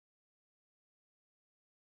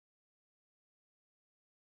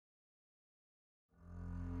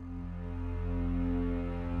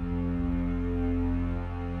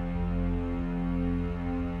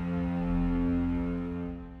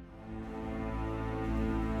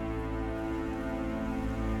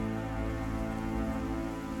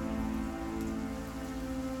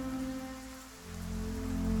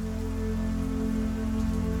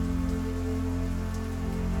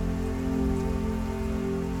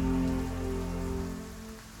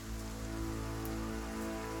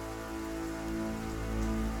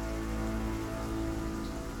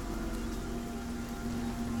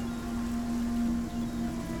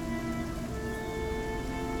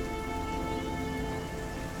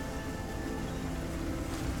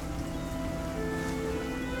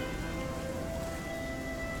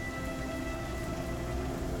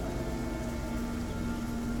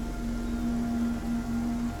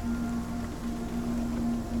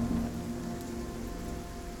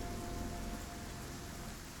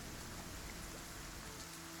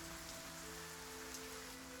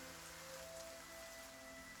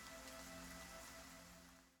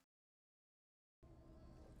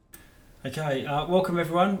Okay, welcome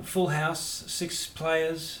everyone. Full house, 6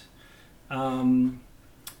 players, and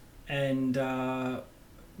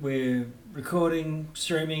we're recording,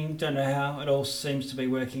 streaming. Don't know how it all seems to be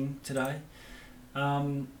working today.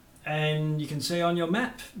 And you can see on your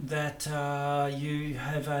map that you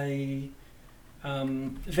have a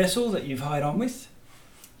vessel that you've hired on with,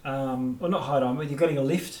 or not hired on with. You're getting a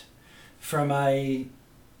lift from a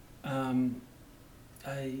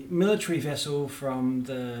military vessel from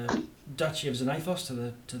the Duchy of Xanathos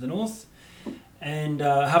to the north, and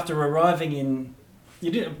after arriving in,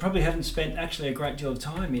 probably haven't spent actually a great deal of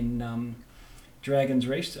time in Dragon's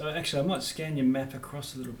Roost. Actually, I might scan your map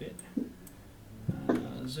across a little bit,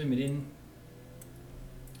 zoom it in.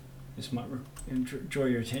 This might draw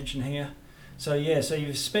your attention here. So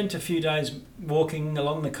you've spent a few days walking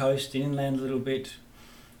along the coast, inland a little bit,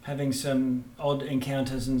 having some odd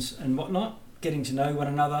encounters and whatnot, getting to know one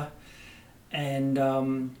another, and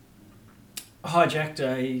hijacked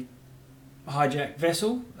a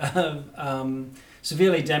vessel,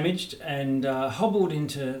 severely damaged, and hobbled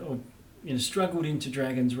into, or struggled into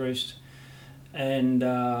Dragon's Roost, and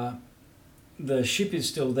the ship is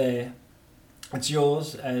still there. It's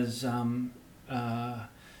yours as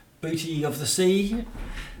booty of the sea,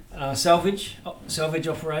 salvage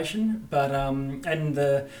operation, but and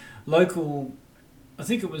the local, I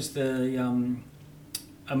think it was the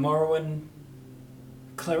Amoroan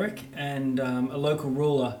cleric and a local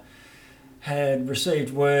ruler had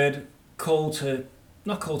received word,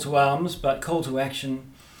 not call to arms, but call to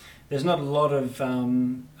action. There's not a lot of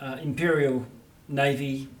Imperial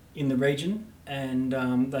Navy in the region, and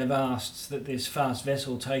they've asked that this fast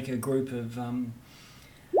vessel take a group of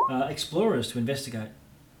explorers to investigate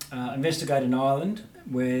an island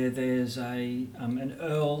where there's an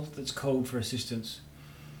earl that's called for assistance.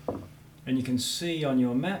 And you can see on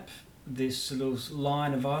your map this little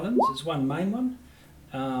line of islands. It's one main one,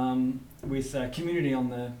 with a community on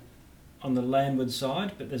the landward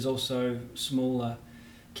side, but there's also smaller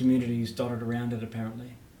communities dotted around it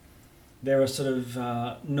apparently. They're a sort of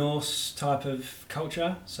Norse type of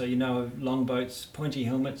culture, so longboats, pointy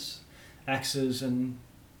helmets, axes, and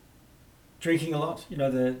drinking a lot.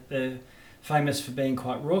 They're famous for being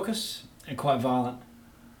quite raucous and quite violent.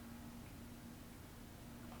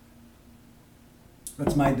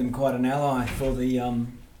 That's made them quite an ally for the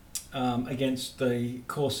against the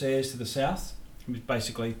Corsairs to the south, which is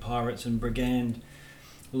basically pirates and brigand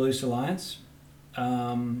loose alliance.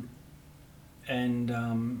 The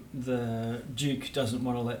Duke doesn't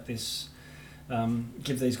want to let this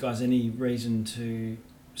give these guys any reason to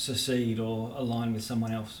secede or align with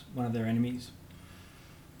someone else, one of their enemies.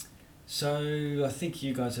 So I think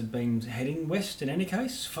you guys have been heading west in any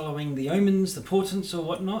case, following the omens, the portents or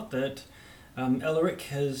whatnot that Elric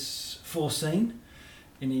has foreseen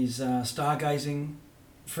in his stargazing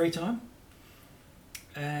free time.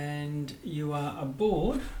 And you are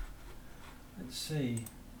aboard, let's see,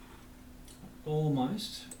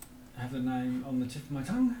 almost, I have the name on the tip of my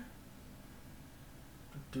tongue.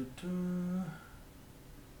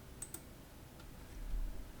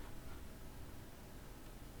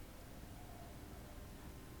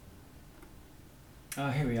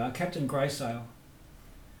 Here we are, Captain Greysail.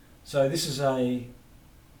 So this is a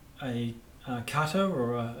cutter,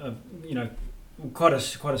 or a quite a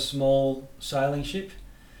small sailing ship.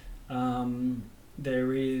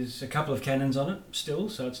 There is a couple of cannons on it still,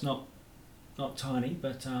 so it's not tiny,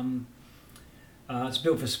 but it's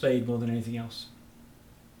built for speed more than anything else.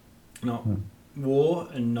 Not war,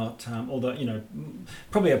 and not although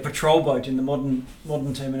probably a patrol boat in the modern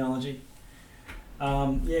terminology.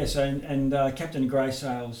 Captain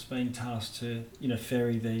Greysail's been tasked to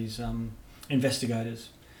ferry these investigators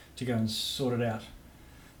to go and sort it out.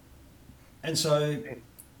 And so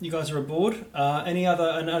you guys are aboard. Any other?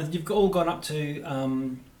 And you've all gone up to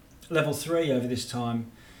level 3 over this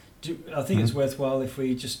time. I think it's worthwhile if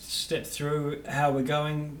we just step through how we're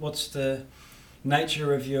going. What's the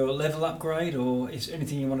nature of your level upgrade, or is there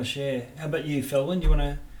anything you want to share? How about you, Felwyn? Do you want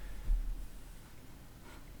to?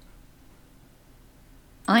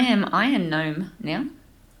 I am Iron Gnome now.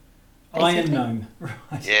 Iron Gnome,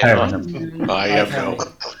 right? Yeah, I am Gnome.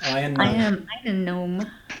 Iron Gnome.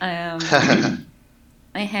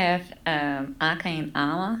 I have arcane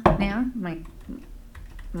armor now.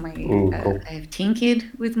 Cool. I have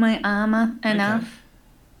tinkered with my armor enough,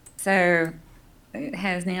 so it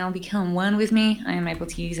has now become one with me. I am able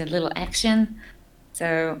to use a little action,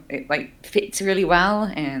 so it fits really well,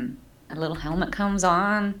 and a little helmet comes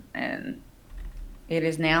on, and it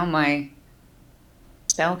is now my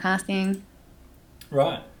spell casting.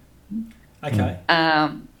 Right. Okay.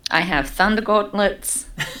 I have thunder gauntlets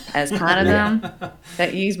as part of them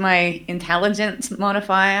that use my intelligence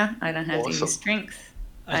modifier. I don't have to use strength.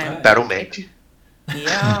 Battle mage.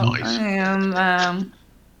 Yeah, Nice. I am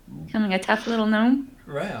becoming a tough little gnome.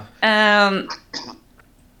 Wow.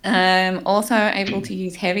 I'm also able to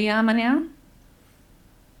use heavy armor now.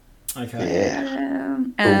 Okay.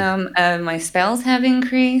 My spells have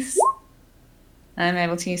increased. I'm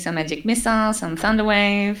able to use some magic missile, some thunder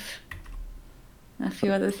wave, a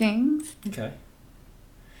few other things. Okay.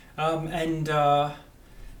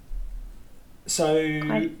 So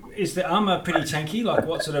is the armor pretty tanky? Like,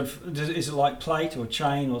 what sort of is it like plate or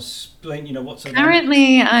chain or splint? You know, what sort of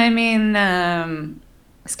Currently, I'm in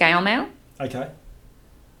scale mail. Okay.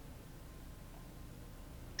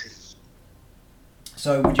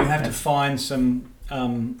 So would you have to find some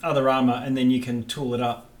other armor and then you can tool it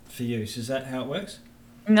up for use? Is that how it works?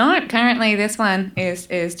 No, currently this one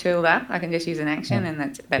is tooled up. I can just use an action and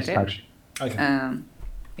that's it. Okay.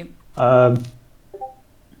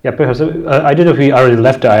 Yeah, perhaps I don't know if we already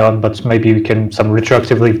left the island, but maybe we can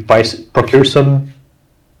retroactively procure some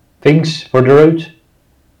things for the road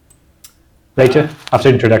later, after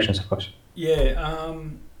introductions, of course. Yeah.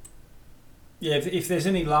 If there's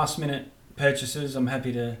any last minute purchases, I'm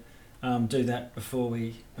happy to do that before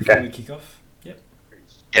we kick off. Yep.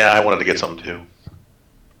 Yeah, I wanted to get some too.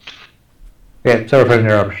 Yeah, sorry for the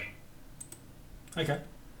interruption. Okay.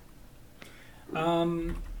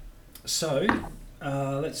 So,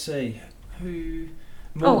 let's see. Who?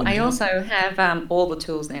 I also have all the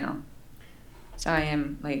tools now. So I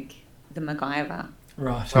am like the MacGyver.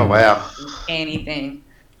 Right. Oh, wow. Anything.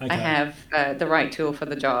 Okay. I have the right tool for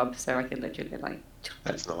the job, so I can literally like...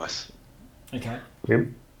 That's nice. Okay. Yep.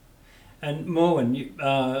 And Morwen, you,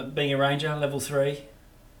 being a ranger, level 3.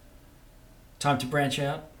 Time to branch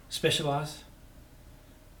out, specialise.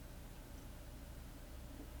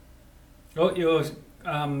 Oh, you're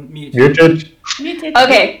muted. Muted.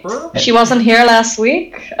 Okay, she wasn't here last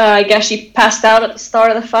week. I guess she passed out at the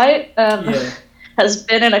start of the fight. Has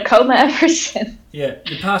been in a coma ever since. Yeah,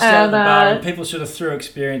 you passed out at the bar and people sort of threw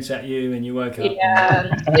experience at you and you woke up.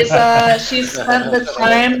 Yeah, she spent the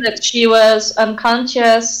time that she was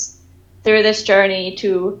unconscious through this journey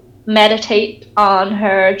to meditate on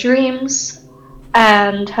her dreams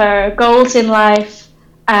and her goals in life.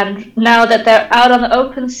 And now that they're out on the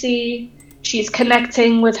open sea, she's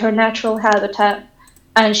connecting with her natural habitat.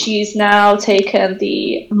 And she's now taken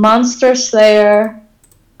the Monster Slayer,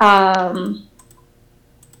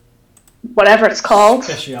 whatever it's called.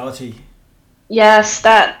 Speciality. Yes,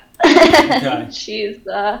 that. Okay. She's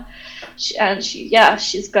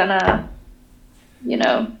gonna,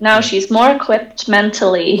 now she's more equipped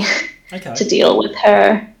mentally to deal with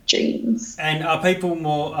her dreams. And are people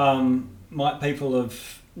more, might people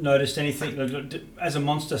have noticed anything, as a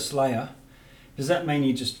monster slayer, does that mean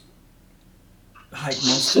you just hate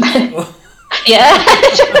monsters? Yeah.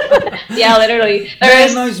 Yeah, literally. There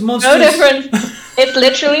is no difference. It's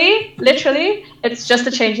literally, it's just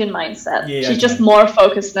a change in mindset. Yeah, she's just more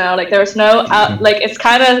focused now. Like, there's no, it's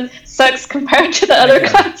kind of sucks compared to the other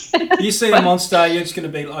classes. You see a monster, you're just going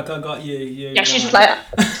to be like, I got you. Yeah, she's just like,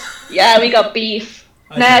 yeah, we got beef.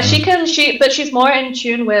 Okay. Nah, but she's more in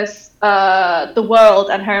tune with the world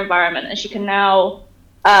and her environment, and she can now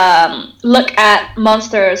look at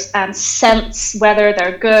monsters and sense whether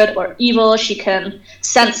they're good or evil. She can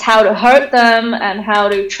sense how to hurt them and how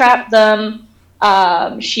to trap them.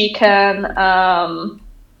 She can,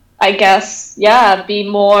 I guess, be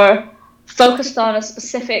more focused on a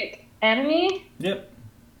specific enemy. Yep.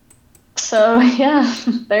 So, yeah,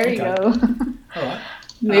 there you go. All right.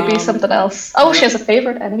 Maybe something else. Oh, she has a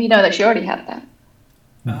favorite enemy? No, that she already had that.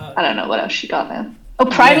 I don't know what else she got now. Oh,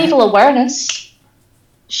 primeval awareness.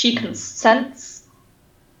 She can sense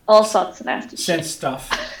all sorts of nasty sense stuff.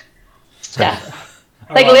 Yeah.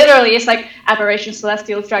 Literally, it's like aberrations,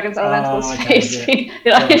 celestials, dragons, elementals, space.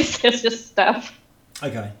 Yeah. It's just stuff.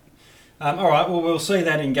 Okay. All right, well, we'll see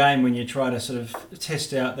that in game when you try to sort of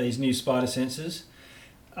test out these new spider sensors.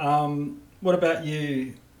 What about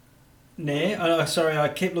you, Nair? Oh, sorry, I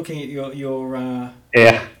keep looking at your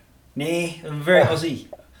yeah. Nair, I'm very Aussie.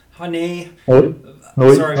 Hi, Nair.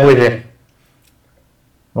 Sorry.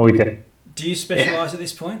 Do you specialise at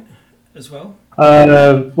this point as well?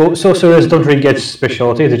 Well, sorcerers don't really get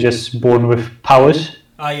specialty, they're just born with powers.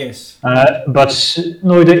 Ah, yes. But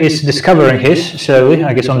Noida is discovering his slowly.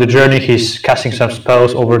 I guess on the journey he's casting some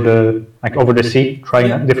spells over the sea,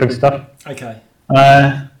 trying out different stuff. Okay.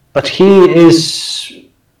 But he is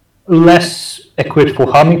less equipped for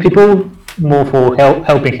harming people, more for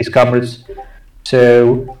helping his comrades.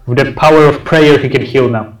 So with the power of prayer he can heal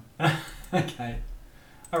now. Okay.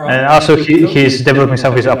 All right. And also, he's developing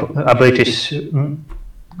some of his abilities,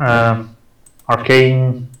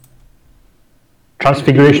 arcane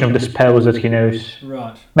transfiguration of the spells that he knows.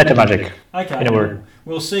 Right. Meta magic, Okay. in a word.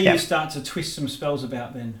 We'll see Yeah. you start to twist some spells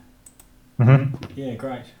about then. Mm-hmm. Yeah,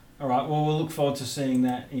 great. All right. Well, we'll look forward to seeing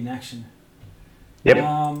that in action. Yep.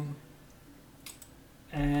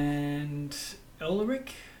 And Elric.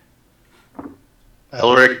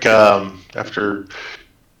 Elric, after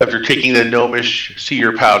taking the gnomish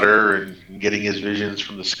seer powder and getting his visions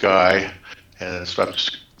from the sky, and doing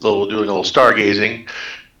a little stargazing,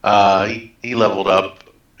 he leveled up,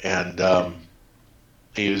 and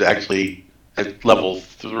he was actually at level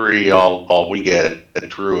 3. All we get at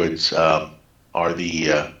druids are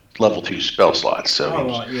the level 2 spell slots.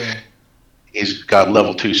 So he's got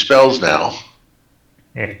level 2 spells now.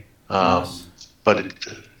 Yeah. Nice. But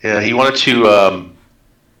he wanted to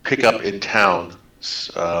pick up in town,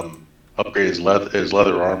 upgrade his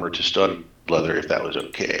leather armor to stud leather, if that was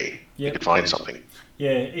okay. Yep. You could find something. Yeah,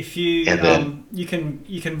 if you you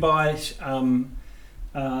can buy studded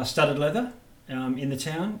leather in the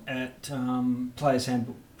town at Players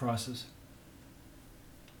Handbook prices.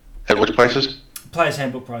 At which prices? Players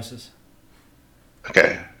Handbook prices.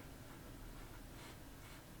 Okay.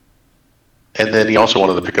 And then he also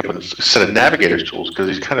wanted to pick up a set of navigator's tools because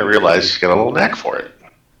he's kind of realized he's got a little knack for it.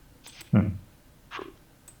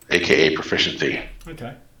 AKA proficiency.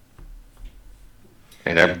 Okay.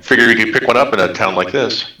 And I figured he could pick one up in a town like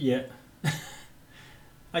this. Yeah.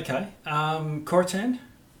 Okay. Coratan?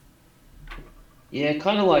 Yeah,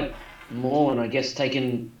 kind of like Morn, I guess,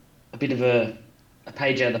 taking a bit of a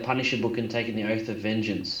page out of the Punisher book and taking the Oath of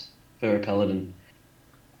Vengeance for a paladin.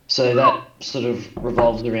 So that sort of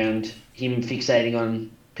revolves around him fixating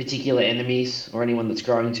on particular enemies or anyone that's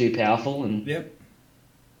growing too powerful, and Yep.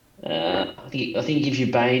 I think it gives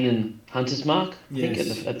you Bane and Hunter's Mark. I think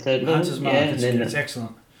at third level. Hunter's Mark. It's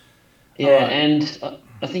excellent. Yeah, Right. and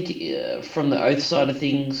I think from the Oath side of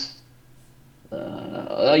things,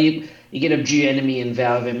 you get Abjure Enemy and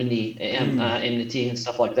Vow of Enmity and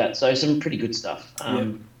stuff like that. So some pretty good stuff.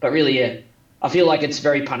 But really, yeah, I feel like it's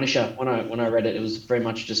very Punisher. When I read it, it was very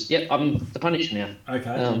much just, I'm the Punisher now.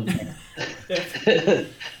 Okay.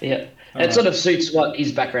 Yeah. All It sort of suits what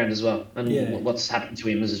his background as well, and Yeah. what's happened to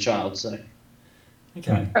him as a child. So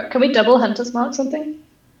Okay. Can we double Hunter's Mark something?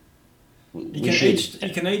 You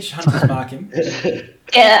can each Hunter's Mark him.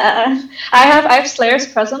 Yeah, I have Slayer's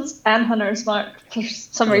Presence and Hunter's Mark. For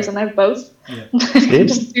some reason, I have both. Yeah.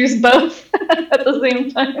 Just use both at the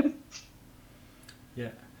same time. Yeah.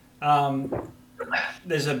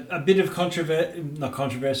 There's a bit of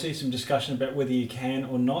controversy, some discussion about whether you can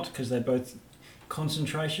or not, because they're both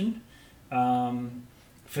concentration.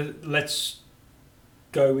 Let's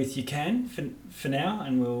go with you can for now,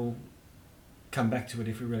 and we'll come back to it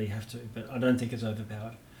if we really have to. But I don't think it's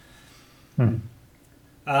overpowered. I'm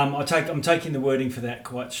taking the wording for that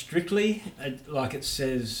quite strictly. Like it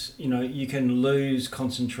says, you can lose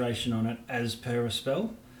concentration on it as per a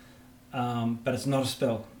spell, but it's not a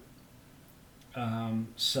spell.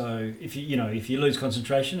 So if you lose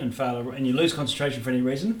concentration and fail, and you lose concentration for any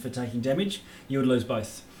reason for taking damage, you would lose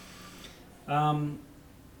both.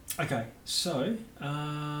 Okay, so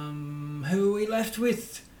who are we left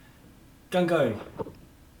with? Gungo.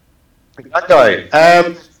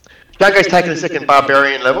 Gungo's taken a second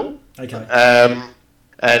barbarian level. Okay.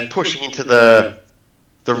 And pushing into the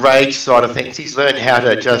rage side of things. He's learned how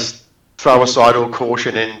to just throw aside all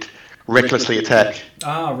caution and recklessly attack.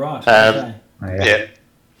 Ah, right. Okay. Yeah.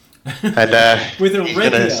 And With a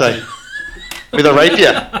rapier. With a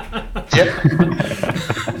rapier. Yep.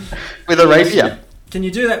 With a rapier. Can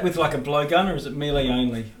you do that with like a blowgun, or is it melee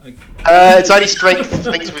only? It's only strength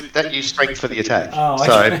things that use strength for the attack. Oh, okay.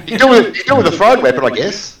 So you do it with a throwing weapon, I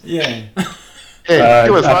guess. Yeah. Yeah,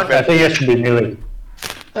 do it with a throwing I weapon. think it should be melee.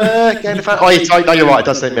 No, you're right. It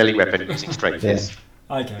does say melee weapon using strength. Yes.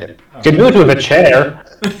 Okay. Yeah. You can do it with a chair,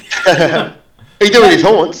 He can do it with his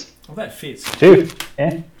horns. Well, that fits. too.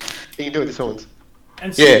 Yeah. He can do it with his horns.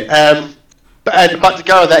 And so, Yeah. But to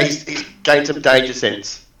go with that, he's gained some danger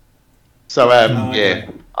sense. So okay.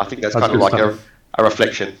 I think that's That's kind of good like stuff. a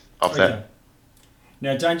reflection of that. Okay.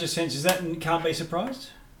 Now, danger sense, is that can't be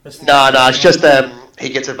surprised? That's the- No, it's just he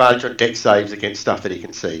gets advantage on dex saves against stuff that he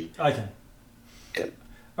can see. Okay. Yeah.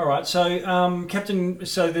 All right. So, Captain.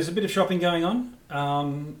 So there's a bit of shopping going on.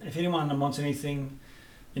 If anyone wants anything,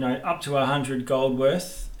 up to 100 gold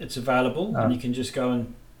worth, it's available, and you can just go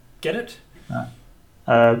and get it.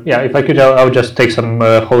 If I could, I would just take some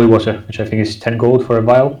holy water, which I think is 10 gold for a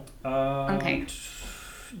vial. Okay.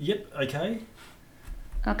 Yep. Okay.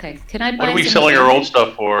 Okay. Can I buy What are we some selling of our that? old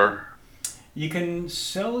stuff for? You can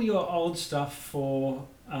sell your old stuff for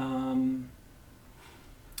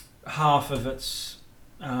half of its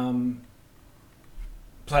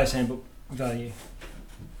player's handbook value.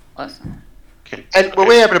 Awesome. Okay. And were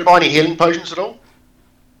we able to buy any healing potions at all?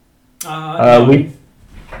 No.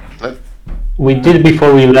 We did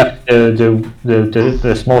before we left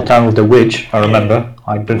the small town with the witch. I remember.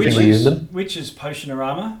 I don't think we used them. Witch's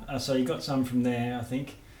potionorama. So you got some from there, I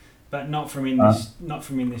think, but not from in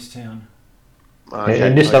this town. Okay.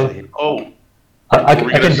 In this town, I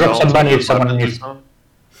can drop some money if someone needs.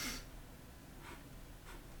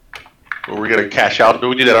 Were we going to cash out? Did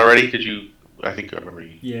we do that already? Did you? I think I remember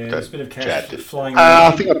you. Yeah, there's a bit of cash flying.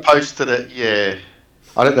 I think I posted it. Yeah.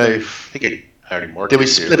 I don't know if. I think I already marked. Did we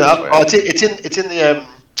split it up? Oh, it's in the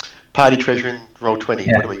party treasure in Roll20.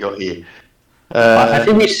 Yeah. What do we got here? I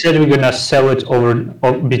think we said we're gonna sell it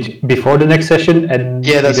before the next session, and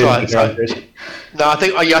yeah, that's right. So, No, I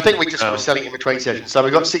think we just were selling in between sessions. So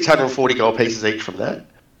we got 640 gold pieces each from that.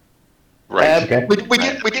 Right. Okay.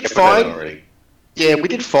 We did find. Yeah, we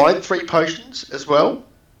did find 3 potions as well.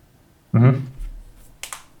 Mm-hmm.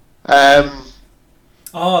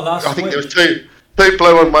 Last I think week. there was two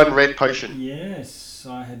blue and 1 red potion. Yes,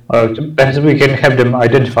 I had. Perhaps we can have them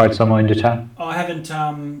identified somewhere in the town. I haven't.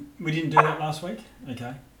 We didn't do that last week.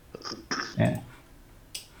 Okay. Yeah.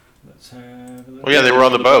 Let's have a look. Oh yeah, they were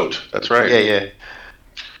on the boat. That's right. Yeah.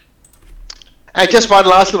 And just one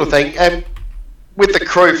last little thing. With the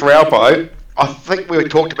crew for our boat, I think we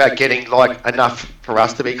talked about getting like enough for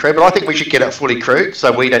us to be crew, but I think we should get it fully crewed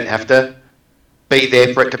so we don't have to be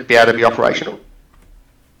there for it to be able to be operational.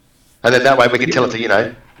 And then that way we can tell it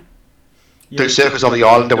to, do circles on the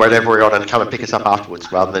island or wherever we're on and come and pick us up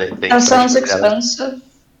afterwards rather than it being... That sounds expensive.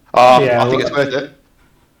 I think it's worth it.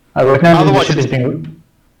 Right now the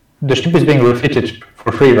ship is being refitted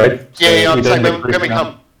for free, right? Yeah, I'm saying when we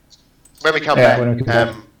come back. When we come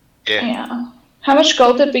back. Yeah. How much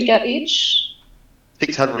gold did we get each?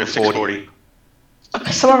 640.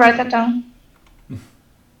 Okay, someone write that down.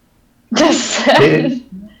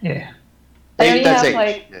 Yeah. I only That's have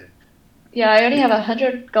it. I only have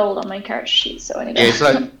 100 gold on my character sheet, so I need to... Yeah,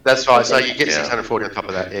 so that's right. So you get 640 on top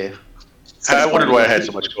of that, yeah. I wondered why I had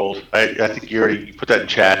so much gold. I think you put that in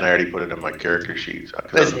chat, and I already put it on my character sheet. I've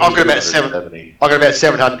got about 770. I've got about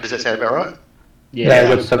 700. Does that sound about right? Yeah,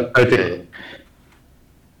 I got some 30.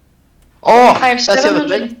 Oh, I have that's the other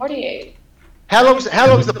thing. 748. How long's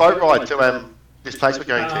the boat ride to this place we're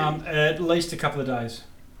going to? At least a couple of days.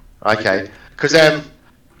 Okay, because I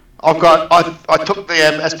took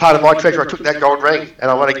the as part of my treasure, I took that gold ring,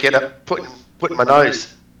 and I want to get it put in my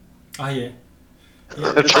nose. Oh yeah.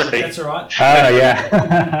 That's right. That's all right.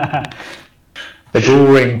 Yeah. The bull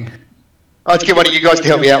ring. I'll just get one of you guys to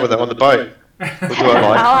help me out with it on the boat.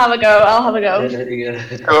 I'll have a go. There you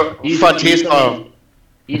go. Frontier style.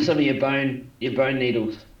 Use some of your bone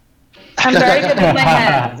needles. I'm very good with my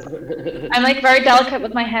hands. I'm very delicate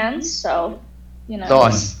with my hands, so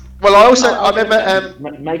Nice. Well, I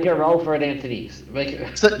remember. Make a roll for it, Anthony. I'll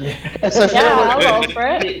roll for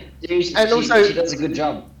it. She does a good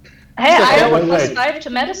job. Hey, I have a +5 to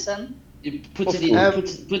medicine. It puts it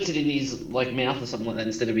in his mouth or something like that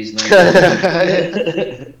instead of his nose.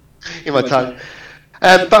 In my tongue.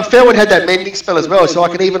 But Felwood had that mending spell as well, so I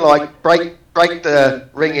can even break the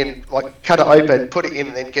ring in, cut it open, put it in,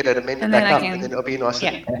 and then get it amended back up, and then it'll be nice.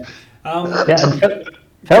 Yeah.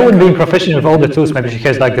 Felwood being proficient with all the tools, maybe she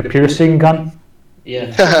has the piercing gun.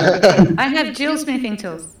 Yeah. I have dual smithing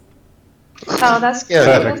tools. Oh, that's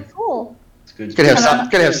Yeah, that's cool. It's good. Could have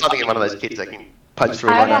something in one of those kids that can punch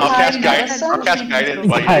through. I have I'll a cast medicine. guidance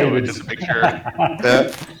while you do it, just to make sure.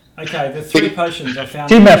 Yeah. Okay, the 3 potions I found.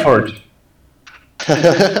 Team effort.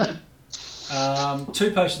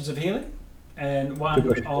 2 potions of healing and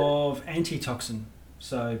 1 of antitoxin,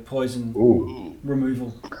 so poison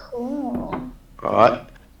removal. Cool. Alright.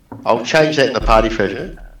 I'll change that in the party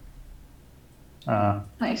treasure.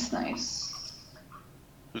 Nice.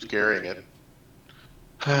 Who's carrying it?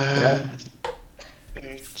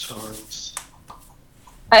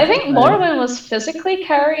 I think Morwen was physically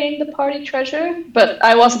carrying the party treasure, but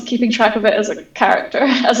I wasn't keeping track of it as a character,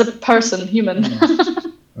 as a person, human.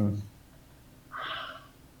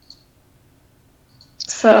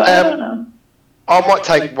 So, I don't know. I might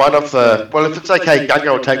take one of the... Well, if it's okay,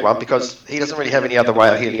 Gunga will take one, because he doesn't really have any other way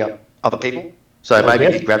of healing up other people. So maybe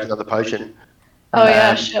if he grabs another potion. Oh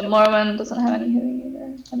yeah, shit, Morwen doesn't have any healing either.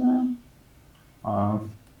 I don't know.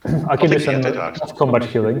 I can do take some the antitoxin. combat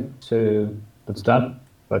healing, so that's done.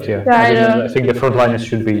 But yeah, Yeah, I think the frontliners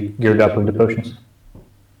should be geared up with the potions.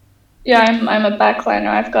 Yeah, I'm a backliner.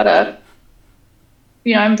 I've got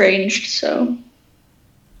I'm ranged, so.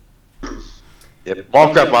 Yep.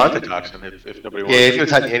 I'll grab one. Antitoxin if nobody wants. Yeah, if you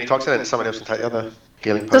take the antitoxin, and someone else can take the other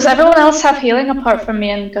healing. Does everyone else have healing apart from me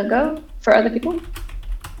and Gungo for other people?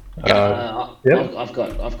 Yep. I've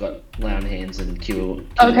got lay on hands and cure.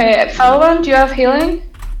 Okay, Falwan, do you have healing?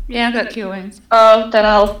 Yeah, I've got cure wounds. Oh, then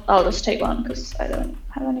I'll just take one because I don't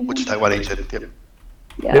have anything. We'll just take one each. Yep.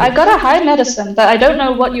 Yeah, I got a high medicine, but I don't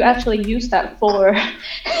know what you actually use that for.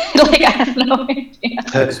 Like, I have no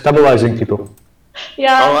idea. Stabilizing people.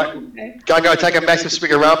 Yeah. All right. Okay. Go take a massive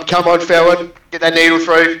swig of rum. Come on, Falwyn. Get that needle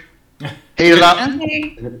through. Heat it up.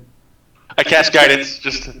 Okay. I cast guidance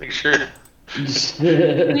just to make sure.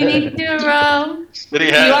 We need to do a roll. Steady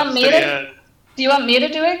Do you hand, want me steady to- hand. Do you want me to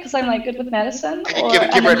do it? Because I'm like good with medicine, Can you or give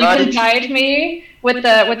and her then you can advantage? guide me with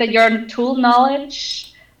your tool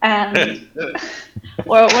knowledge, and or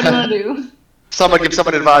what do you want to do? Someone give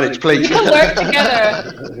someone advantage, We please. can work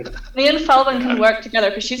together. Me and Falvin can work together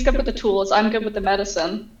because she's good with the tools, I'm good with the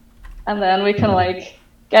medicine, and then we can like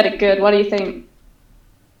get it good. What do you think?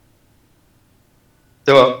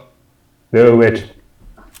 Do it. Do it.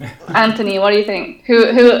 Anthony, what do you think?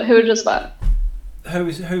 Who does that?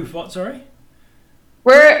 Who? What? Sorry.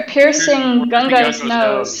 We're piercing Gunga's Gunga's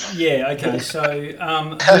nose. Yeah. Okay. So,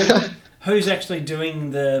 who's actually doing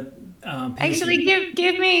the? Actually,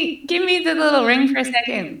 give me the little ring for a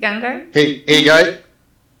second, Gungo. Here you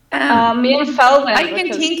go. Me and Falvin. I can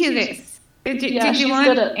because- tinker this. Did Yeah, you she's want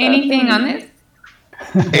good at that. anything on this?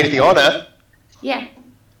 Anything on it? Yeah.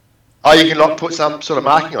 Oh, you can like put some sort of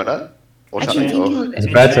marking on it or I can something. tinker Or... with It's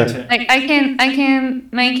it. better. Like I can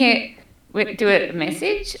make it do a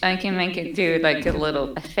message. I can make it do like a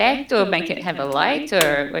little effect, or make it have a light,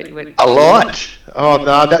 or what. A light? Oh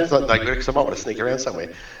no, that's not no good because I might want to sneak around somewhere.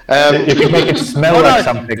 You can make it smell Oh, no. like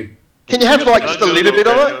something. Can you have like just a little bit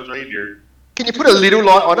of it? Can you put a little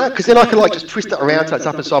light on it? Because then I can like just twist it around so it's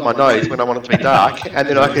up inside my nose when I want it to be dark, and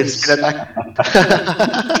then I can spin it back.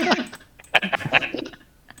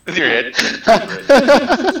 With your head.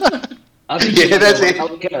 I think Yeah, that's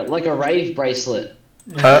it. like a rave bracelet.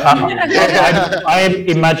 I am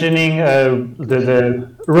imagining the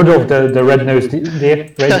Rudolph the red-nosed deer,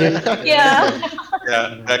 reindeer. Yeah.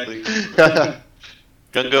 Yeah, exactly.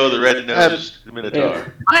 Gungo the red-nosed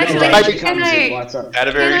Minotaur. Actually, Maybe can I Lights up. Had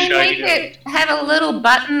a can very I shiny make nose. it have a little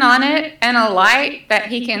button on it and a light that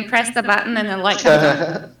he can press the button and the light comes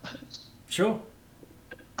on? Sure.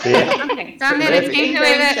 Okay, so I'm gonna tinker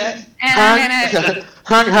with it, and I'm gonna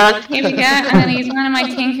Hung, hung. here we go. I'm gonna use one of my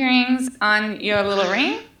tinkerings on your little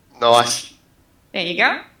ring. Nice. There you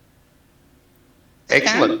go.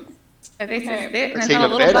 Excellent. So this is it, and That's it's got a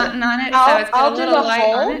even little better. button on it, so I'll- it's got I'll a do little the light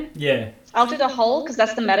hole. on it. Yeah. I'll do the hole because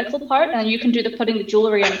that's the medical part, and you can do the putting the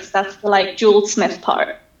jewelry in because that's the like jewel smith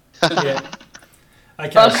part. Yeah.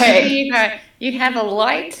 Okay. Okay. So you go. You have a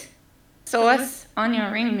light source on your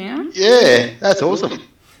ring now. Yeah, that's awesome.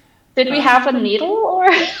 Did we have a needle or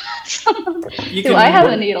something? You Do can- I have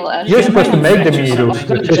a needle? You're supposed to make the Manufacture needles.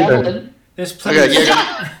 something. Got a javelin. There's plenty. Okay, of,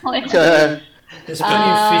 yeah. there's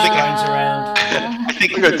plenty of fish bones around. I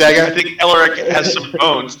think Look at dagger. I think Elric has some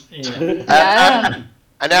bones. Yeah. Yeah.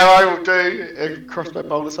 And now I will do a crossbow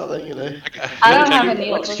bolt or something, you know. I don't have a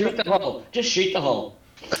needle. Like, shoot the hole. Just shoot the hole.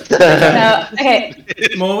 No. Okay.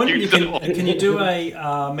 Morwen, You you don't. can you do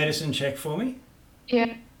a medicine check for me?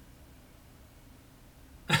 Yeah.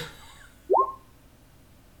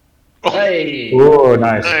 Hey. Oh,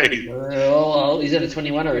 nice. Hey, Oh, is that a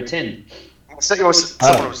 21 or a 10? So,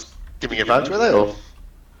 someone was giving advantage, were they? Or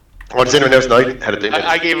does anyone else know how to do that?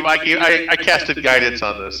 I casted guidance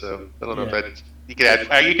on this, so I don't know if that you could add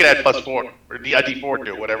 +4 or a D4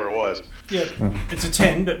 to it, whatever it was. Yeah. It's a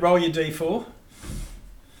 10, but roll your d4.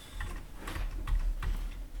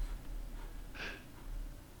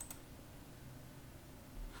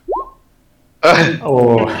 Oh,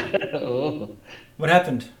 Oh. What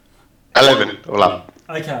happened? 11 all up.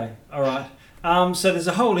 Okay. All right. So there's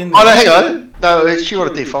a hole in there. Oh, no, hang on. No, she got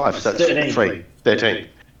a D5, so that's 13. 3. 13.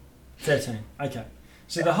 13. Okay.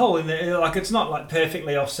 So the hole in there, like it's not like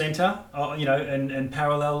perfectly off center, or, you know, and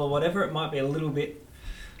parallel or whatever. It might be a little bit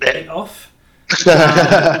off,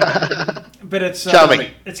 but it's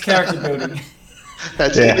Charming. It's character building.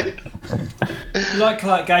 That's Yeah. it. You like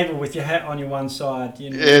Clark Gable with your hat on your one side. You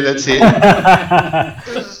know. Yeah, that's it.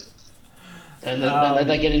 And then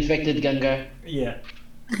they get infected, Gungo. Yeah.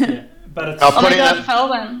 Yeah. But it's I'll Oh put my in God, that.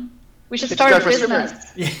 Felvin. We should Just start go a for a swimmer.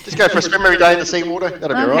 business. Just go for a swim every day in the seawater.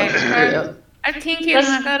 That'll be Okay, right. sure. Yeah. I've tinkered and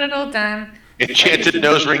I got it all done. Enchanted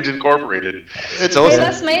Nose Rings Incorporated. It's Hey, awesome.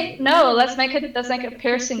 let's make a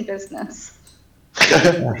piercing business.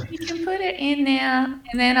 You can put it in now,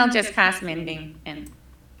 and then I'll just cast mending, and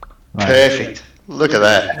Perfect. Look at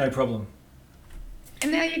that. no problem.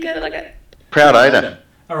 now you got like a Proud owner.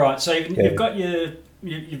 All right, so you've got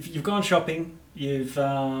you've gone shopping. You've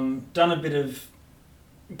done a bit of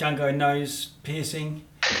gungo nose piercing,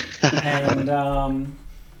 and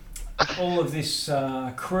all of this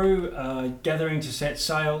crew are gathering to set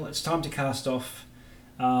sail. It's time to cast off.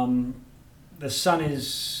 The sun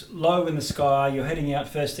is low in the sky. You're heading out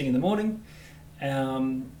first thing in the morning,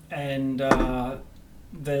 and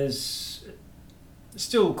there's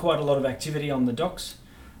still quite a lot of activity on the docks,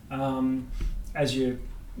 as you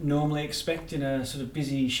normally expect in a sort of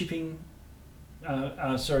busy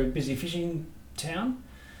busy fishing town,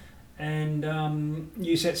 and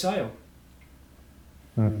you set sail.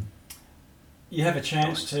 You have a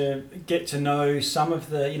chance to get to know some of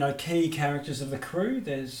the key characters of the crew.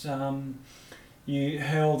 There's you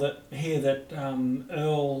hear that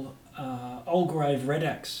Earl Olgrave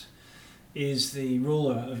Redax is the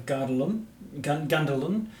ruler of Gundalun,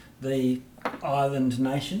 the island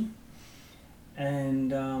nation,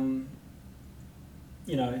 and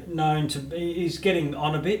known to be, he's getting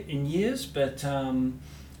on a bit in years, but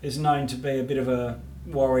is known to be a bit of a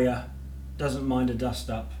warrior, doesn't mind a dust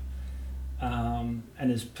up, and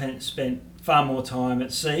has spent far more time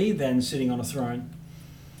at sea than sitting on a throne.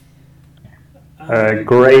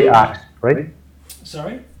 Grey axe, right?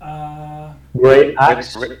 Sorry? Grey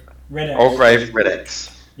axe. Redax. Olgrave Redax.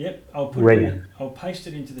 Yep, I'll paste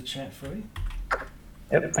it into the chat for you.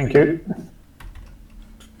 Yep, thank you.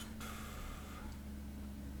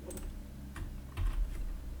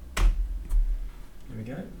 There we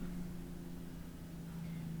go.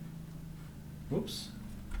 Whoops.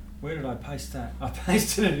 Where did I paste that? I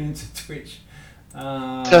pasted it into Twitch.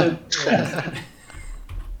 I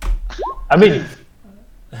mean,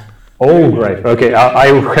 Olgrave. Okay,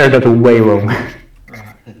 I heard that way wrong. Right.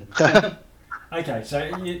 Okay, so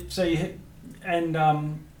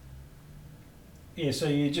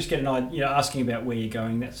you just get an idea, asking about where you're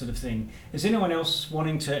going, that sort of thing. Is anyone else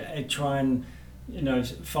wanting to try and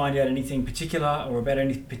find out anything particular or about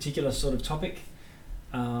any particular sort of topic?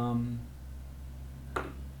 In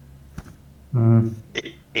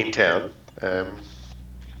town.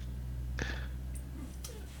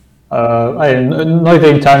 Neither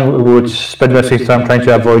in town would spend most of his time trying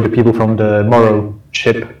to avoid the people from the Morrow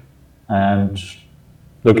ship and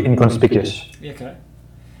look inconspicuous. Okay.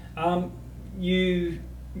 You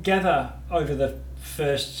gather over the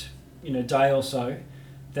first day or so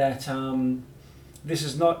that this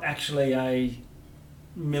is not actually a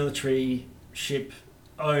military ship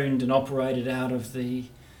owned and operated out of the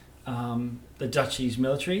Duchy's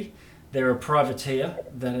military. They're a privateer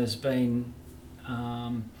that has been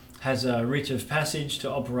has a writ of passage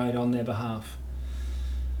to operate on their behalf.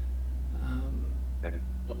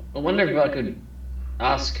 I wonder if I could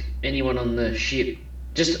ask anyone on the ship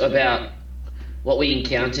just about what we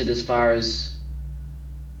encountered as far as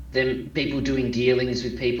people doing dealings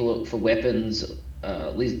with people for weapons,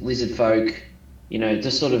 lizard folk,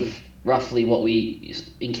 just sort of roughly what we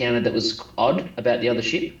encountered that was odd about the other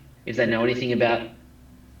ship, if they know anything about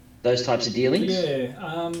those types of dealings.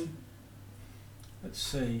 Yeah, let's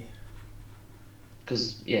see.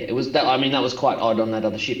 Because, it was that. I mean, that was quite odd on that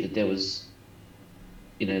other ship that there was,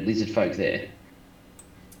 lizard folk there.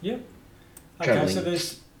 Yep. Okay, Travelling.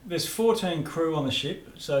 so there's 14 crew on the ship,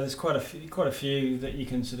 so there's quite a few that you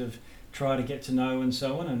can sort of try to get to know and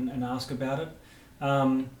so on and ask about it.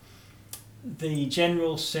 The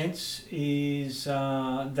general sense is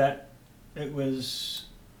that it was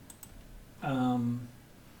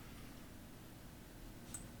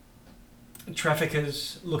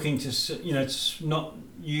traffickers looking to, it's not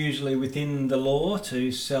usually within the law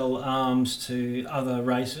to sell arms to other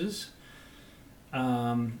races.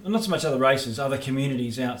 Not so much other races, other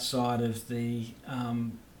communities outside of the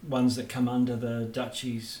ones that come under the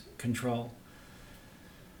Duchy's control.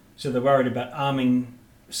 So they're worried about arming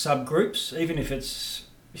subgroups, even if it's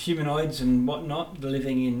humanoids and whatnot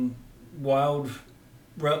living in wild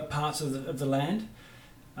parts of the land.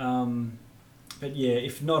 But yeah,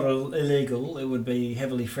 if not illegal, it would be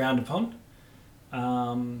heavily frowned upon.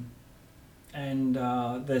 And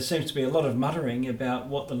there seems to be a lot of muttering about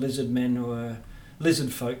what the lizard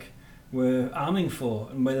folk were arming for,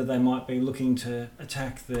 and whether they might be looking to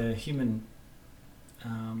attack the human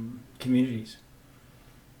communities.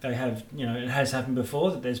 They have, it has happened before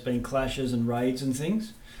that there's been clashes and raids and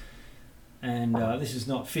things. And this is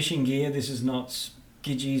not fishing gear, this is not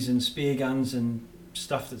gidgies and spear guns and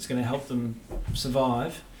stuff that's going to help them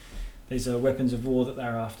survive. These are weapons of war that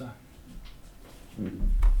they're after.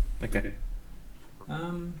 Okay.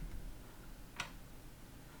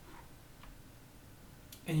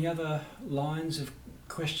 Any other lines of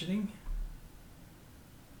questioning?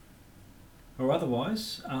 or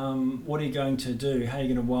otherwise, what are you going to do? How are you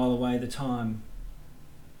going to while away the time?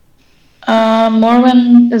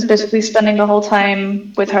 Morwen is basically spending the whole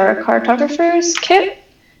time with her cartographer's kit,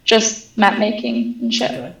 just map making and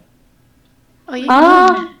shit. Okay.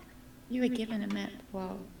 Oh, you were given a map.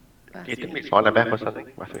 Wow. Yeah, didn't we find a map or something?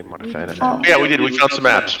 I think we might have found it. Oh. Yeah, we did. We found some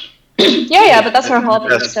maps. Yeah, but that's her hobby,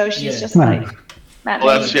 Yes. so she's Yeah. just like map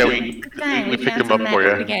Well, making. that's we picked found them up some for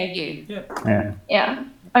map we you. gave you. Yeah. Yeah.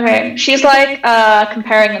 Okay. She's like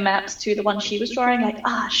comparing the maps to the one she was drawing, like,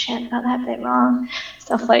 shit, got that bit wrong,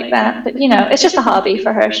 stuff like that. But it's just a hobby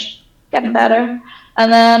for her. She's getting better.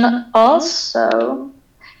 And then also,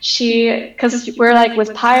 because we're like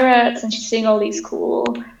with pirates, and she's seeing all these cool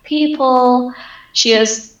people. She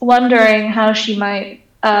is wondering how she might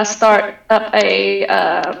start up a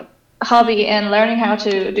hobby in learning how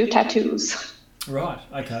to do tattoos. Right.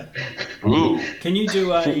 Okay. Ooh. Can you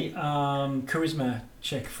do a charisma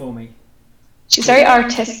check for me? She's very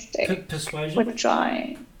artistic Persuasion. with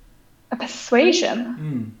drawing. A persuasion?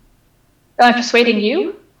 Mm. Am I persuading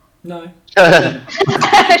you? No.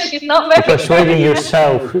 She's not very Persuading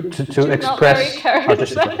yourself to She's not very express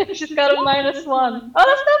artistic. charismatic. She's got a -1. Oh,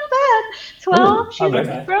 that's not bad. 12. She's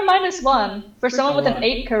okay. for a -1 for someone with an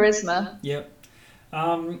Alright. 8 charisma. Yep.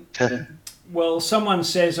 Well, someone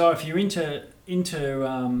says, if you're into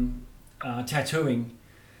tattooing,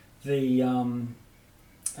 the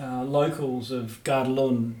locals of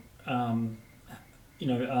Gardalun,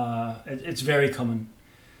 it's very common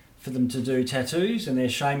for them to do tattoos, and their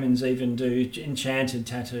shamans even do enchanted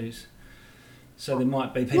tattoos. So there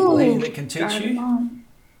might be people here that can teach you.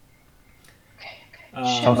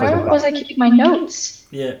 Shit, Sounds like where a plan. was I keeping my notes?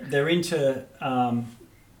 Yeah, they're into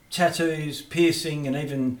tattoos, piercing, and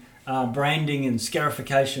even branding and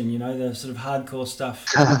scarification, the sort of hardcore stuff.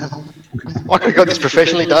 I could have got this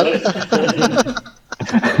professionally done.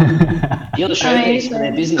 You're the showpiece for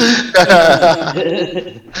their business.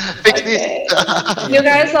 Fix Okay. this. You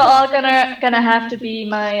guys are all gonna have to be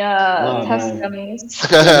my Oh, test no. dummies.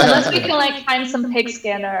 Unless we can like find some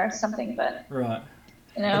pigskin or something, but Right.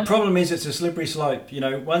 you know. The problem is it's a slippery slope.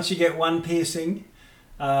 Once you get one piercing,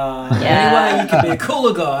 the Yeah. only way you can be a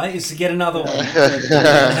cooler guy is to get another one.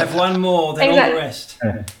 And have one more than all Exactly. the rest.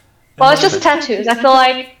 Well, it's just tattoos. I feel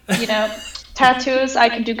like, tattoos I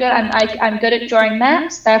can do good. I'm good at drawing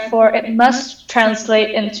maps, therefore it must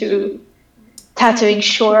translate into tattooing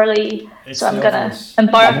surely. It's So I'm the gonna obvious.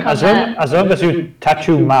 embark on that. As long as you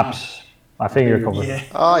tattoo maps, I think you're covered. Yeah.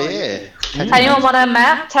 Oh, yeah. Anyone want a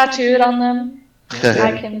map tattooed on them?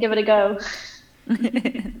 I can give it a go.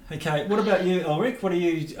 Okay. What about you, Ulrich? What are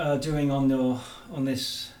you doing on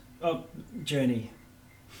this journey?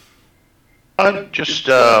 I'm just,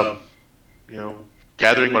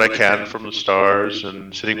 gathering what I can from the stars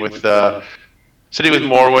and sitting with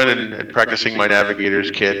Morwen and practicing my navigator's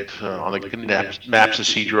kit on the maps and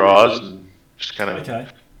sea draws, and just kind of Okay.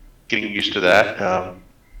 getting used to that.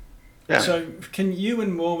 Yeah. So can you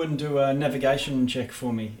and Morwen do a navigation check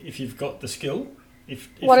for me if you've got the skill? If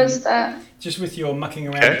What you- is that? Just with your mucking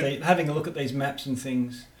around, Okay. having a look at these maps and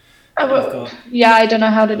things. Oh, that I've got. yeah, I don't know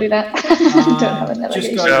how to do that. I don't have a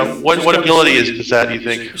just navigation. go- What ability is that, you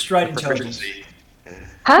think? Straight intelligence. Proficiency.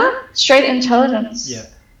 Huh? Straight intelligence. Yeah.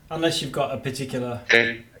 Unless you've got a particular.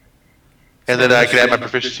 Okay. And then I can add my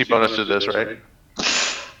proficiency bonus to this, right?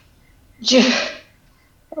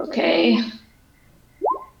 Okay.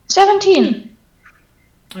 17.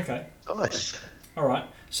 Okay. Nice. All right.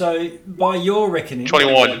 So by your reckoning.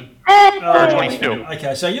 21. Oh, 22.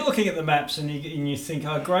 Okay, so you're looking at the maps and you think,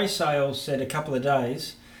 Grey Sail said a couple of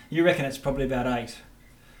days. You reckon it's probably about 8.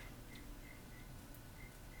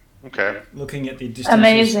 Okay. Looking at the distances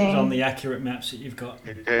Amazing. on the accurate maps that you've got.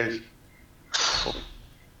 Okay. Well,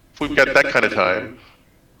 if we've got that kind of time,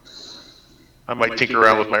 I might tinker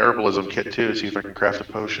around with my herbalism kit too, see if I can craft a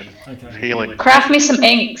potion. Okay. Healing. Craft me some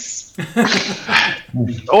inks.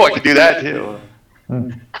 Oh, I could do that too.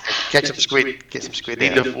 Catch some squid. Get some squid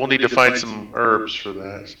out. We'll need to find some herbs for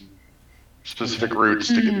that. Some specific roots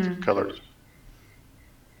to get the colors.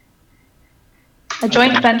 A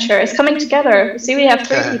joint venture is coming together. See, we have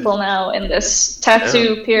 3 people now in this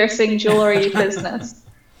tattoo, piercing, jewelry business.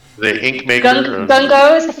 The ink maker.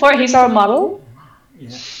 Gungo is the fort. He's our model. Yeah.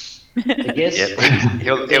 I guess Yeah,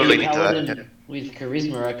 he'll lead into that. Paladin with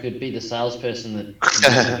charisma, I could be the salesperson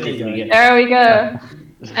that. There you go. There we go.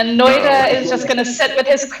 And Noida is just gonna sit with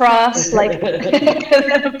his cross, like.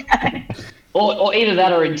 Or either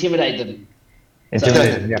that or intimidate them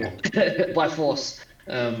Intimidating, yeah. by force.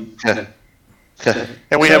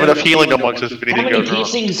 And we have enough healing amongst us if How anything many goes wrong.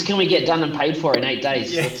 piercings can we get done and paid for in 8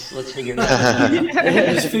 days? Yeah. Let's figure it out.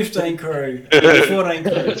 There's 15 crew, 14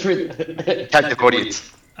 crew. Captive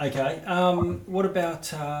audience. Okay. What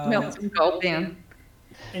about Melt some gold down.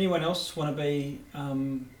 anyone else want to be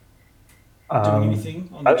doing Um, anything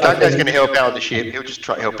on the Dungo's going to help out on the ship. He'll just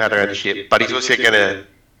try to help out around the ship, but he's also going to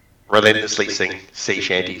relentlessly sing sea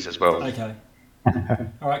shanties as well. Okay.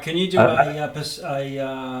 All right. Can you do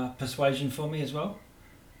a persuasion for me as well?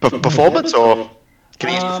 Performance, or can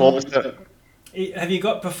he use performance? Have you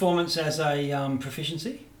got performance as a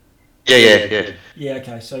proficiency? Yeah. Yeah.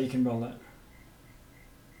 Okay. So you can roll that.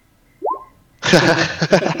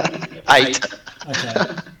 8. Okay.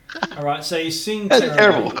 All right. So you sing That's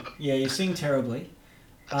terribly. terrible. Yeah, you sing terribly.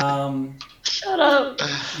 Shut up.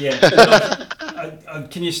 Yeah.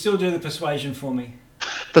 Can you still do the persuasion for me?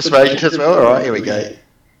 Persuasion as well. All right, here we go.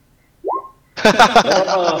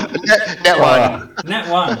 Net one. Nat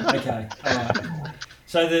 1. Okay. All right.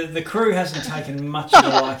 So the crew hasn't taken much of a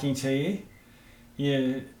liking to you.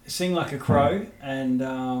 You sing like a crow, and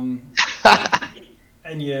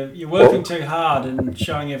you're working too hard and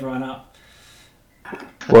showing everyone up.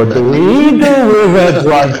 What do we do with a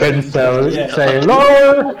drunken sailor?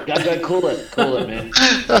 Go cool it, man.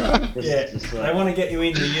 Yeah. Just, They want to get you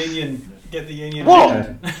in the union. Get the union.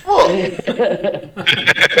 What?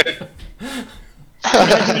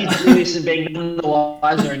 Imagine you doing this and being none the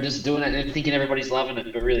wiser and just doing it and thinking everybody's loving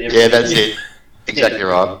it, but really Yeah, that's it. Exactly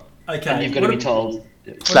right. Okay. And you've got to be told.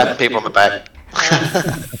 Slap people on the back.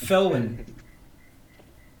 Felwyn.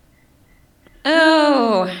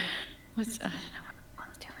 Oh, I don't know what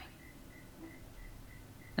I'm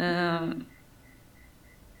doing.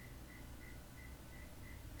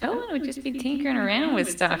 Ellen would just be tinkering around with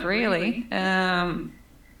stuff, really.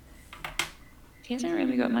 She hasn't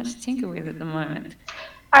really got much to tinker with at the moment.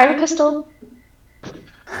 I have a pistol.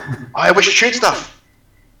 I wish to shoot stuff.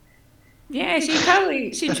 Yeah, she'd probably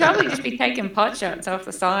just be taking pot shots off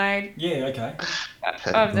the side Yeah. Okay.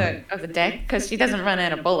 of the deck because she doesn't run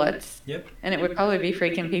out of bullets, Yep. and it would probably be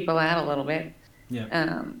freaking people out a little bit.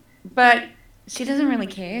 Yeah. But she doesn't really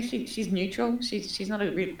care. She's neutral. She's not a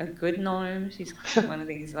good gnome. She's one of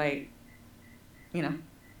these live and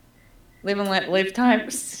let live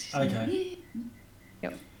types. She's like, Okay.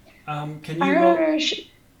 Yep. Can you roll? Irish.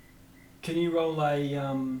 Can you roll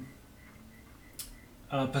a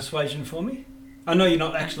persuasion for me? I know you're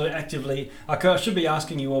not actually actively. I should be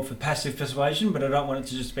asking you all for passive persuasion, but I don't want it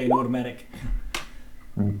to just be an automatic.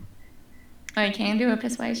 I can do a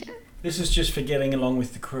persuasion. This is just for getting along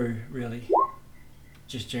with the crew, really.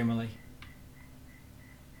 Just generally.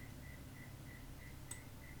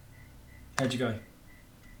 How'd you go?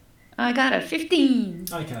 I got a 15.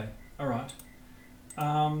 Okay, all right.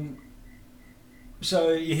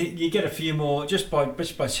 So you get a few more just by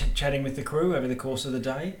chatting with the crew over the course of the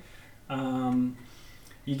day. You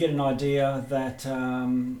get an idea that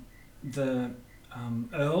the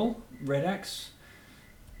Earl Red Axe,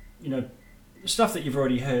 stuff that you've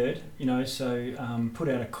already heard. So put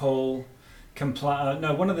out a call.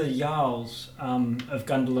 One of the Jarls of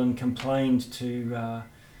Gunderlin complained to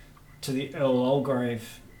the Earl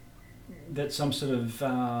Olgrave that some sort of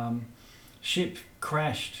ship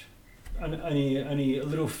crashed only a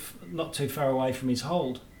little not too far away from his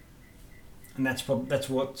hold, and that's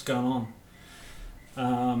what's going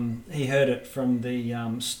on. He heard it from the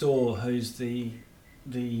Store, who's the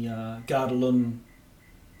Gardelun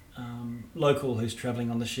local who's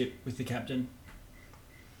travelling on the ship with the captain.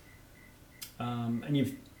 And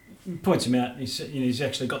he points him out. He's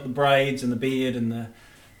actually got the braids and the beard and the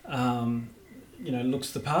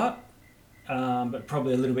looks the part, but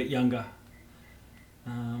probably a little bit younger.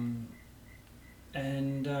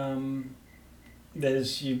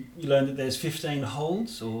 You learn that there's 15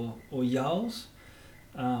 holds or Jarls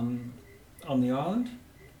on the island,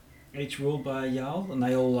 each ruled by a Jarl, and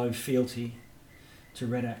they all owe fealty to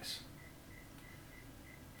Red Axe.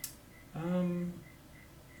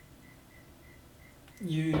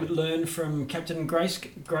 You learn from Captain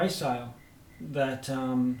Greysail that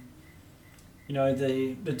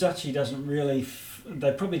the duchy doesn't really.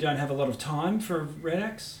 They probably don't have a lot of time for Red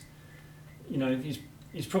Axe.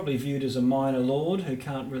 He's probably viewed as a minor lord who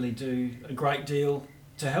can't really do a great deal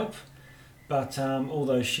to help, but all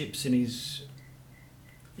those ships in his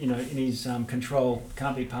control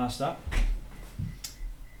can't be passed up.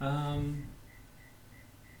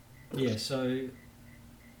 So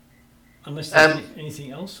unless there's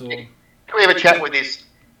anything else, or Can we have a chat with this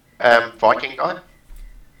Viking guy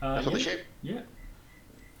that's on the ship? Yeah.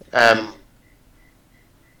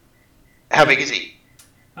 How big is he?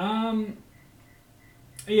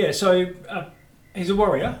 So he's a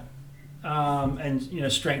warrior,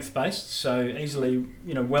 and strength based, so easily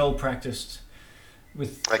well practiced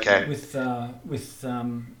with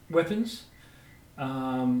weapons.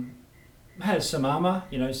 Has some armor,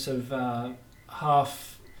 sort of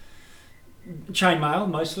half chainmail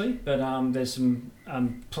mostly, but there's some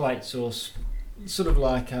plates or sort of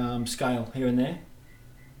like scale here and there,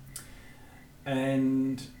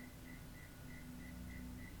 and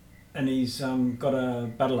he's got a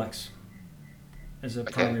battle axe as a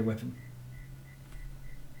primary weapon.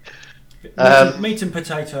 Meat and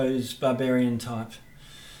potatoes, barbarian type.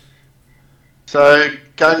 So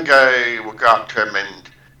Gungo will go up to him and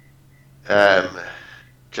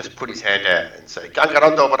just put his hand out and say,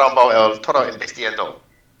 Gangarondo Marambo El Toro Investiendo.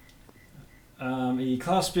 He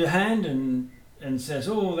clasps your hand and says,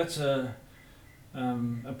 "Oh, that's a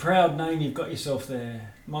proud name you've got yourself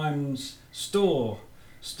there. Mine's Store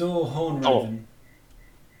Hornraven."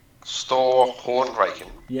 Store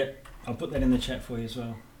Hornraven. Yep, I'll put that in the chat for you as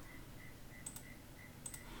well.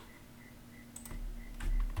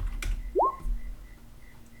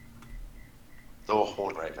 Store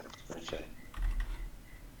Hornraven. Okay.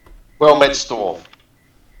 Well met, Store.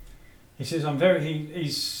 He says,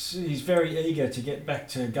 he's very eager to get back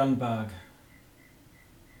to Gunbarg.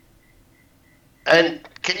 And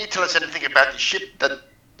can you tell us anything about the ship that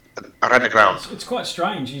ran aground? It's quite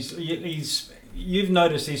strange. You've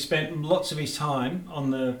noticed he spent lots of his time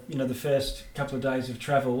on the first couple of days of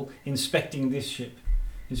travel inspecting this ship.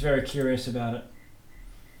 He's very curious about it.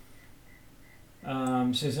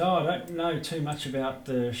 Says, I don't know too much about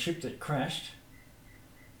the ship that crashed.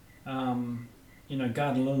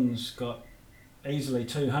 Gardelund's got easily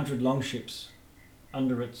 200 longships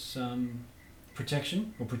under its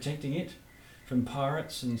protection, or protecting it from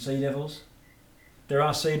pirates and sea devils. There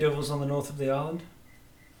are sea devils on the north of the island.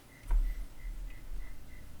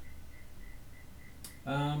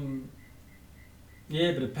 But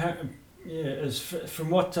apparently, from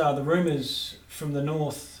what the rumours from the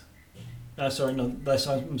north. I'm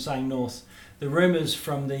saying north. The rumours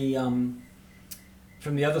from the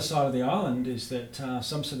other side of the island is that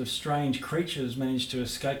some sort of strange creatures managed to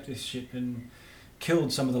escape this ship and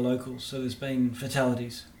killed some of the locals. So there's been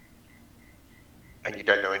fatalities. And you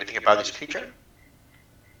don't know anything about this creature?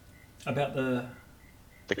 About the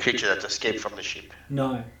creature that's escaped from the ship?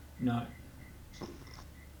 No.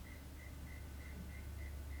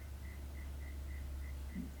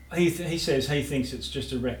 He says he thinks it's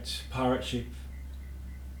just a wrecked pirate ship.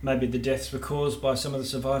 Maybe the deaths were caused by some of the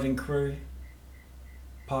surviving crew.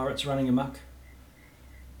 Pirates running amok.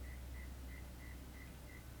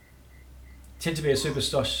 Tend to be a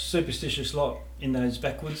superstitious lot in those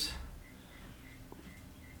backwoods.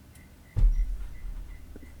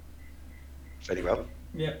 Very well.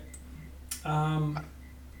 Yep. I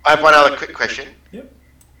have one other quick question. Yep.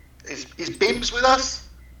 Is Bims with us?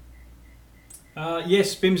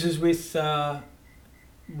 Yes, Bims is with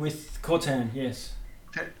Cortan, yes.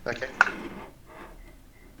 Okay.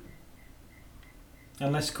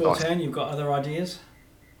 Unless Cortan, you've got other ideas?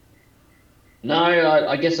 No,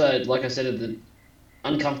 I guess like I said,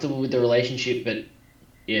 uncomfortable with the relationship, but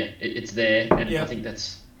yeah, it's there, and I think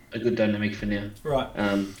that's a good dynamic for now. Right.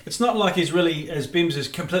 It's not like he's really, as Bims has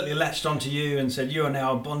completely latched onto you and said you are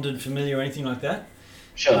now a bonded familiar or anything like that.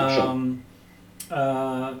 Sure.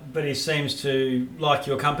 But he seems to like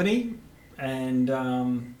your company, and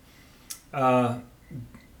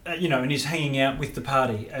and he's hanging out with the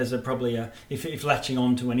party as if latching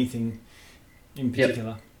on to anything in particular.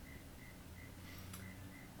 Yep.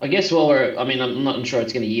 I guess I'm not sure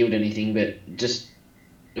it's going to yield anything, but just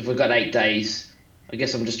if we've got 8 days, I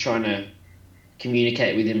guess I'm just trying to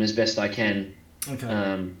communicate with him as best I can. Okay.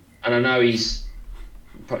 And I know he's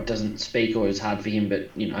doesn't speak, or it's hard for him, but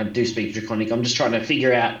I do speak Draconic. I'm just trying to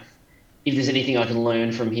figure out if there's anything I can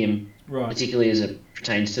learn from him, right, particularly as it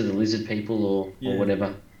pertains to the lizard people or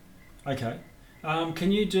whatever. Okay.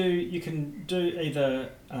 You can do either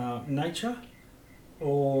nature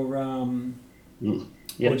or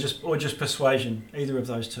or just persuasion, either of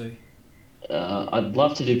those two. I'd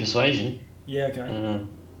love to do persuasion. Yeah, okay.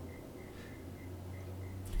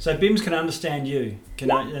 So Bims can understand you,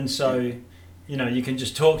 and so you can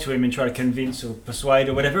just talk to him and try to convince or persuade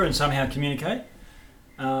or whatever, and somehow communicate.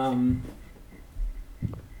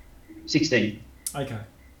 16. Okay.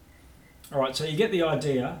 All right. So you get the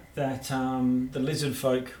idea that the lizard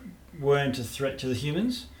folk weren't a threat to the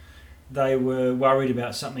humans. They were worried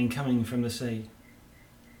about something coming from the sea.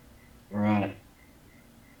 Right.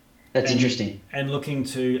 That's interesting. And looking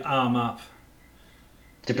to arm up.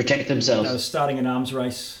 To protect themselves. They were starting an arms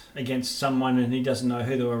race against someone, and he doesn't know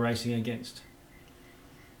who they were racing against.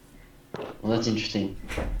 Well, that's interesting.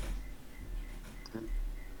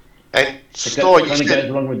 And It Store, you kind of said, goes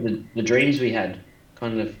along with the dreams we had.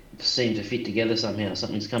 Kind of seem to fit together somehow.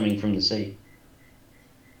 Something's coming from the sea.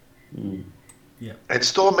 and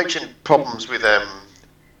Store mentioned problems with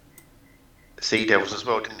sea devils as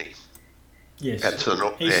well, didn't he? Yes. Out to the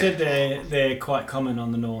north. He said they're quite common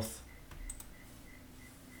on the north.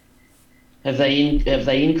 Have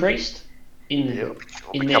they increased in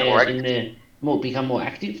become more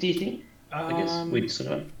active? Do you think? I guess we'd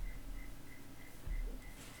sort of.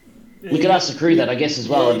 We could ask the crew that, I guess, as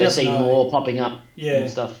well. Yeah, If they see more popping up Yeah. and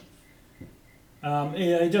stuff. Yeah,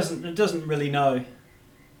 it doesn't really know.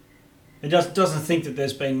 It doesn't think that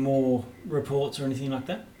there's been more reports or anything like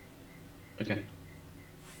that. Okay.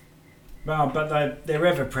 Well, but they're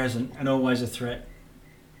ever present and always a threat.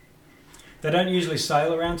 They don't usually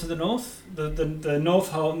sail around to the north. The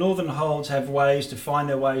northern holds have ways to find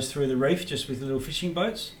their ways through the reef just with little fishing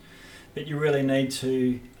boats, but you really need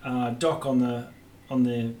to dock on the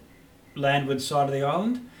landward side of the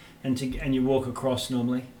island, and you walk across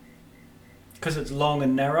normally. Because it's long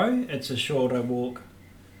and narrow, it's a shorter walk.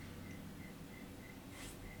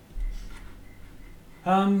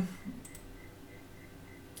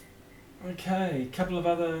 Okay, a couple of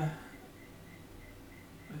other.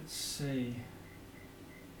 Let's see.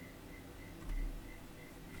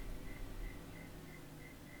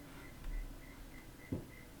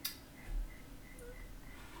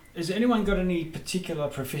 Has anyone got any particular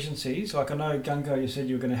proficiencies? Like I know Gungo, you said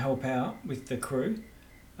you were going to help out with the crew,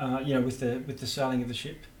 with the sailing of the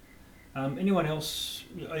ship. Anyone else,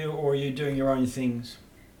 or are you doing your own things?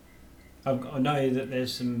 I know that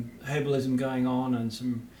there's some herbalism going on and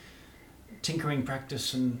some tinkering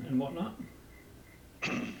practice and whatnot.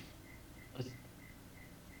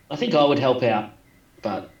 I think I would help out,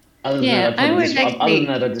 but other than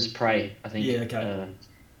that, I'd just pray. I think. Yeah. Okay.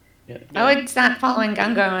 I would start following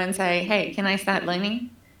Gungo and say, "Hey, can I start learning?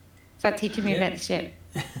 Start teaching me about the ship."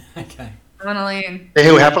 Okay. I want to learn. Yeah,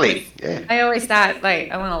 he'll happily. Yeah. I always start I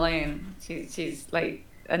want to learn. She's like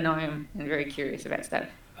a gnome and very curious about stuff.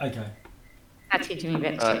 Okay. Start teaching me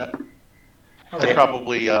about the ship. I'd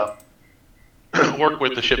probably work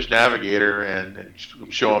with the ship's navigator and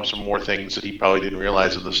show him some more things that he probably didn't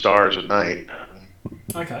realize in the stars at night.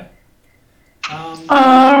 Okay.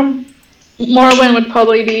 Morwen would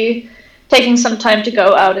probably be taking some time to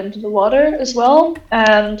go out into the water as well,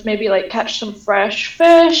 and maybe like catch some fresh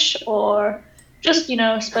fish, or just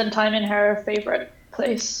spend time in her favorite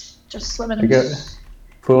place, just swimming.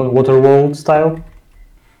 Full Waterworld style.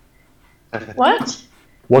 What?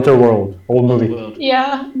 Waterworld, old movie.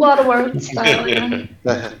 Yeah, Waterworld style.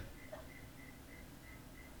 Yeah.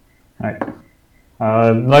 Right.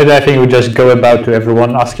 Now I think we just go about to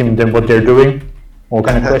everyone, asking them what they're doing, all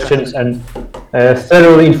kind of questions, and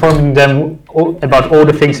thoroughly informing them about all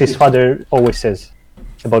the things his father always says,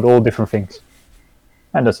 about all different things.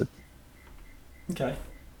 And that's it. Okay.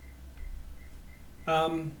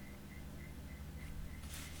 All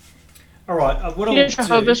right. What You're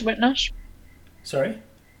Jehovah's Witness. Sorry?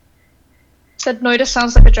 Said Noida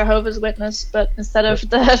sounds like a Jehovah's Witness, but instead of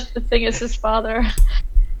the thing is his father.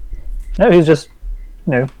 No, he's just,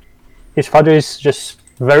 his father is just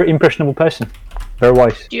a very impressionable person, very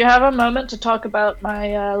wise. Do you have a moment to talk about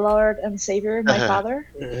my Lord and Savior, my father?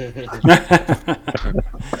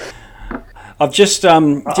 I've just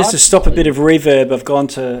to stop a bit of reverb, I've gone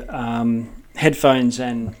to headphones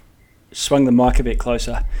and swung the mic a bit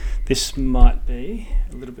closer. This might be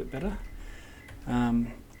a little bit better.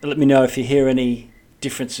 Let me know if you hear any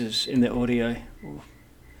differences in the audio.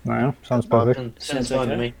 No, sounds perfect. Sounds fine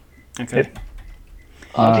to me. Okay. Yep.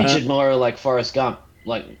 I pictured more like Forrest Gump,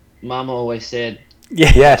 like Mama always said.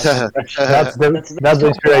 Yeah. Yes, that's the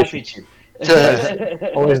inspiration.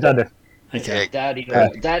 Always done it. Okay.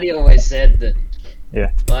 Daddy always said that.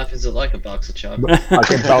 Yeah. Life is like a box of chocolate. Like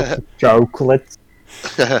a box of chocolate.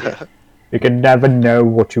 You can never know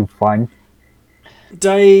what you find.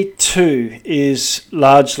 Day 2 is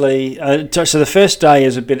largely so the first day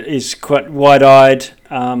is quite wide-eyed.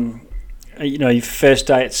 Your first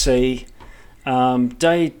day at sea.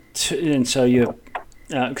 Day 2, and so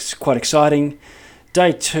it's quite exciting.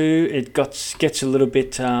 Day 2, it gets a little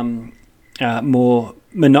bit more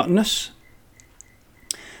monotonous,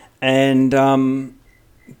 and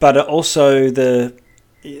but also the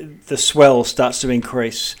swell starts to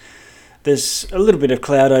increase. There's a little bit of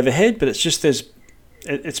cloud overhead, but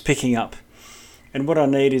it's picking up. And what I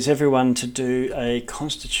need is everyone to do a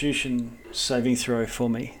Constitution saving throw for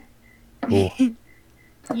me.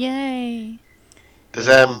 Yay! Does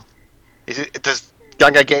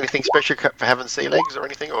Gunga get anything special for having sea legs or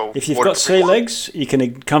anything? Or If you've water got sea legs, you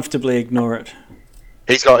can comfortably ignore it.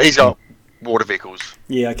 He's got water vehicles.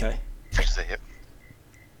 Yeah, okay. Yep.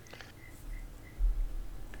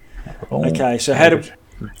 Okay, so how do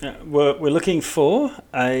we're looking for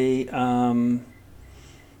a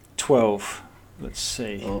 12. Let's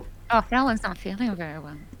see. Oh, Oh, Fallon's not feeling very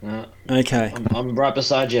well. Okay, I'm right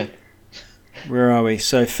beside you. where are we?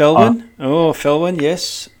 So Felwyn. Felwyn,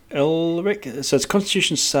 yes. Elric. So it's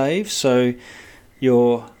Constitution save. So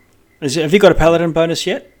have you got a Paladin bonus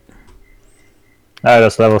yet? No,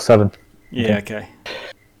 that's level 7. Yeah, okay.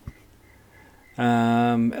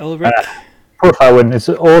 Elric. Poor Falwyn. It's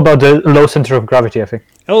all about the low center of gravity, I think.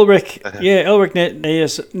 Elric. Yeah,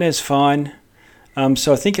 Elric Nes fine.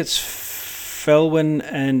 So I think it's Felwyn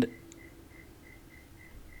and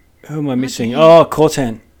who am I missing? Oh,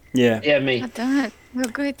 Cortan. Yeah. Yeah, me. I don't. We're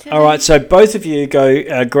good today. All right, so both of you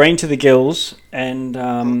go green to the gills and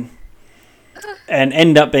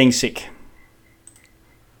end up being sick.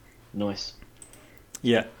 Nice.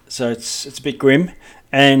 Yeah, so it's a bit grim,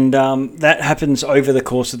 and that happens over the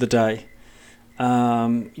course of the day.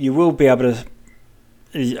 You will be able to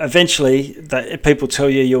eventually. People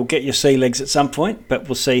tell you you'll get your sea legs at some point, but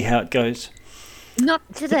we'll see how it goes. Not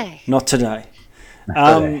today. Not today.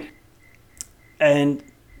 And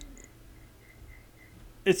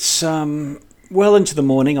it's well into the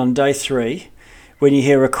morning on day 3 when you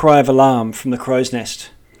hear a cry of alarm from the crow's nest,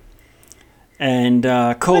 and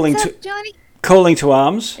calling What's to up, Johnny? calling to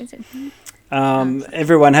arms. Is it?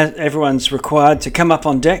 Everyone's required to come up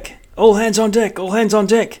on deck. All hands on deck. All hands on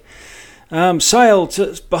deck. Sail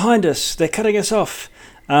behind us. They're cutting us off.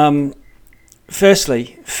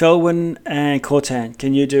 Firstly, Felwyn and Cortan,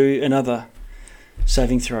 can you do another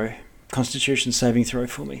saving throw, Constitution saving throw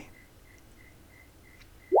for me?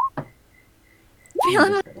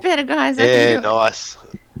 Feeling much better, guys. Yeah, nice.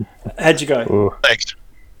 How'd you go? Ooh. Thanks.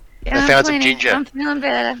 Yeah, I found some ginger. I'm feeling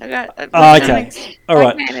better. I got. Okay. All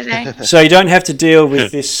right. So you don't have to deal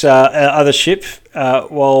with this other ship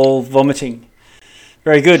while vomiting.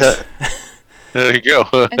 Very good. There you go.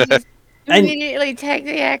 I just immediately take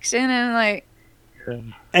the action and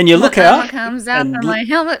And you look my armor out, comes up and and my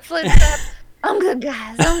helmet flips up. I'm good,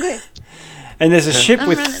 guys. I'm good. and there's a ship I'm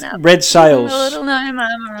with running up. red sails A little gnome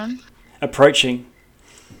armor on. approaching.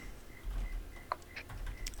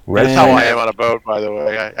 Red And- That's how I am on a boat, by the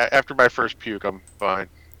way. After my first puke, I'm fine.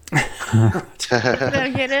 Gotta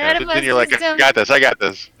get it out of my Then you're like, system. I got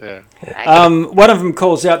this. Yeah. One of them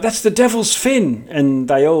calls out, "That's the devil's fin!" And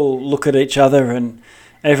they all look at each other, and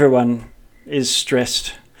everyone is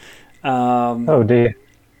stressed. Oh dear.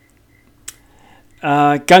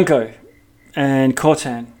 Gunko and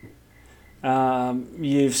Cortan,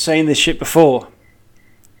 you've seen this ship before,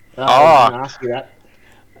 I was going to ask you that.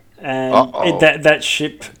 and that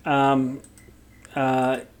ship,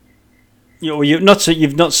 you've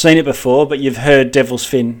not seen it before, but you've heard Devil's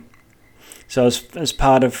Fin. So as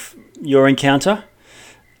part of your encounter,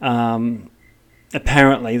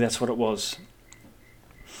 apparently that's what it was,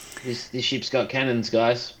 This ship's got cannons,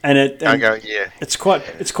 guys. and Yeah. it's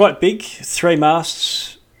quite big, 3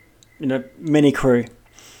 masts, many crew.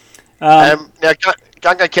 Now,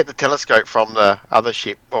 Gunga kept the telescope from the other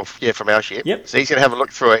ship, from our ship. Yep. So he's going to have a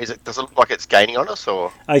look through it. Does it look like it's gaining on us,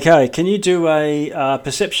 or? Okay, can you do a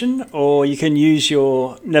perception, or you can use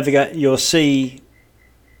your sea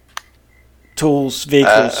tools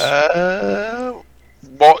vehicles?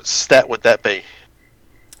 What stat would that be?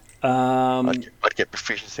 Yep. I'd get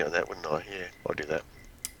proficiency on that, wouldn't I? Yeah, I'll do that.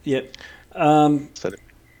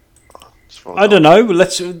 So I don't know.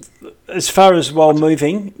 Let's, as far as while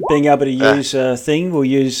moving, being able to use a thing, we'll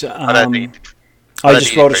use. I don't think. I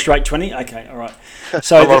just rolled a straight 20. Okay, all right.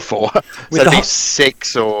 So I rolled 4. So with it'd the be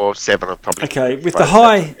 6 or 7, probably. okay, with the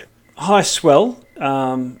high swell,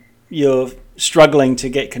 you're struggling to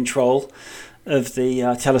get control of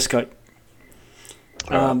the telescope.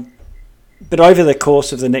 But over the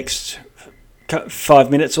course of the next 5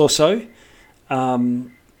 minutes or so,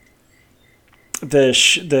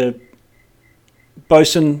 the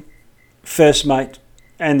bosun, first mate,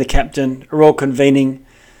 and the captain are all convening,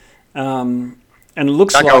 and it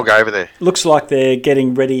looks I'll go over there. looks like they're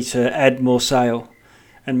getting ready to add more sail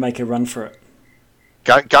and make a run for it.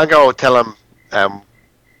 Gunga will tell him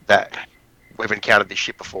that we've encountered this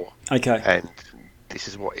ship before, Okay. and this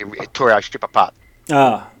is what it tore our ship apart.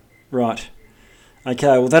 Ah, right.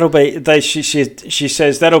 Okay. Well, that'll be. She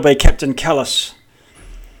says that'll be Captain Callus,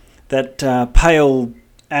 that pale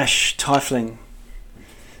ash tiefling.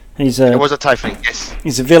 It was a typhoon, yes.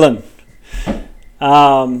 He's a villain,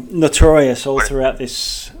 notorious all throughout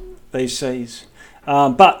these seas.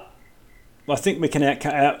 But I think we can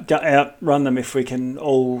outrun them if we can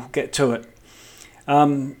all get to it.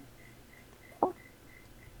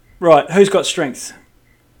 Right, who's got strength?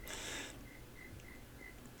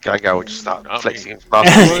 Go and just start Not flexing.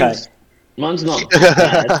 Okay. Mine's not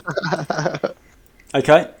bad.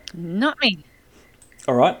 Okay. Not me.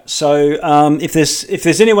 All right. So if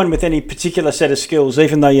there's anyone with any particular set of skills,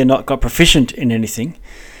 even though you're not got proficient in anything.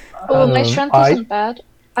 Oh, my strength isn't bad.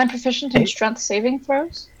 I'm proficient in strength saving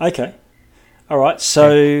throws. Okay. All right.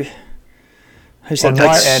 So who's that? On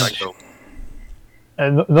my end,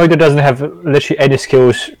 Noido doesn't have literally any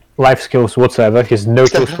skills, life skills whatsoever. He has no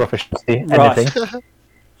tools proficiency, Right. anything.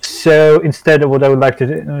 So instead, what I would like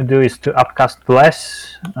to do is to upcast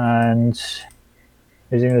Bless, and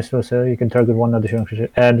using this so you can target one additional creature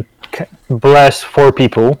and bless 4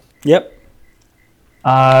 people. Yep.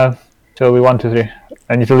 So we 1, 2, 3.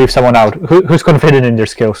 I need to leave someone out. Who's confident in their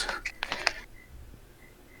skills?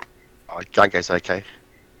 Gango's okay.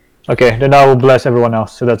 Okay, then I will bless everyone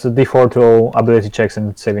else. So that's a D4 to all ability checks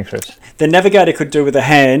and saving throws. The navigator could do with a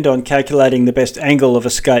hand on calculating the best angle of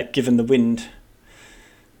escape given the wind.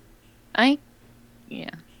 Yeah.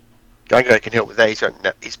 Gango can help with that.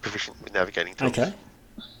 He's proficient with navigating tools. Okay.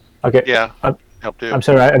 Okay. Yeah, I'm help too.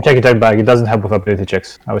 sorry, I'm taking that back. It doesn't help with ability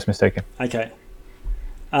checks. I was mistaken. Okay.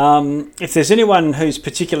 If there's anyone who's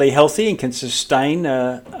particularly healthy and can sustain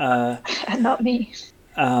Not me.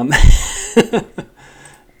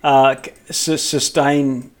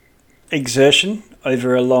 sustain exertion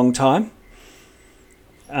over a long time,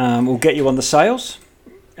 we'll get you on the sails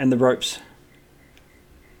and the ropes.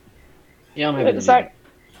 Yeah, I'm happy to do Sorry. that.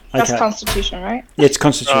 That's Okay. Constitution, right? Yeah, it's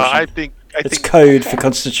Constitution. I think it's code for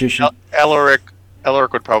Constitution. Elric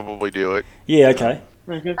would probably do it, Yeah. Okay.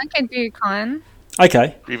 I can do con.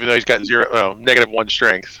 Okay. even though he's got -1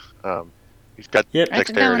 strength. He's got Yep. I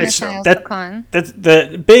can go on dexterity. the So. sails that- for con.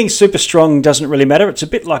 The being super strong doesn't really matter. It's a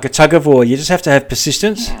bit like a tug of war. You just have to have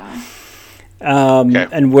persistence Yeah.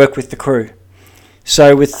 and work with the crew.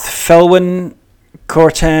 So with Felwyn,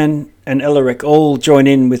 Cortan, and Elric all join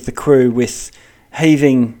in with the crew with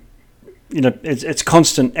heaving. It's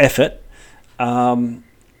constant effort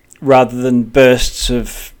rather than bursts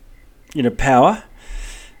of power.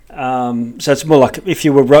 So it's more like if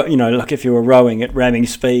you were if you were rowing at ramming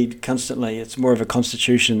speed constantly. It's more of a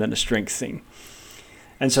constitution than a strength thing.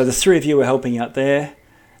 And so the 3 of you are helping out there.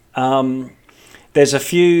 There's a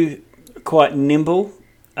few quite nimble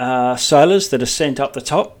sailors that are sent up the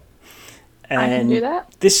top. And I can do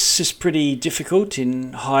that. this is pretty difficult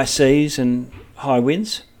in high seas and high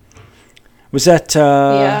winds. Was that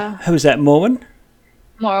Yeah. who was that, Morwen?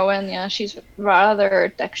 Morwen, yeah, she's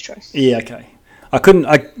rather dexterous. Yeah, okay.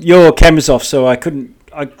 Your camera's off, so I couldn't.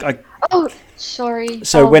 Oh, sorry.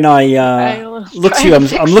 So when I I'll look try to you, and I'm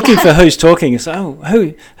fix looking that. for who's talking. So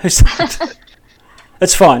who's that?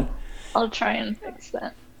 That's fine. I'll try and fix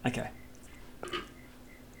that. Okay.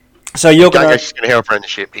 So you're Gango's gonna. just going to help run the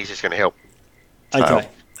ship. He's just going to help. Okay.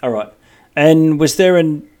 All right. And was there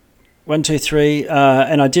an 1, 2, 3?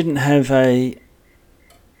 And I didn't have and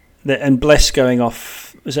bless going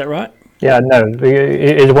off. Is that right? Yeah, no,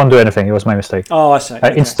 it won't do anything. It was my mistake. Oh, I see.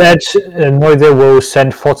 Okay. Instead, Noido will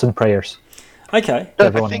send thoughts and prayers. Okay. to I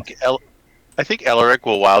everyone think Elric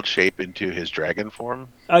will wild shape into his dragon form,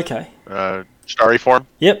 Okay. starry form,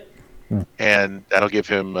 Yep. and that'll give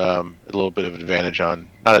him a little bit of advantage not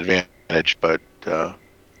advantage, but a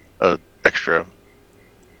extra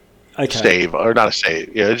Okay. save, or not a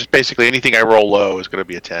save. Yeah, just basically anything I roll low is going to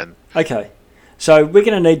be a 10. Okay. So we're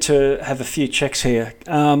going to need to have a few checks here.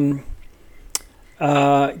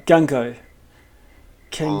 Gungo,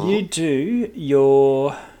 can you do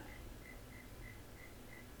your...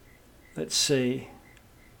 Let's see.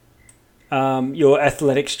 Your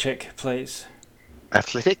athletics check, please.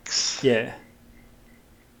 Athletics? Yeah.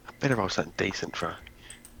 I better roll something decent for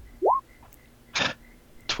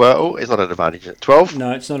 12. It's not an advantage. 12?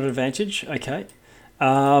 No, it's not an advantage. Okay.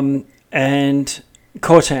 And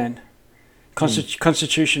Cortan,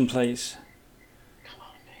 Constitution, please.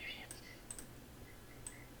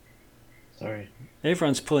 Sorry.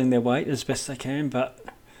 Everyone's pulling their weight as best they can, but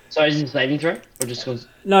So is it a saving throw or just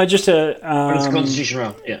no, just a it's a Constitution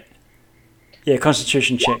roll? Yeah.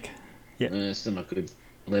 Constitution check. Still not good.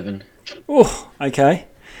 11. Oh, okay.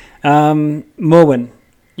 Morwen,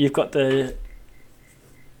 you've got the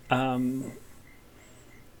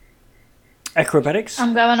acrobatics.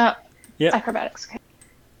 I'm going up. Yep. Acrobatics. Okay.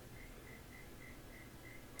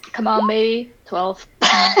 Come on, baby. 12.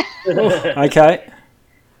 Okay.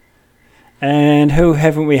 And who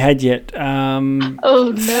haven't we had yet? Oh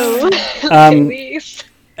no. Um, Please.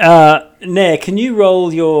 Nair, can you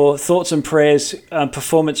roll your thoughts and prayers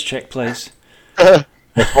performance check, please?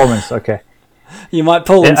 Performance, okay. You might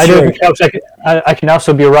pull them I don't know through. if it helps. I can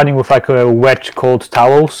also be running with like a wet, cold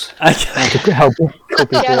towels Okay. to help pull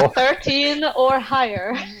people Yeah, off. 13 or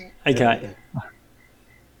higher. Okay.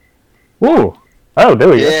 Ooh. Oh, there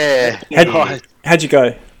we go. Yeah. How'd you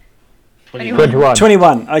go? 21.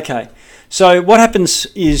 21. Okay. So what happens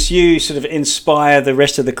is you sort of inspire the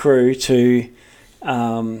rest of the crew to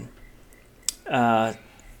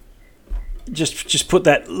just put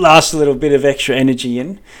that last little bit of extra energy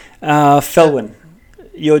in. Felwyn,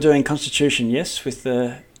 you're doing Constitution, yes, with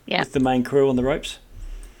the main crew on the ropes.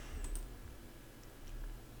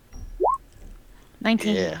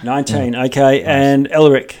 19. Yeah. 19. Okay, and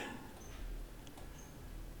Elric.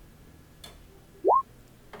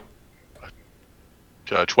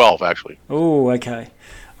 12, actually. Oh, okay.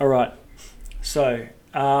 All right. So,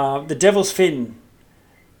 the Devil's Fin,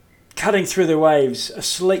 cutting through the waves, a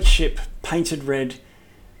sleek ship painted red.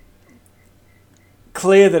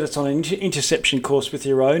 Clear that it's on an interception course with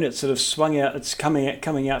your own. It's sort of swung out. It's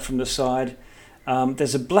coming out from the side.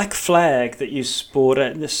 There's a black flag that you sport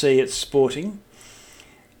at the sea. It's sporting.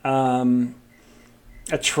 A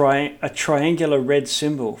triangular red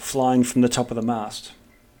symbol flying from the top of the mast.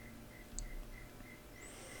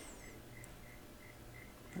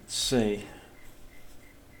 Let's see.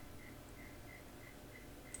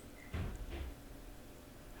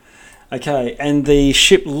 Okay, and the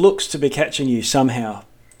ship looks to be catching you somehow.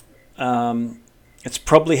 It's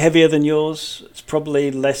probably heavier than yours. It's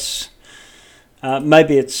probably less.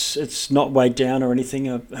 Maybe it's not weighed down or anything.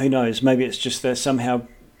 Who knows? Maybe it's just there somehow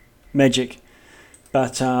magic.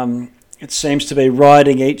 But it seems to be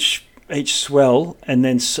riding each swell and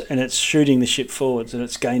it's shooting the ship forwards and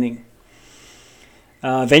it's gaining.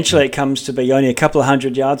 Eventually, it comes to be only a couple of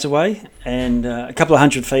 100 yards away and a couple of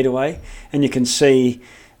 100 feet away, and you can see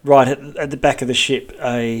right at the back of the ship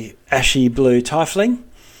a ashy blue tiefling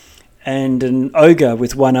and an ogre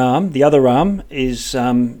with one arm. The other arm is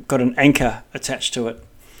got an anchor attached to it,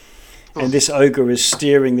 and this ogre is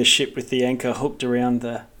steering the ship with the anchor hooked around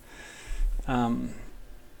the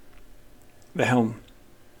helm.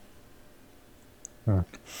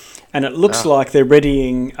 And it looks like they're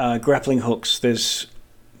readying grappling hooks. There's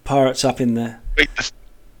pirates up in the... Wait, the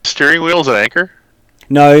steering wheel's an anchor?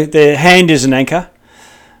 No, their hand is an anchor,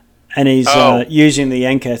 and he's using the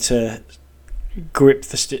anchor to grip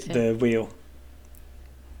the wheel.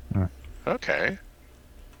 Okay.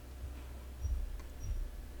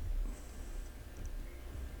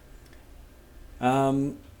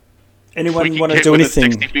 Anyone want to do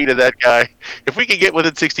anything? 60 feet of that guy. If we can get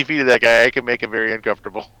within 60 feet of that guy, I can make him very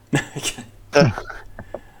uncomfortable. Okay.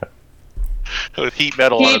 With heat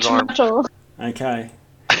metal on his arm. Metal. Okay.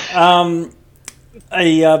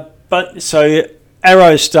 So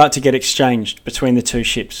arrows start to get exchanged between the two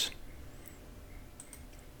ships.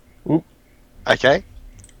 Okay.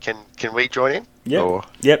 Can we join in? Yep. Or...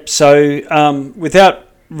 Yep. So without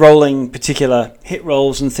rolling particular hit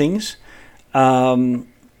rolls and things, I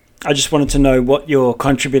just wanted to know what you're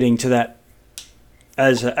contributing to that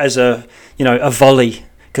as a volley,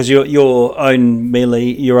 because your own melee,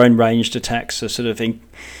 your own ranged attacks are sort of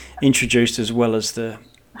introduced as well as the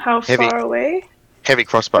How far away? Heavy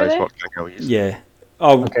crossbows. Really? What can I use? yeah.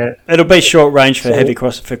 Oh, Okay. it'll be short range for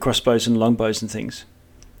for crossbows and longbows and things.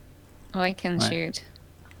 Oh, I can shoot.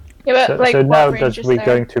 Yeah, but So what now range that is we're there?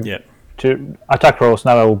 going Yep. to attack rolls,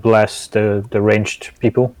 now I will bless the ranged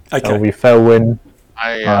people. Okay. So we Felwyn,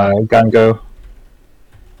 I Gango,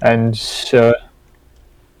 and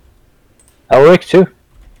Elric too.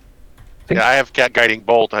 I have cat guiding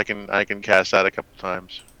bolt. I can cast that a couple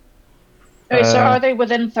times. Okay, so are they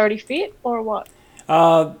within 30 feet or what?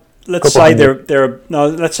 Let's say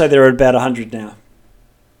let's say they're at about 100 now.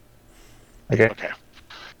 Okay. Okay.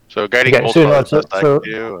 So guiding Okay, bolt so is the no, best I so-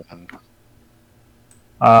 can do. And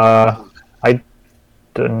I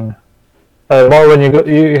don't. More when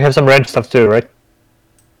you have some range stuff too, right?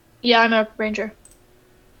 Yeah, I'm a ranger.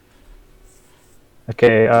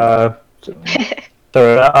 Okay. I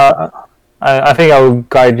think I'll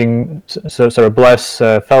guiding so bless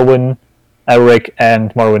Felwyn, Elric,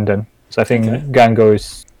 and Morwyn then. So I think Okay. Gango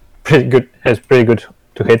is pretty good. Has pretty good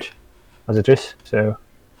to hit as it is. So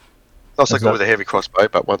Also That's go that. with a heavy crossbow,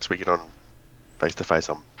 but once we get on face to face,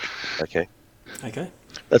 I'm okay. Okay.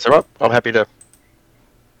 That's all right. I'm happy to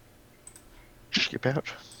skip out.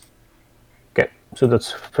 okay. So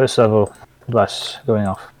that's first level bless going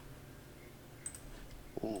off.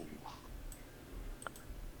 Ooh.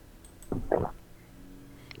 Look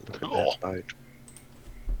at Oh. that boat.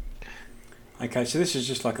 Okay, so this is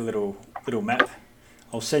just like a little map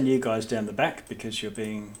I'll send you guys down the back because you're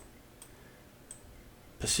being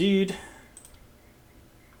pursued.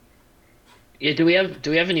 Yeah, do we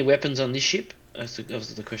have any weapons on this ship? That's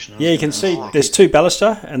the question. Yeah, you can see there's 2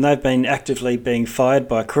 ballista, and they've been actively being fired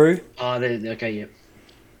by crew. Oh, okay, yeah.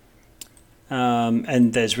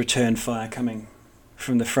 And there's return fire coming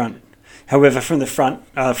from the front. However, from the front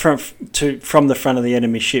of the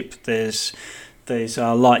enemy ship, there's these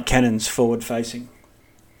light cannons forward facing.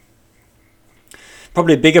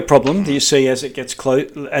 Probably a bigger problem that you see as it gets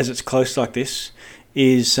as it's close like this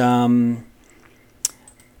is the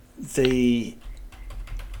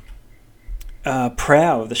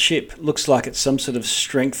prow of the ship looks like it's some sort of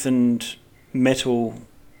strengthened metal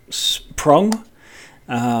prong,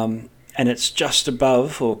 and it's just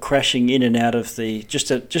above or crashing in and out of the just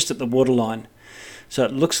at the waterline. So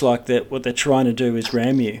it looks like that what they're trying to do is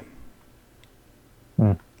ram you.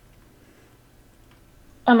 Am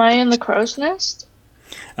I in the crow's nest?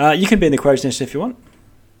 You can be in the crow's nest if you want.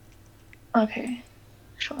 Okay,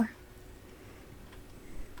 sure.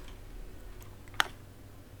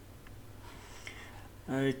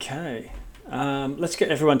 Okay. Let's get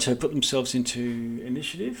everyone to put themselves into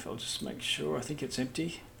initiative. I'll just make sure. I think it's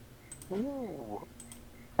empty. Ooh.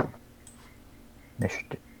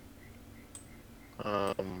 Initiative.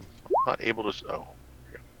 Not able to. Oh.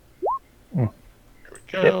 Mm. Here we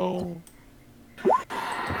go.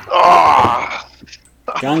 Ah!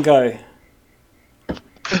 Gungo.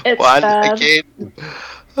 It's One bad. again. It's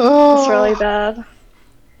Oh, really bad.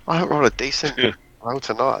 I haven't rolled a decent roll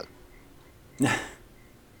tonight.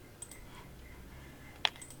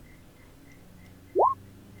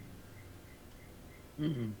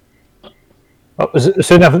 Mhm. Oh,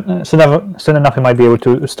 soon enough, he might be able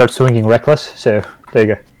to start swinging reckless. So there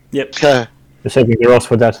you go. Yep. Yeah, You're saving the rolls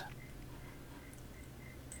for that.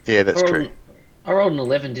 that's true. I rolled an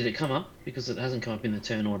 11. Did it come up? Because it hasn't come up in the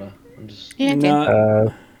turn order. I'm just. Yeah, it did.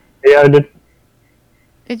 No. Yeah, I did.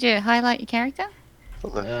 Did you highlight your character?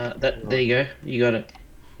 There you go. You got it.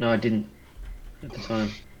 No, I didn't at the time.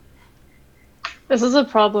 This is a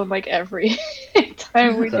problem like every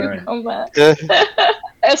time we do Sorry. combat. Yeah.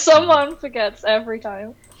 Someone forgets every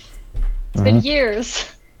time. It's been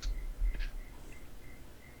years.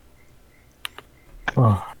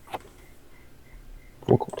 Oh.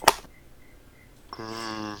 Cool.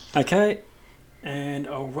 Okay. And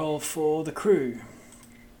I'll roll for the crew.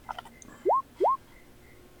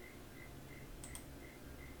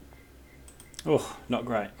 Oh, not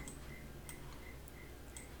great.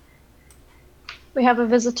 We have a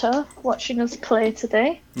visitor watching us play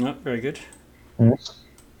today. No, very good. There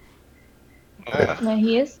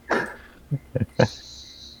he is.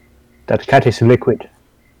 That cat is liquid.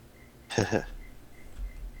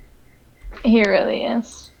 He really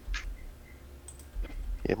is.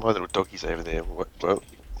 Yeah, my little doggy's over there. Well, no,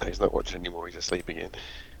 he's not watching anymore. He's asleep again.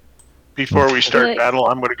 Before we start Right. battle,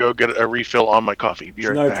 I'm going to go get a refill on my coffee. Be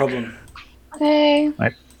right No back. problem. Okay.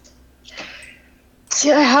 Right.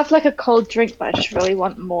 See, I have like a cold drink, but I just really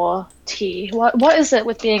want more tea. What is it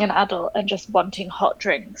with being an adult and just wanting hot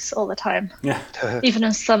drinks all the time, Yeah. even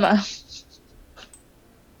in summer?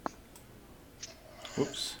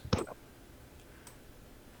 Whoops.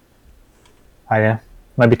 Yeah.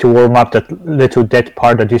 Maybe to warm up that little dead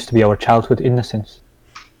part that used to be our childhood innocence.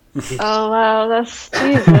 Oh wow, that's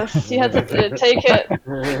Jesus. You had to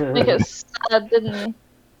make it sad, didn't you?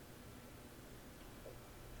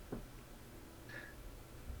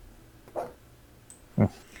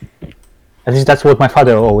 At least that's what my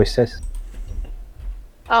father always says.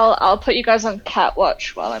 I'll put you guys on cat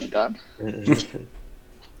watch while I'm gone.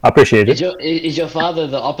 I appreciate it. Is your father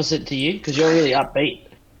the opposite to you? Because you're really upbeat.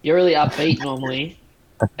 You're really upbeat normally,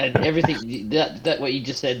 and everything that what you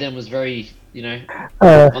just said then was very, on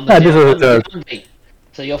the this was a joke. downbeat.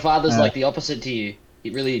 So your father's like the opposite to you.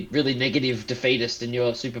 Really, really negative, defeatist, and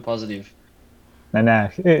you're super positive. No,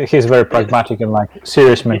 he's very pragmatic and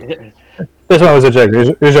serious man. This one was a joke.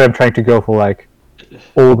 Usually I'm trying to go for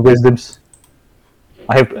old wisdoms.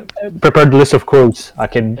 I have prepared a list of quotes I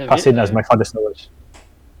can pass in as my father's knowledge.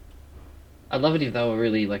 I'd love it if they were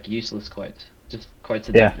really useless quotes. Just quotes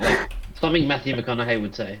that Yeah. something Matthew McConaughey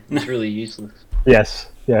would say. It's really useless. Yes.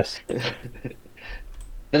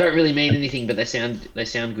 They don't really mean anything, but they sound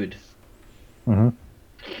good. Mm-hmm.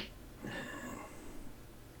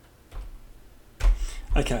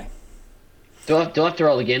 Okay. Do I have to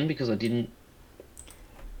roll again because I didn't?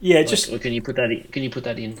 Yeah, Or can you put that in? Can you put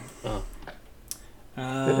that in? Oh,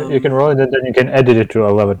 You can roll it and then you can edit it to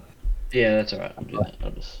 11. yeah, that's alright. I'll do that.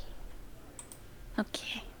 I'll just.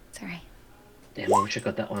 Okay, sorry. Damn, I wish I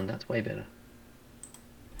got that one. That's way better.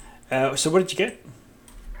 So what did you get?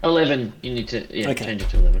 11. You need to Okay. change it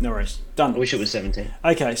to 11. No worries. I Done. wish it was 17.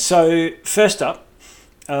 Okay, so first up,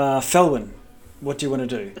 Felwyn, what do you want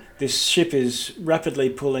to do? This ship is rapidly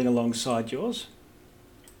pulling alongside yours.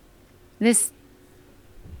 There's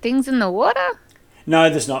things in the water? No,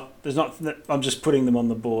 there's not. There's not. I'm just putting them on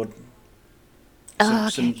the board. Oh,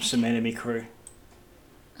 okay. Some enemy crew.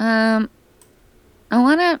 I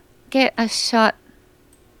want to get a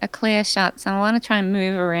clear shot, so I want to try and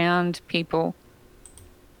move around people.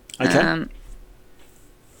 Okay.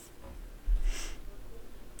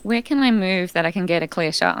 Where can I move that I can get a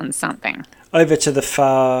clear shot on something? Over to the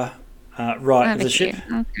far right of Over the ship. here.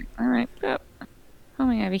 Okay. All right.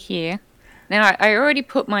 Probably over here. Now I already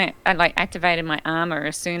activated my armor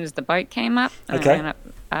as soon as the boat came up. I Okay. ran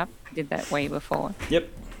up. Did that way before. Yep.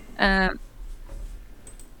 Can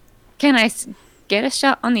I get a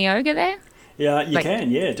shot on the ogre there? Yeah, you Like- can.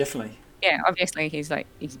 Yeah, definitely. Yeah, obviously he's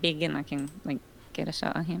big and I can get a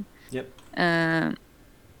shot on him. Yep.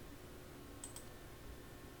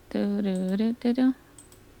 Do.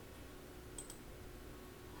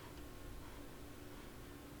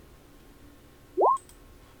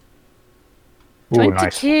 Ooh,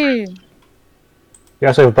 nice. 22. You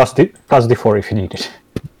also have plus D4 if you need it.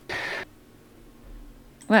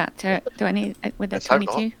 Well, do I need with the Let's hope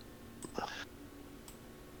 22?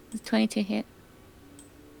 Does 22 hit?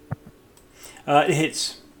 It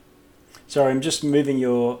hits. Sorry, I'm just moving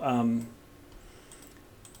your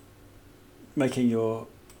making your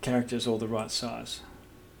characters all the right size.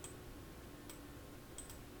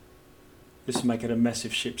 Just make it a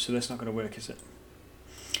massive ship, so that's not going to work, is it?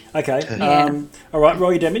 Okay. Yeah. All right.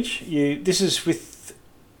 Roll your damage. This is with.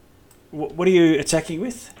 What are you attacking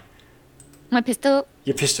with? My pistol.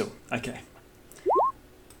 Your pistol. Okay.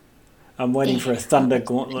 I'm waiting for a thunder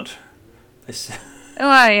gauntlet.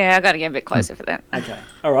 Oh yeah, I got to get a bit closer for that. Okay.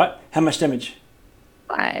 All right. How much damage?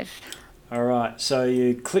 5. All right. So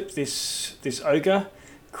you clip this ogre,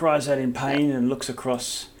 cries out in pain and looks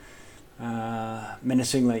across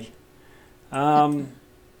menacingly, in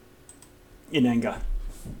anger.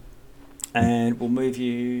 And we'll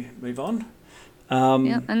move on.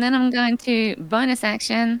 Yep. And then I'm going to bonus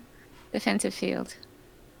action, defensive field,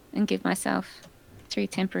 and give myself 3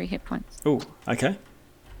 temporary hit points. Oh, okay.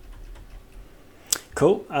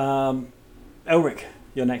 Cool. Elric,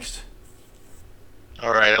 you're next.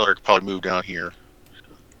 All right, Elric probably move down here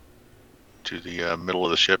to the middle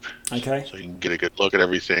of the ship, Okay. so you can get a good look at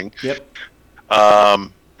everything. Yep.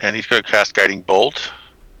 And he's going to cast Guiding Bolt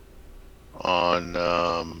on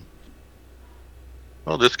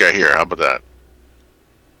this guy here. How about that?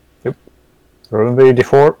 Remember your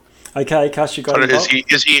D4. Okay. Cast your guiding bolt.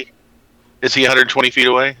 Is he 120 feet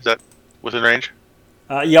away? Is that within range?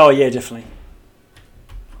 Yeah. Oh, yeah. Definitely.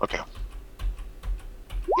 Okay.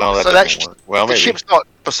 No, that So doesn't work. Well, the maybe. ship's not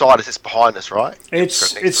beside us; it's behind us, right?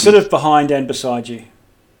 It's sort of behind and beside you.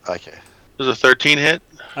 Okay. Does a 13 hit?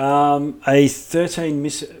 A 13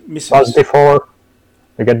 misses. Plus D4.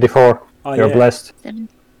 You get D4. Oh, You're yeah. blessed. 7.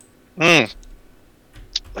 A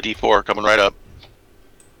D4 coming right up.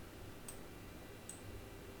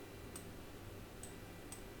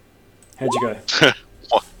 How'd you go?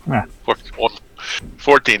 Yeah.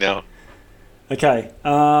 14 now. Okay.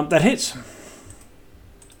 That hits.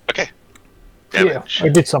 Okay. Damage. Yeah, I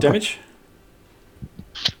did something. Damage.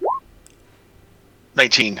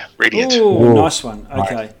 19. Radiant. Ooh, Ooh, nice one.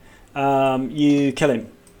 nice. Okay. You kill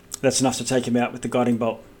him. That's enough to take him out with the guiding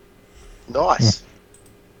bolt. Nice.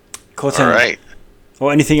 Cortan. All right.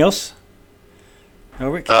 Or anything else?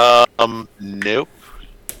 Elric? Nope.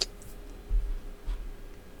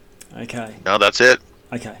 Okay. No, that's it.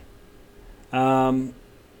 Okay.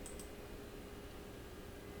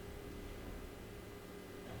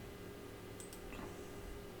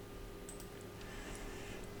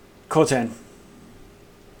 Cortan.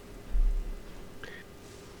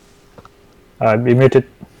 Be muted.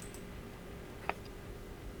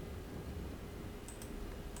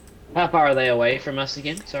 How far are they away from us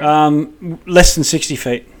again? Sorry. Less than 60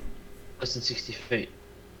 feet. Less than 60 feet.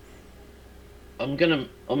 I'll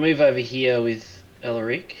move over here with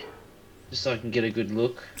Elric, just so I can get a good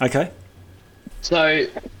look. Okay. So,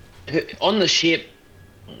 on the ship,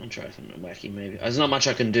 I'm trying something wacky maybe. There's not much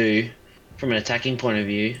I can do from an attacking point of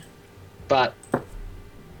view, but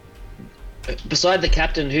beside the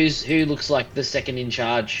captain, who looks like the second in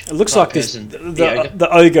charge? It looks type like this. person? The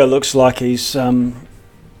ogre looks like he's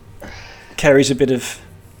carries a bit of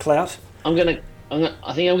clout. I think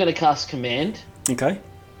I'm gonna cast command Okay.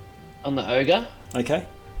 on the ogre, Okay.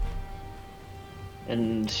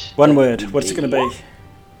 and One word. What's it going to be?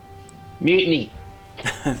 mutiny.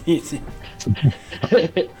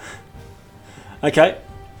 Okay.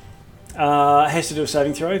 Has to do a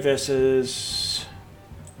saving throw versus.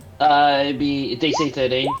 It'd be DC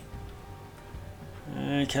 13.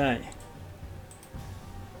 Okay.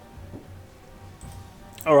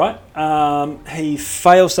 All right. He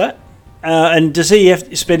fails that. And does he have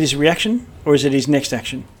to spend his reaction, or is it his next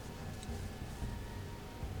action?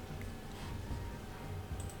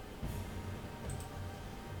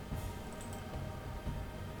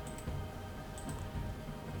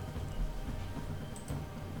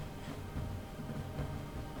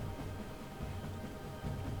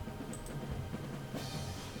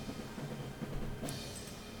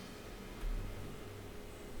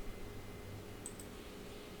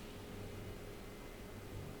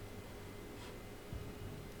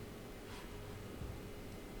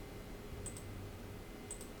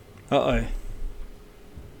 Uh-oh.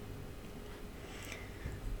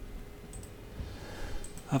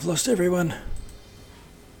 I've lost everyone.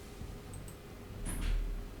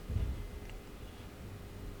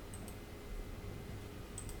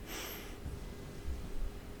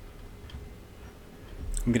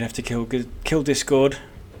 I'm gonna have to kill Discord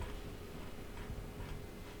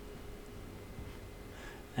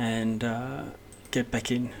and get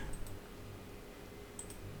back in.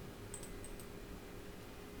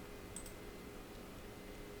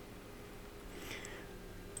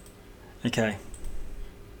 Okay.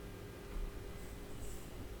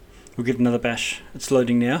 We'll give it another bash. It's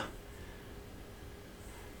loading now.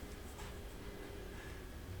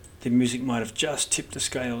 The music might have just tipped the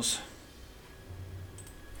scales.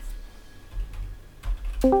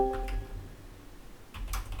 Oh,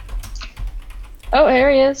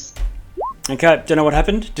 here he is. Okay, don't know what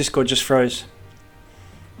happened. Discord just froze.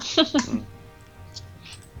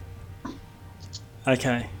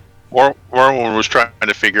 Okay. Warren was trying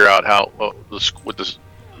to figure out how what this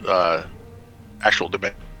actual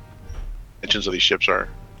dimensions of these ships are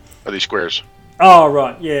these squares. Oh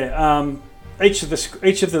right, yeah. Each of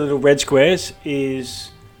the little red squares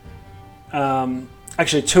is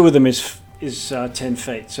actually 2 of them is 10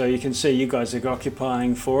 feet. So you can see you guys are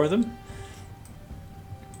occupying 4 of them.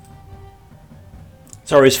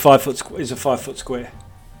 Sorry, is 5 foot is a 5 foot square.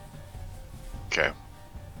 Okay.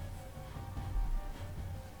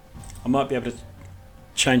 I might be able to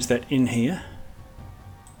change that in here.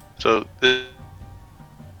 So this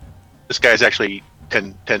guy's actually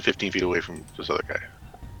 10, 15 feet away from this other guy.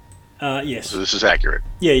 Yes. So this is accurate.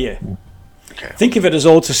 Yeah. Okay. Think of it as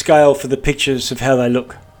all to scale for the pictures of how they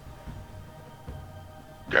look.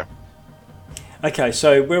 Okay. Okay,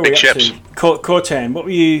 so where were Big we up ships. to? Cortan, what were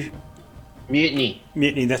you? Mutiny.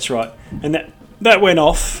 Mutiny, that's right. And that went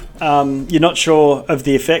off. You're not sure of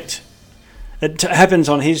the effect. It happens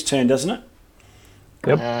on his turn, doesn't it?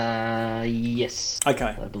 Yep. Yes.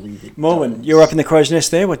 Okay. I believe it. Morwen, does. you're up in the crow's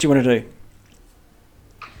nest there. What do you want to do?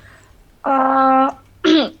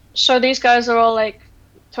 So these guys are all like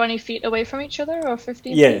 20 feet away from each other, or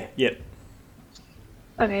 15 feet? Yeah, yep.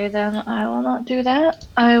 Okay, then I will not do that.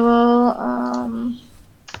 I will,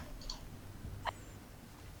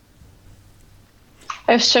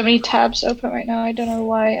 I have so many tabs open right now. I don't know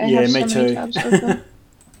why I Yeah, have me so many too. tabs open.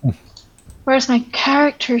 Where's my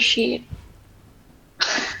character sheet?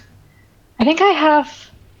 I think I have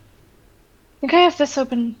this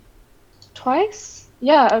open twice?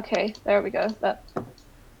 Yeah, okay. There we go.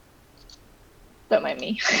 Don't mind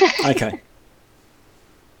me. Okay.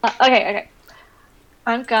 Okay.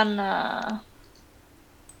 I'm gonna...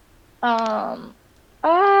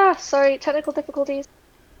 sorry, technical difficulties.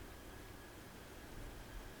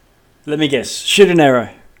 Let me guess. Shoot an arrow.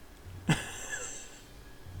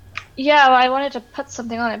 Yeah, well, I wanted to put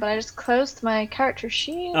something on it, but I just closed my character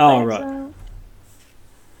sheet. Oh, right. So...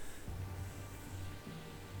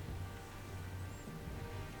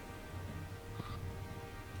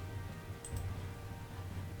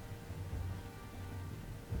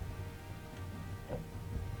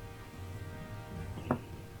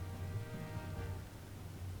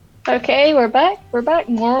 Okay, we're back.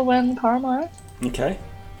 Morwen Karma. Okay.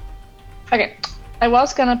 Okay. I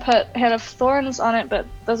was gonna put Head of Thorns on it, but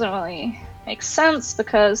doesn't really make sense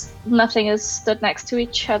because nothing is stood next to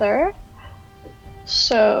each other.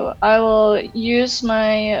 So I will use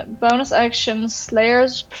my bonus action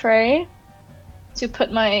Slayer's Prey to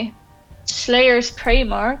put my Slayer's Prey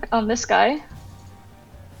mark on this guy.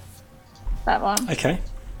 That one. Okay.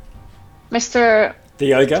 Mr.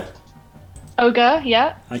 The ogre. Ogre,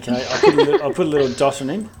 yeah. Okay, I'll put a little dot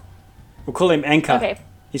on him. We'll call him Anchor. Okay.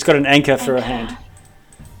 He's got an anchor for a Anchor. hand.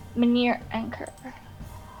 Mynir Anchor.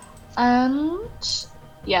 And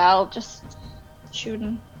yeah, I'll just shoot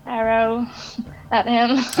an arrow at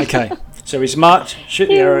him. Okay, so he's marked. Shoot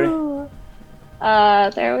the arrow. Ew.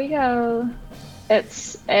 There we go.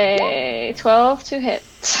 It's a 12 to hit.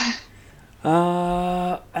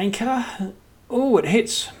 Anchor. Oh, it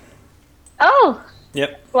hits. Oh!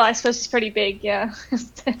 Yep. Well, I suppose he's pretty big, yeah.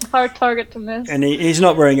 It's a hard target to miss. And he's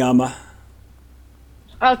not wearing armor.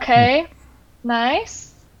 Okay.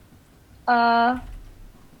 Nice. That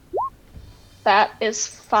is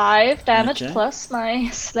 5 damage Okay. plus my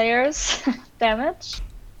Slayer's damage.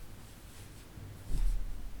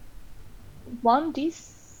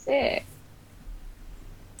 1d6.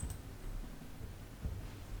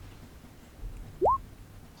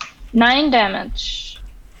 Nine damage.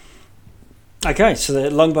 Okay, so the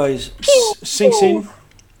longbow sinks in.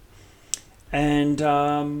 And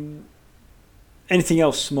anything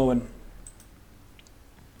else, Morwen?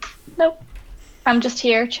 Nope. I'm just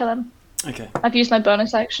here chilling. Okay. I've used my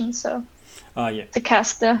bonus action, so Yeah. to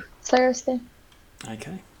cast the Slayer's thing.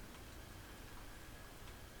 Okay.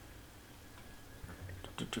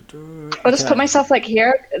 I'll just put myself like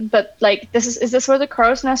here, but like this is this where the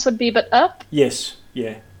crow's nest would be, but up? Yes.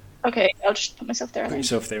 Yeah. Okay, I'll just put myself there. Put Then.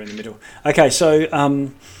 yourself there in the middle. Okay,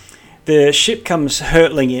 so the ship comes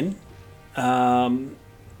hurtling in,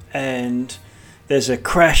 and there's a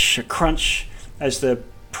crash, a crunch, as the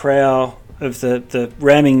prow of the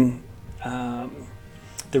ramming,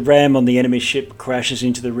 the ram on the enemy ship crashes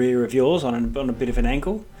into the rear of yours on a bit of an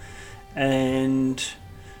angle, and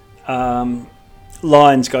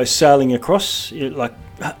lines go sailing across like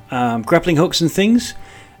grappling hooks and things,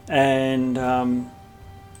 and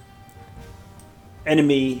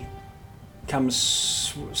enemy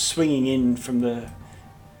comes swinging in from the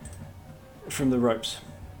ropes.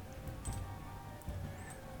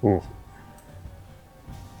 Ooh.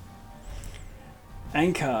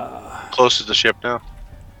 Anchor. Close to the ship now.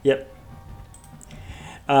 Yep.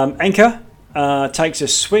 Anchor takes a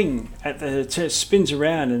swing at spins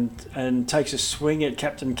around and takes a swing at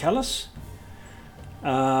Captain Callus.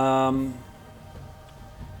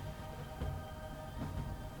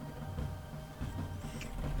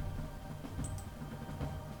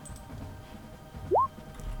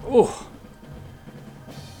 Oh.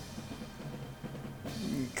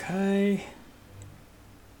 Okay.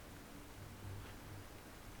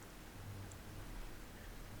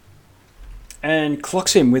 And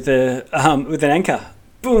clocks him with an anchor.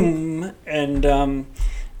 Boom! And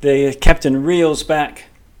the captain reels back,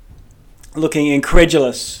 looking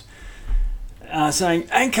incredulous, saying,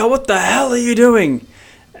 "Anchor, what the hell are you doing?"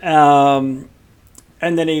 And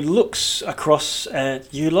then he looks across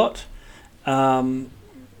at you lot.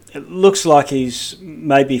 It looks like he's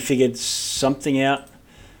maybe figured something out.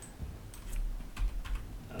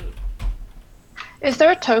 Is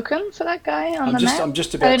there a token for that guy on the map? I'm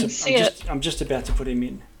just I about didn't to. see it. I'm just about to put him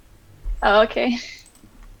in. Oh, okay.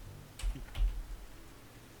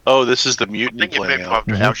 Oh, this is the I mutant think you've playing moved him out. up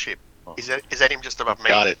to our ship. Is that him just above me?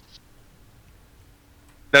 Got it.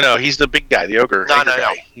 No, he's the big guy, the ogre. No, ogre no, no.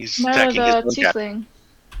 guy. He's No, attacking the his little guy. tiefling.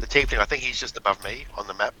 The tiefling, I think he's just above me on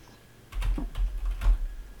the map.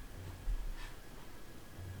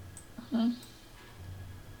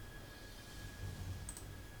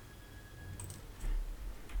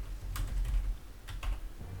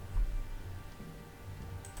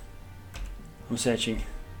 I'm searching.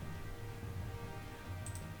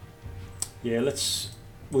 Yeah,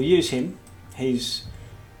 we'll use him. And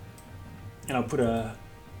I'll put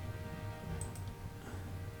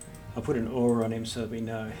an aura on him so that we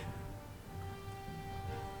know.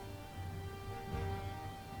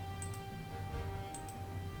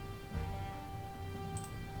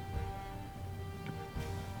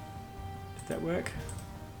 Did that work?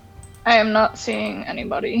 I am not seeing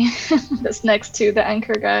anybody that's next to the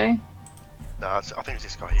anchor guy. No, I think it's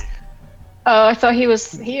this guy here. Oh, I thought he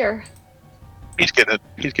was here. He's getting it.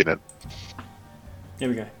 There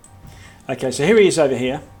we go. Okay, so here he is over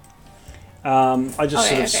here. I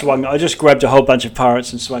just Okay. I just grabbed a whole bunch of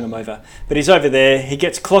pirates and swung them over. But he's over there. He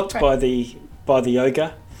gets clocked Right. by the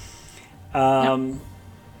ogre.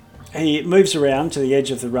 He moves around to the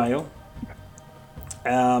edge of the rail.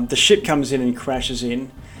 The ship comes in and crashes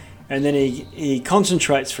in, and then he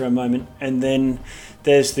concentrates for a moment, and then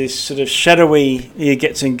there's this sort of he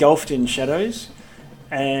gets engulfed in shadows,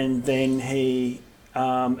 and then he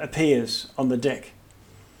appears on the deck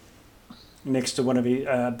next to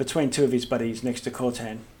between two of his buddies, next to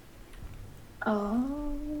Cortan.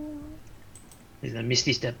 Oh. Is that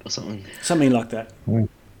Misty Step or something? Something like that.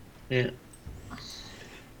 Yeah.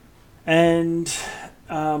 And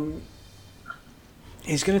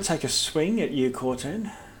he's going to take a swing at you,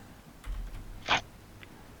 Cortan.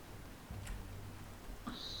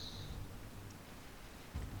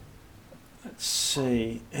 Let's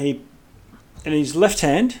see. He in his left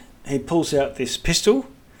hand, he pulls out this pistol,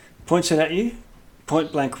 points it at you,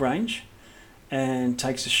 point blank range, and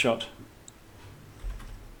takes a shot.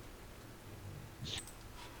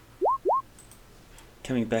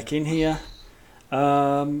 Coming back in here.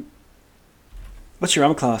 What's your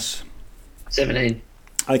armor class? 17.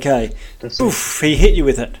 Okay. That's Oof, he hit you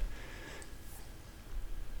with it.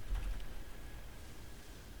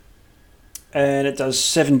 And it does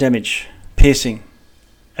 7 damage, piercing,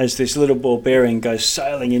 as this little ball bearing goes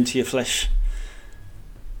sailing into your flesh.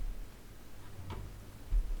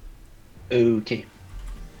 Okay.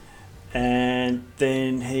 And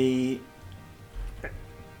then he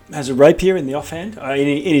has a rapier in the offhand,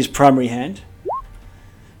 in his primary hand.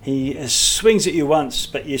 He swings at you once,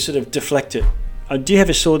 but you sort of deflect it. Do you have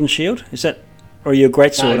a sword and shield? Is that, or are you a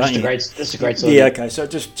great sword? No, aren't you? just a great sword. Yeah, okay. So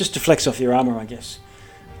it just deflects off your armor, I guess.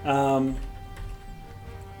 But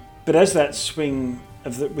as that swing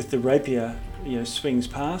with the rapier, swings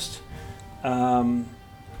past,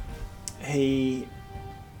 he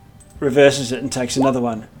reverses it and takes another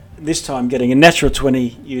one. This time, getting a natural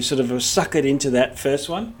 20, you sort of are suckered into that first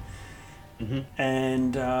one,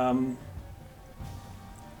 and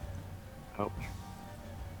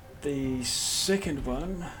the second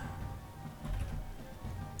one.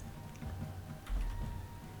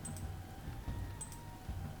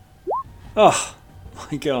 Oh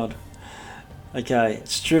my god. Okay,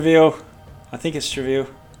 it's trivial. I think it's trivial.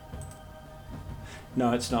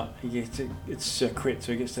 No, it's not. It's a crit,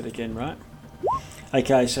 so he gets that again, right?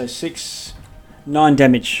 Okay, so 9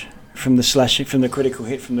 damage from the slashing, from the critical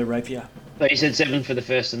hit from the rapier. So you said 7 for the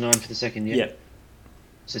first and 9 for the second, yeah? Yep.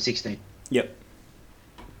 So 16. Yep.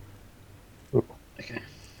 Okay.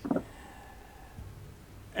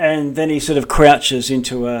 And then he sort of crouches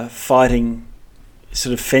into a fighting,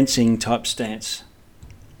 sort of fencing type stance.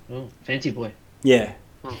 Oh, fancy boy. Yeah.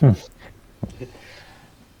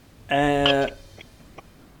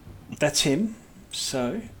 That's him.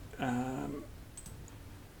 So,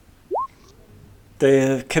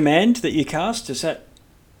 the command that you cast,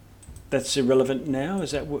 that's irrelevant now?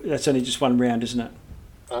 That's only just one round, isn't it?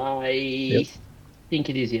 I think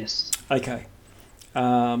it is, yes. Okay.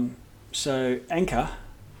 So anchor.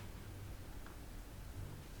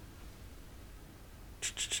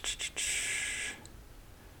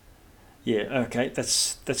 Yeah, okay,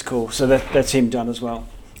 that's cool. So that's him done as well.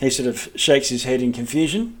 He sort of shakes his head in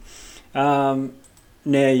confusion. Now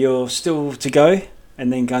you're still to go,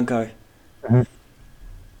 and then Gunko.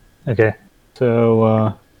 Okay,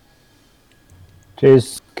 so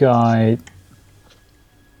this guy,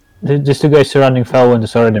 these two guys surrounding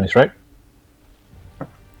Felwyn are enemies, right?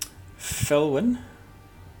 Felwyn?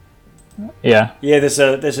 Yeah. Yeah,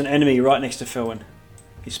 there's an enemy right next to Felwyn.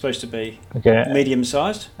 He's supposed to be medium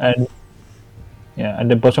sized.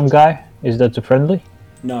 And the bottom guy, is that the friendly?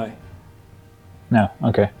 No. No.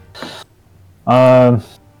 Okay.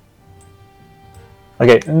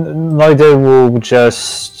 Okay. Neither will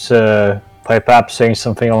just pipe up, saying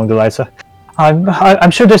something along the lines of,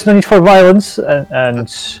 "I'm sure there's no need for violence,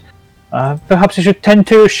 and perhaps you should tend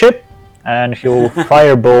to your ship." And he'll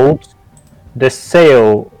firebolt the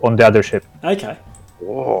sail on the other ship. Okay.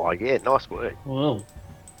 Oh, yeah, nice work. Wow.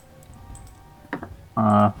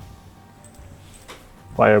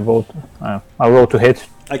 Firebolt. I'll roll to hit.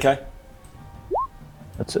 Okay.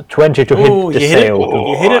 That's a 20 to Ooh, hit the you hit it. sail.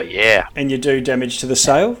 You hit it. Yeah. And you do damage to the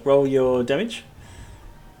sail. Roll your damage.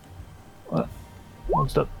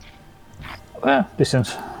 What's that?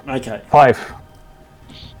 Distance. Okay. 5.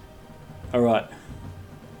 All right.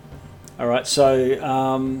 So,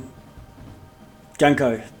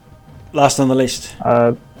 Gunko, last on the list.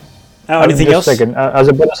 Anything else? Just a second. As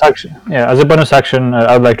a bonus action,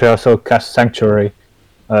 I would like to also cast Sanctuary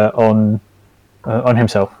on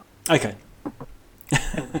himself. Okay.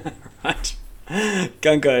 Right.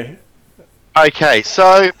 Gunko. Okay,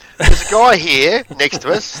 so there's a guy here next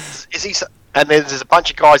to us. Is he? And then there's a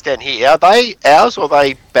bunch of guys down here. Are they ours or are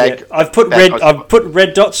they bad? Yeah, I've put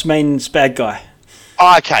red dots means bad guy.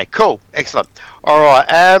 Oh, okay, cool, excellent. All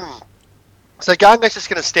right. So Gungo's just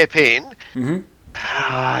going to step in. Mm-hmm.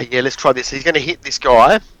 Yeah, let's try this. He's going to hit this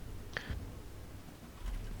guy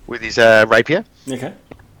with his rapier. Okay.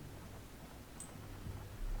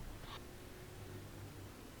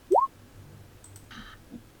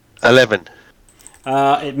 $11.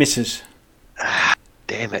 It misses.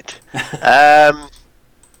 Damn it.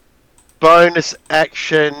 Bonus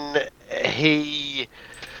action. He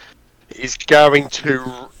is going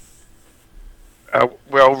to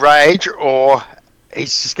rage, or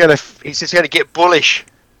he's just going to get bullish.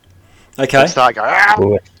 Okay. And start going. Ah!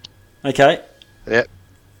 Okay. Yep.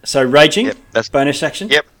 So raging. Yep. That's bonus action.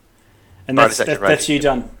 Yep. And Bonus action that's you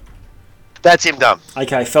done. That's him done.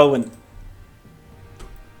 Okay, Felwyn.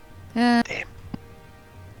 Uh, Damn.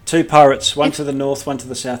 2 pirates, one to the north, one to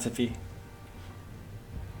the south of you.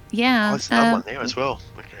 yeah. Oh, there's another one there as well.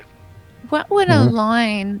 Okay. What would a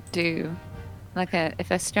line do? Like if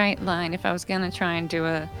a straight line, if I was going to try and do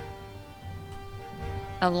a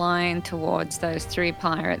line towards those 3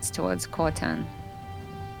 pirates, towards Corton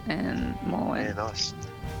and Morwen. Yeah, nice.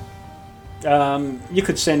 You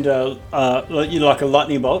could send a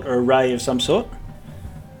lightning bolt or a ray of some sort.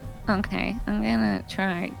 Okay, I'm going to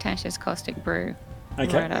try Tasha's Caustic Brew.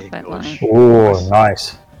 Okay. Right up that line. Oh,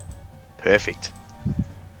 nice. Perfect.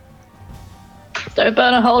 Don't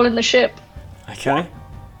burn a hole in the ship. Okay.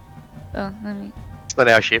 Oh, let me... It's not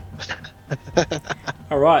our ship.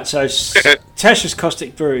 All right. So Tasha's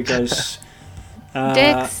Caustic Brew goes.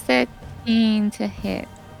 Dex 13 to hit.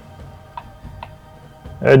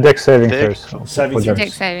 Dex saving Dex first. saving For throw.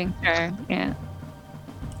 Dex. Dex saving throw, yeah.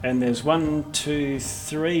 And there's 1, 2,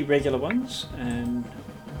 3 regular ones and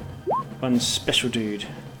 1 special dude.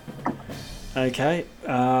 Okay.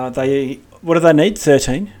 What do they need?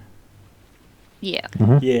 13. Yeah.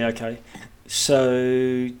 Yeah. Okay.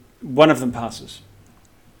 So one of them passes.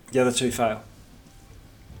 The other 2 fail.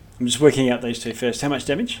 I'm just working out these 2 first. How much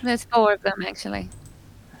damage? There's 4 of them, actually.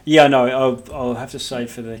 Yeah, no. I'll have to say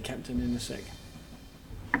for the captain in a sec.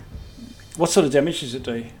 What sort of damage does it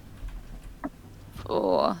do?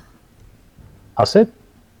 4. Acid,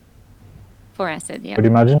 4 acid, yeah. would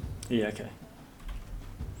you imagine? Yeah. Okay.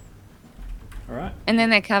 All right. And then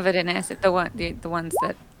they're covered in acid, the ones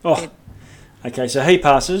that... Oh. did. Okay. So he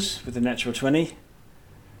passes with a natural 20.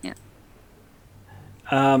 Yeah.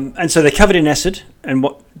 And so they're covered in acid, and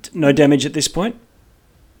what? No damage at this point.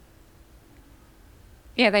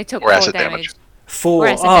 Yeah, they took 4 4 acid damage. damage. 4. 4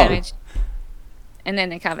 acid damage. And then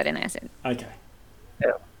they're covered in acid. Okay.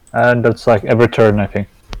 And that's like every turn, I think.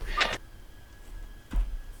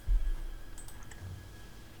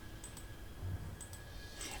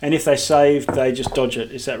 And if they save, they just dodge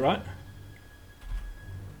it. Is that right?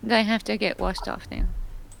 They have to get washed off now.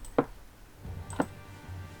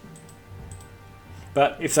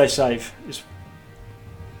 But if they save, it's,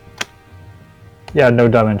 Yeah, no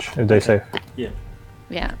damage if they save. yeah.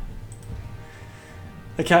 Yeah.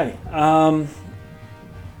 Okay.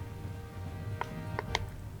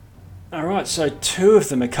 All right. So 2 of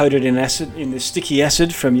them are coated in acid, in the sticky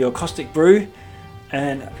acid from your caustic brew,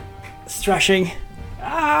 and thrashing.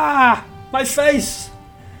 Ah! My face,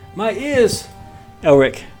 my ears.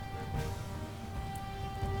 Elric.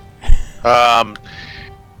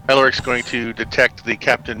 Elric's going to detect the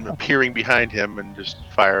captain appearing behind him and just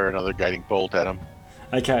fire another guiding bolt at him.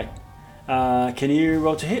 Okay. Can you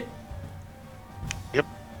roll to hit? Yep.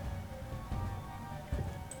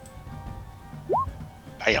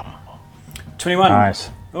 Bam. 21. Nice.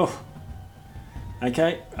 Oh.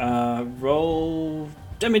 Okay. Roll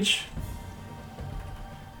damage.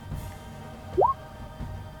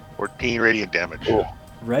 14 radiant damage. Cool.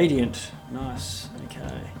 Radiant. Nice.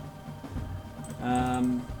 Okay.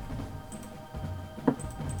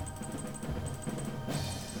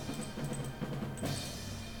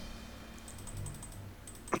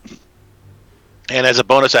 And as a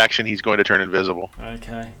bonus action, he's going to turn invisible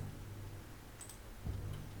Okay.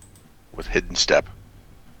 with hidden step.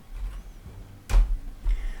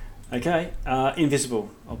 Okay.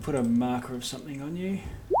 Invisible. I'll put a marker of something on you.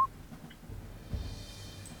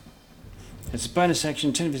 It's a bonus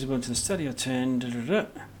action. Turn invisible until the start of your turn. Da, da,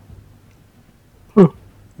 da.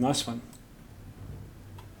 Nice one.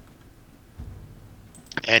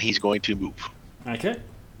 And he's going to move. Okay.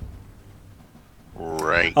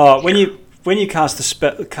 Right. Oh, when here. you cast the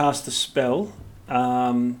spell,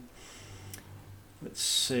 let's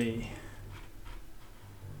see.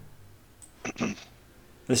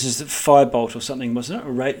 This is the firebolt or something, wasn't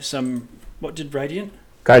it? What did radiant?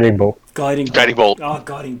 Guiding bolt. Guiding bolt. Oh,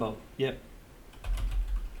 guiding bolt. Yep.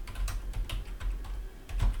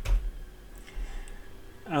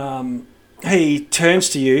 He turns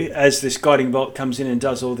to you as this guiding bolt comes in and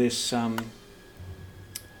does all this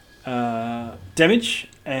damage,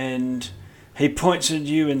 and he points at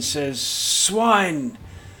you and says, "Swine,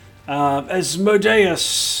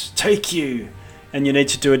 Asmodeus take you," and you need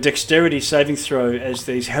to do a dexterity saving throw as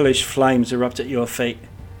these hellish flames erupt at your feet.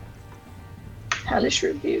 Hellish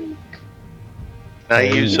rebuke. Can I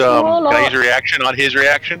use a reaction on his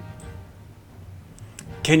reaction?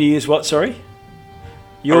 Can you use what? Sorry.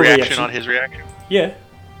 A reaction on his reaction? Yeah.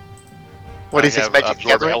 What is I this have magic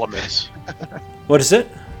absorb gathering? elements. What is it?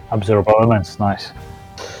 Absorb elements. Nice.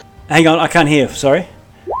 Hang on, I can't hear. Sorry.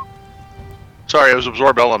 Sorry, it was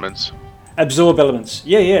absorb elements. Absorb elements.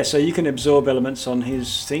 Yeah. So you can absorb elements on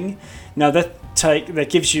his thing. Now that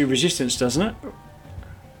gives you resistance, doesn't it?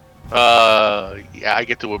 Yeah, I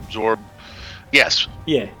get to absorb. Yes.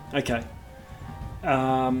 Yeah. Okay.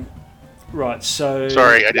 Right. So.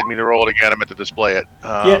 Sorry, I didn't mean to roll it again. I meant to display it.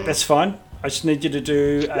 Yeah, that's fine. I just need you to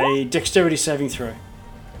do a dexterity saving throw.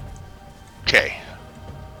 Okay.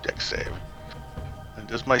 Dex save. And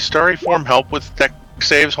does my starry form help with dex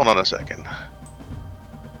saves? Hold on a second.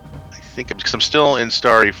 I think because I'm still in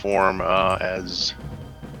starry form as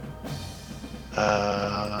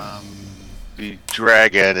the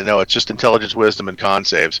dragon. And no, it's just intelligence, wisdom, and con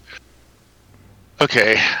saves.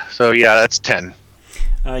 Okay, so yeah, that's 10.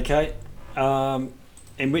 Okay.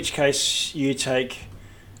 In which case you take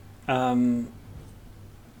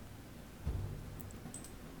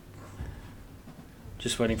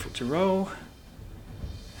just waiting for it to roll.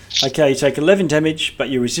 Okay, you take 11 damage, but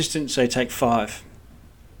you're resistant, so you take 5.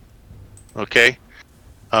 Okay.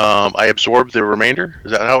 I absorb the remainder.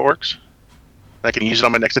 Is that how it works? I can use it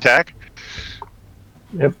on my next attack?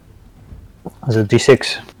 Yep. As a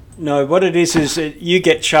d6. No, what it is you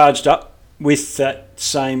get charged up with that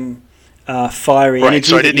same fiery energy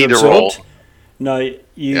so I that didn't you need to absorbed. roll. No,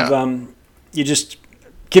 you just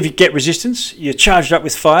get resistance. You're charged up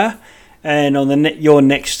with fire, and on your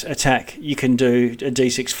next attack, you can do a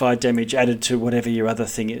d6 fire damage added to whatever your other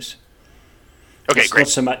thing is. Okay, it's great. Not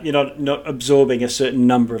so much. You're not absorbing a certain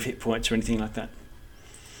number of hit points or anything like that.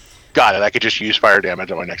 Got it. I could just use fire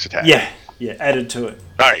damage on my next attack. Yeah, added to it.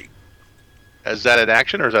 All right. Is that an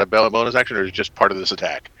action, or is that a bonus action, or is it just part of this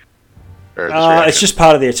attack? Or this reaction? It's just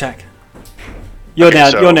part of the attack. You're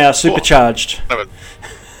now supercharged. Cool.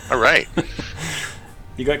 All right.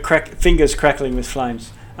 You got fingers crackling with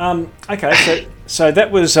flames. Okay, so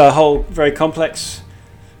that was a whole very complex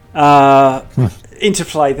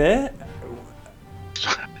interplay there.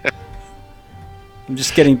 I'm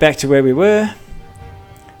just getting back to where we were.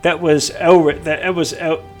 That was Elric. That was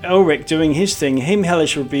Elric doing his thing. Him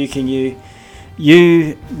hellish rebuking you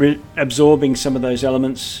absorbing some of those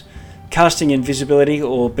elements, casting invisibility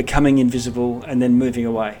or becoming invisible, and then moving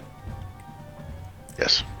away.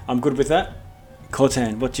 Yes. I'm good with that.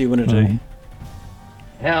 Cortan, what do you want to do?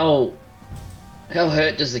 How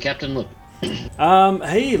hurt does the captain look?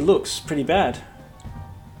 He looks pretty bad.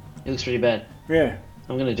 He looks pretty bad. Yeah.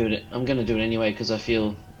 I'm gonna do it. I'm gonna do it anyway because I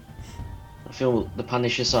feel the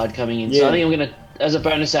Punisher side coming in. Yeah. So I think I'm gonna, as a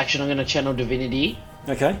bonus action, I'm gonna channel Divinity.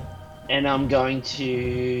 Okay. And I'm going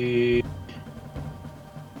to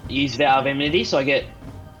use Vow of Enmity, so I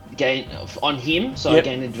gain on him, so I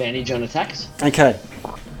gain advantage on attacks. Okay.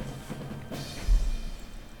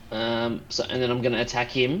 And then I'm going to attack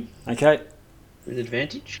him. Okay. With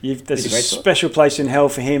advantage. There's a special place in hell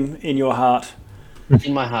for him in your heart.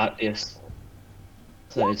 In my heart, yes.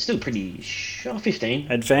 So it's still pretty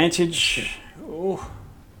 15. Advantage. Oh.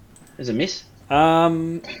 Is it a miss?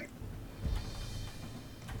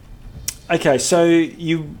 Okay, so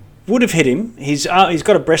you would have hit him. He's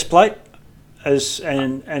got a breastplate as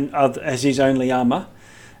his only armor,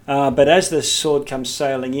 but as the sword comes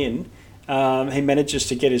sailing in, he manages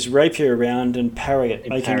to get his rapier around and parry it,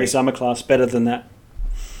 making his armor class better than that.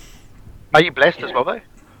 Are you blessed as well, though?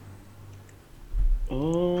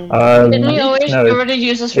 Didn't we already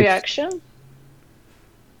use this reaction?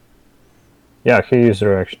 Yeah, he used the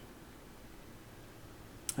reaction.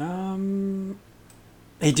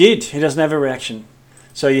 He did. He doesn't have a reaction.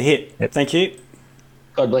 So you hit. Yep. Thank you.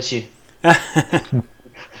 God bless you.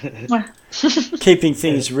 Keeping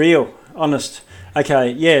things real, honest.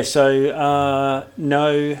 Okay, yeah, so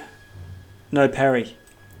no parry.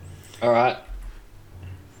 Alright.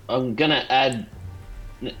 I'm going to add,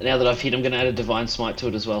 now that I've hit, I'm going to add a Divine Smite to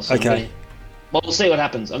it as well. So okay. We'll see what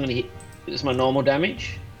happens. I'm going to hit, it's my normal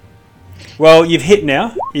damage. Well, you've hit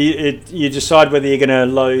now. You decide whether you're going to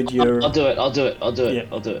load your... I'll do it. Yeah.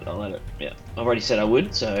 I'll let it. Yeah. I've already said I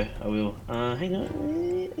would, so I will. Hang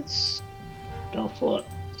on. It's... I'll thought.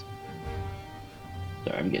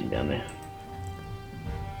 Sorry, I'm getting down there.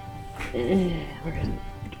 Where is it?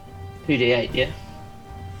 2d8, yeah?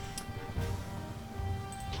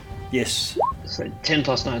 Yes. So 10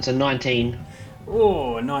 plus 9, so 19.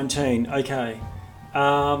 Oh, 19. Okay.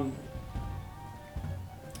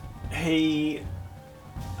 He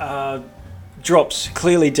drops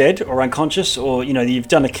clearly dead or unconscious, or you've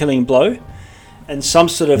done a killing blow, and some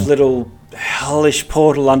sort of little hellish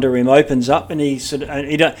portal under him opens up, and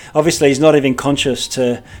obviously he's not even conscious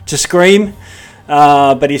to scream,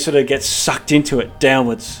 but he sort of gets sucked into it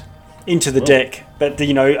downwards into the deck. But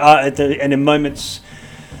and in moments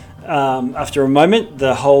after a moment,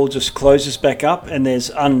 the hole just closes back up, and there's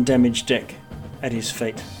undamaged deck at his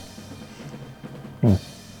feet.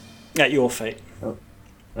 at your feet. Oh,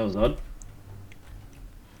 that was odd.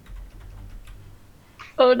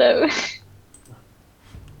 Oh no.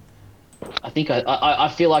 I think I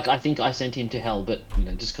feel like I think I sent him to hell, but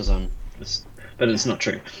just because but it's not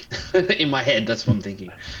true. In my head, that's what I'm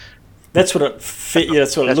thinking. That's what it fit. Yeah,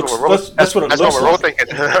 that's what it looks. That's what it That's looks what we're all like.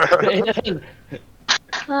 thinking.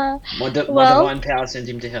 My Well- divine power sent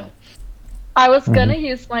him to hell. I was gonna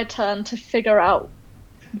use my turn to figure out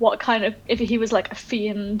what kind of, if he was like a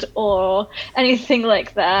fiend or anything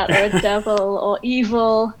like that, or a devil or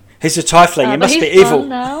evil. He's a tiefling. He But must he's be evil. gone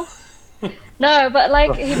now. No, but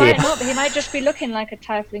like he might not. He might just be looking like a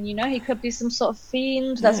tiefling. You know, he could be some sort of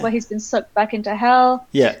fiend. That's Yeah. why he's been sucked back into hell.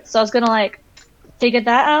 Yeah. So I was gonna like figure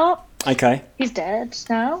that out. Okay. He's dead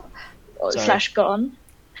now, Sorry. / gone.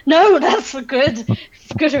 No, that's for good.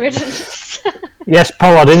 Good riddance. Yes,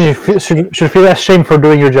 Paladin, you should feel ashamed for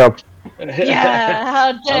doing your job. Yeah,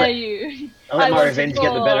 how dare you? I let I my wanted revenge get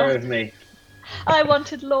the more. better of me. I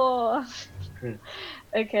wanted lore.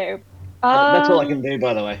 Okay. That's all I can do,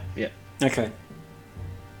 by the way. Yeah. Okay.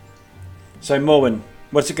 So Morwen,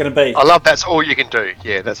 what's it going to be? I love that's all you can do.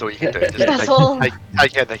 Yeah, that's all you can do. Just That's take, all.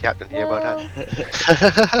 take out the captain here, well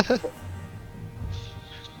done.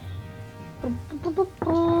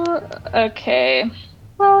 Okay.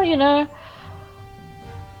 Well, you know,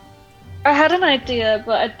 I had an idea,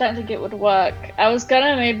 but I don't think it would work. I was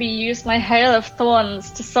gonna maybe use my Hail of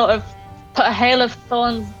Thorns to sort of put a Hail of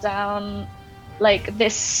Thorns down, like,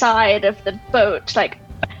 this side of the boat, like,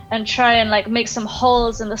 and try and, like, make some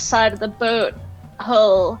holes in the side of the boat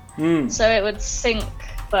hull so it would sink,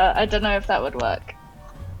 but I don't know if that would work.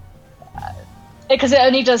 Because it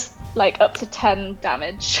only does, like, up to 10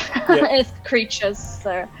 damage. Yep. It's creatures,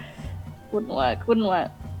 so wouldn't work.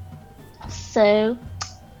 So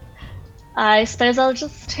I suppose I'll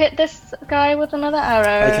just hit this guy with another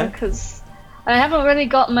arrow, Okay. because I haven't really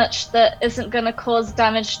got much that isn't going to cause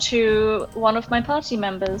damage to one of my party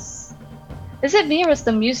members. Is it me, or is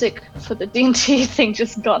the music for the D&D thing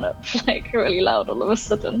just gone up, like, really loud all of a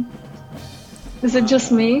sudden? Is it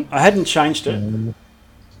just me? I hadn't changed it.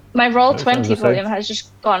 My roll That 20 sounds the same. volume has just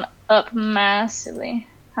gone up massively.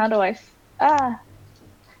 How do I...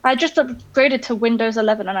 I just upgraded to Windows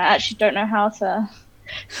 11 and I actually don't know how to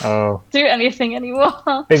Oh, do anything anymore.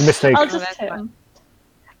 big mistake. I'll just that's hit fine. him.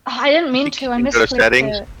 Oh, I didn't mean to. I You can go to misclicked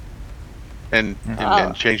settings. it.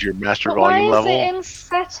 And change your master But why volume is level. it in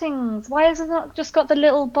settings? Why has it not just got the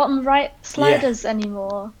little bottom right sliders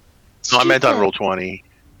anymore? No, I meant on Stupid. roll 20.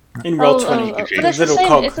 In roll Oh, 20, oh, oh. change But it's the little same.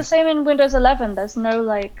 cog. It's the same in Windows 11. There's no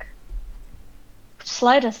like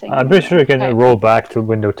slider thing. I'm pretty sure you can Okay. roll back to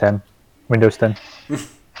Windows 10.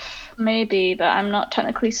 Maybe, but I'm not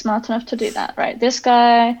technically smart enough to do that. Right, this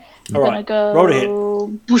guy. I'm All gonna right, go. roll to hit.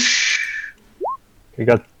 Whoosh. You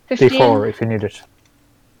got 15. D4 if you need it.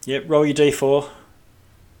 Yep, roll your d4.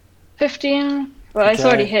 15. Well, it's Okay.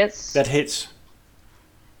 already hits. That hits.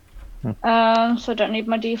 So I don't need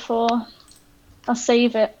my D4. I'll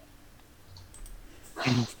save it.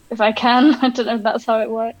 If I can. I don't know if that's how it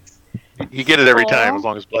works. You get it every time Aw. as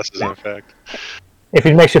long as bless is in effect. If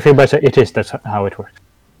it makes you feel better, it is. That's how it works.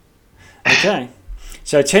 Okay.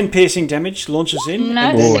 So 10 piercing damage launches in. No,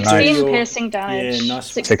 and then Ooh, 16 nice. your- piercing damage. Yeah,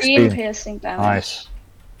 nice. 16 piercing damage. Nice.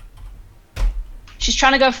 She's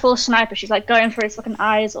trying to go full sniper. She's like going for his fucking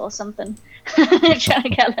eyes or something. Trying to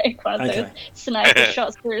get like one of those Okay. sniper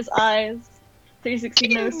shots through his eyes. 360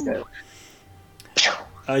 no scope.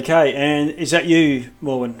 Okay, and is that you,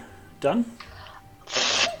 Morwen? Done?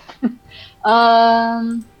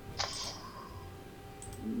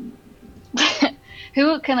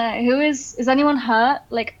 Who is anyone hurt?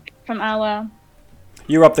 Like from our...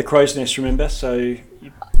 You're up the crow's nest, remember? So,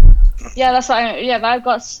 Yeah, that's what but I've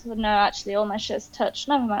got, no, actually all my shit's touched.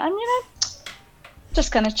 Never mind. I'm,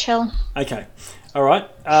 just gonna chill. okay. All right.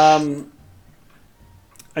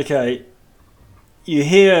 Okay. You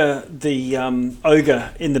hear the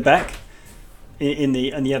ogre in the back, in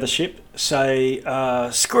the other ship, say,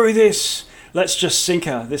 "Screw this! Let's just sink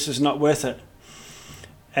her. This is not worth it."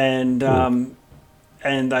 And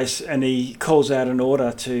he calls out an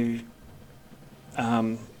order to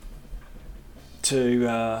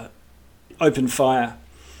open fire,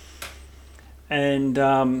 and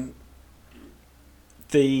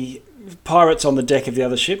the pirates on the deck of the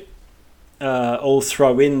other ship all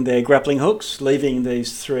throw in their grappling hooks, leaving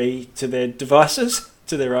these three to their devices,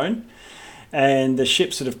 to their own, and the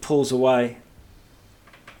ship sort of pulls away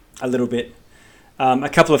a little bit. A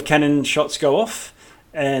couple of cannon shots go off,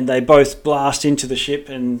 and they both blast into the ship,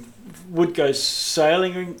 and wood goes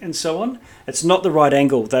sailing and so on. It's not the right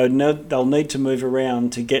angle. They'll need to move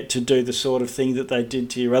around to get to do the sort of thing that they did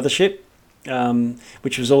to your other ship.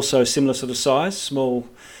 which was also a similar sort of size, small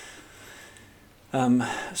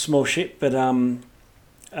ship, but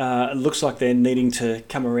it looks like they're needing to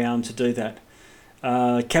come around to do that.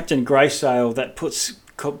 Captain Greysail, that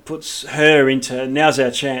puts her into, now's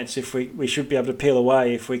our chance. If we should be able to peel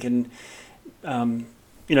away if we can,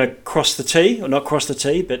 cross the T, or not cross the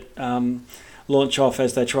T, but launch off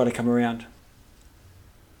as they try to come around.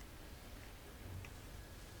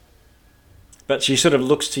 But she sort of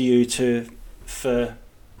looks to you for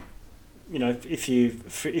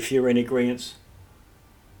if you're in agreement.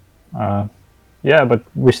 Yeah, but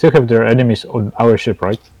we still have their enemies on our ship,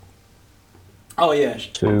 right? Oh yeah.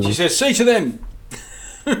 She says, "See to them."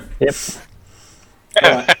 Yep.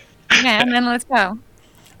 Right. Yeah, and then let's go.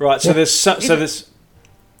 Right. So there's some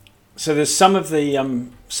of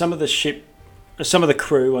the ship, some of the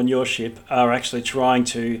crew on your ship are actually trying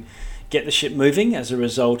to get the ship moving as a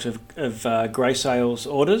result of Greysail's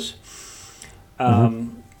orders,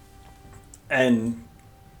 and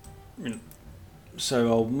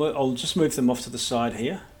so I'll just move them off to the side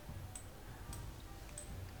here.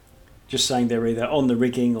 Just saying they're either on the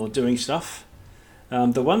rigging or doing stuff.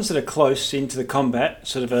 The ones that are close into the combat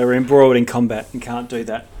sort of are embroiled in combat and can't do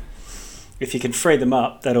that. If you can free them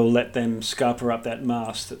up, that'll let them scarper up that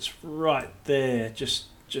mast that's right there, just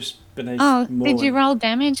beneath. Oh, mooring. did you roll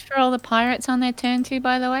damage for all the pirates on their turn too,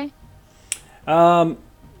 by the way?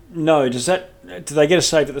 No. Do they get a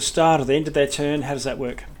save at the start or the end of their turn? How does that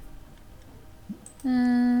work?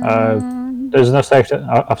 There's no save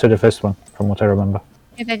after the first one, from what I remember.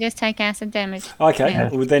 Yeah, they just take acid damage. Okay, Yeah.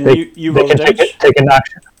 well then you they roll can damage. take an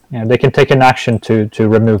action. Yeah, they can take an action to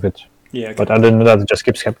remove it. Yeah, okay. But other than that, it just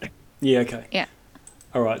keeps happening. Yeah, okay. Yeah.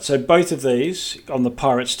 All right, so both of these on the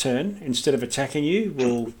pirate's turn, instead of attacking you,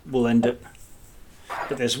 will end it.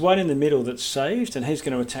 But there's one in the middle that's saved, and he's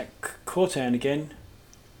going to attack Cortan again.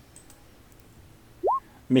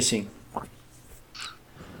 Missing.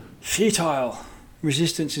 Futile.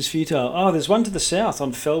 Resistance is futile. Oh, there's one to the south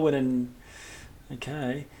on Felwyn and...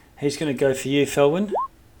 Okay. He's going to go for you, Felwyn.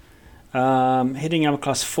 Hitting armor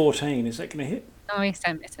class 14. Is that going to hit? Oh, he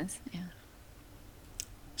so misses. Yeah.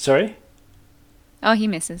 Sorry? Oh, he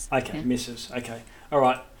misses. Okay, Yeah. misses. Okay. All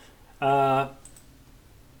right.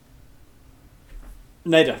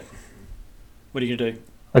 Nada, what are you going to do?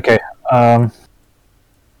 Okay. All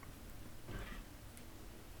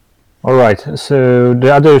right. So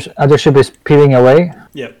the other ship is peeling away.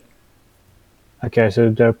 Yep. Okay, so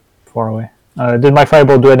they're far away. Did my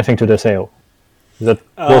fireball do anything to the sail? Is that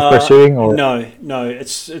worth pursuing? Or No.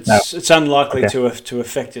 It's unlikely to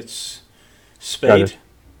affect its Got speed. it.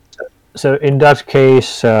 So in that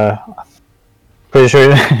case, pretty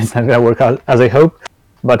sure it's not gonna work out as I hope.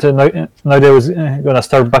 But Noida was gonna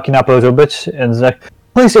start backing up a little bit and it's like,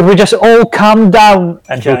 please, if we just all calm down,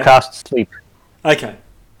 and Okay. he'll cast sleep Okay.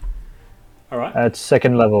 All right. at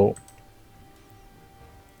second level.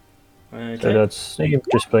 So Okay. that's sleep.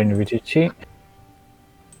 Just playing VTT.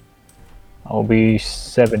 I'll be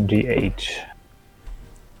 78.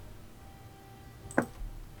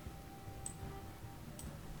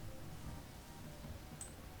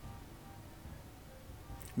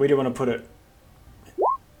 Where do you want to put it?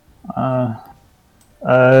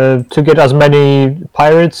 To get as many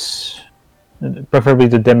pirates, preferably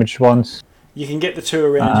the damaged ones. You can get the two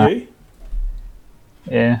around you.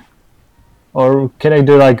 Yeah. Or can I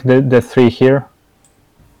do like the three here?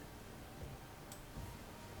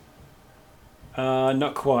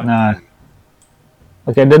 Not quite. Nah.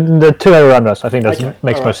 Okay, the two around us. I think that Okay,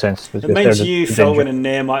 makes all more right. sense. It because means they're you, the Felwyn, danger. and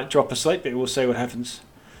Nair might drop asleep, but we'll see what happens.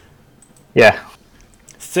 Yeah.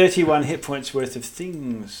 31 hit points worth of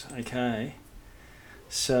things. Okay.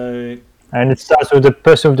 So, And it starts with the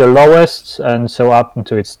person with the lowest, and so up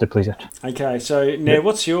until it's depleted. okay. So, Nair,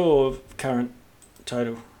 what's your current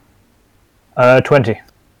total? 20.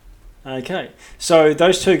 Okay. So,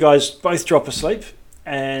 those two guys both drop asleep,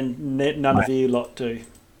 and none of you lot do.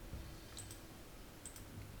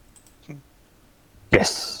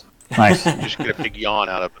 Yes. Nice. Just get a big yawn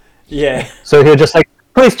out of it. Yeah. So he'll just like,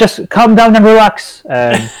 please just calm down and relax.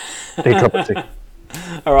 And they drop asleep.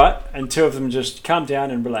 All right. And two of them just calm down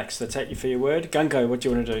and relax. They take you for your word. Gunko, what do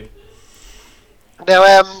you want to do? Now,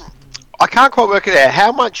 I can't quite work it out.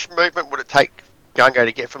 How much movement would it take Gungo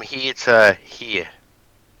to get from here to here?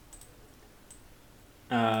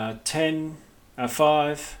 10,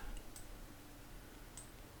 5,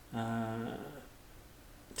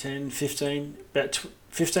 10, 15, about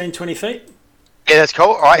 15, 20 feet. Yeah, that's cool.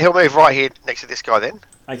 All right, he'll move right here next to this guy then.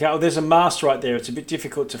 Okay, well, there's a mast right there. It's a bit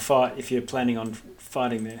difficult to fight if you're planning on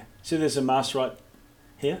fighting there. So there's a mast right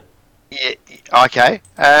here. Yeah. Okay.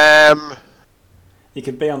 You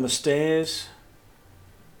could be on the stairs.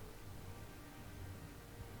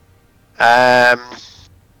 Yeah,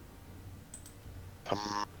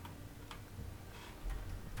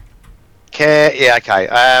 okay.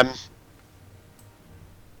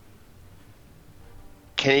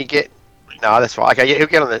 Can he get? No, that's right. Okay, yeah, he'll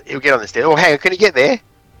get on the stairs. Oh, hang on, can he get there?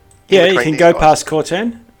 Yeah, you can go past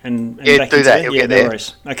Cortan and Yeah, back do into that. there. He'll Yeah, get no there.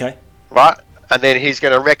 worries. Okay. Right, and then he's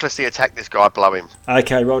going to recklessly attack this guy below him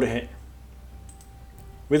Okay, roll to hit.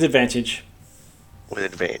 With advantage. with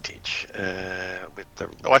advantage.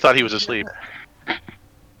 Oh, I thought he was asleep.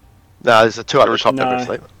 No, there's a 2 other top No. number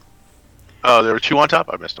asleep. Oh, there were 2 on top?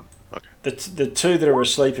 I missed them. Okay. The 2 that are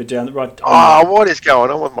asleep are down the right. Oh, what is going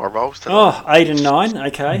on with my rolls tonight? 8 and 9.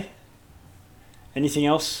 Okay. Anything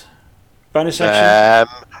else? Bonus action?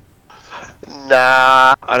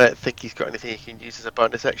 Nah, I don't think he's got anything he can use as a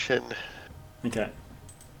bonus action. Okay.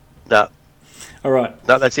 No, All right.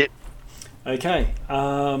 no, that's it. Okay.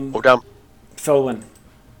 All done. Felwyn,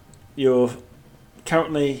 you're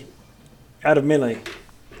currently out of melee.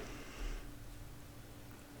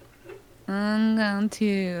 I'm going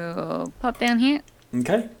to pop down here.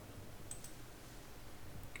 Okay.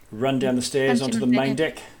 Run down the stairs Punch onto him the in the main head.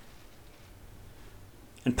 deck.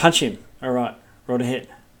 And punch him. All right. Roll to hit.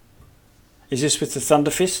 Is this with the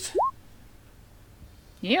Thunder Fist?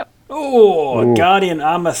 Yep. Oh, Ooh. Guardian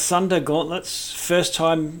Armor Thunder Gauntlets. First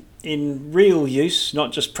time in real use,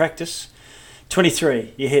 not just practice.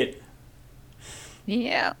 23. You hit.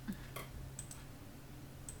 Yeah.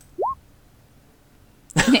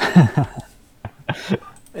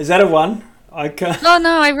 Is that a 1? I can't. Oh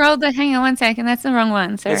no, I rolled the. Hang on 1 second. That's the wrong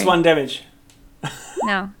one. Sorry. That's 1 damage.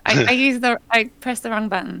 No, I pressed the wrong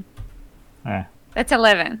button. Yeah. That's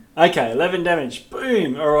 11. Okay, 11 damage.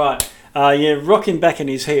 Boom. All right. You rock him back in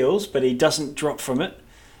his heels, but he doesn't drop from it.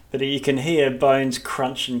 But you can hear bones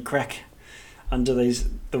crunch and crack under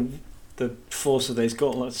the force of these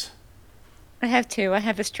gauntlets. I have 2. I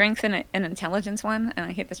have a strength and an intelligence one, and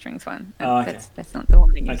I hit the strength one. And Oh, okay. That's not the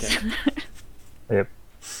one I used. Okay. Yep.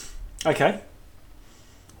 Okay.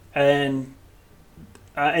 And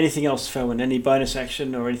anything else, Felwyn? Any bonus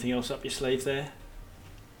action or anything else up your sleeve there?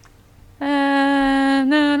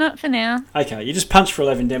 No, not for now. Okay, you just punch for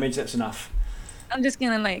 11 damage. That's enough. I'm just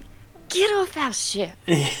gonna get off our ship.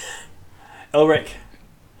 Elric.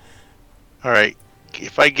 All right.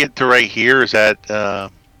 If I get to right here, is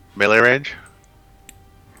that melee range?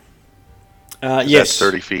 Yes. That's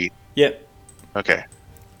 30 feet. Yep. Okay.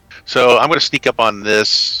 So I'm going to sneak up on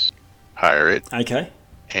this pirate, Okay.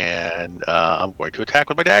 and I'm going to attack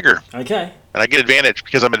with my dagger. Okay. And I get advantage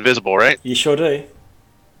because I'm invisible, right? You sure do.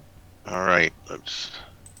 All right. Let's.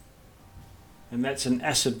 And that's an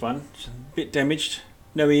acid one. It's a bit damaged.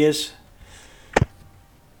 No ears.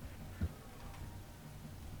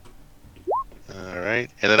 All right.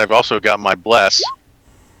 And then I've also got my bless.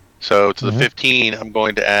 So to the 15, I'm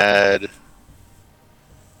going to add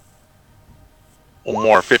one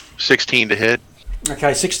more, 16 to hit.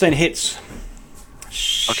 Okay, 16 hits.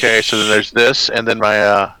 Okay, so then there's this, and then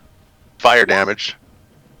my fire damage.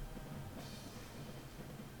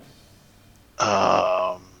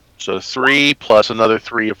 So 3 plus another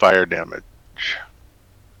 3 of fire damage.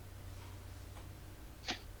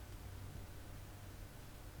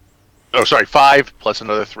 Oh, sorry, 5 plus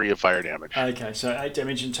another 3 of fire damage. Okay, so 8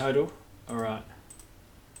 damage in total. All right.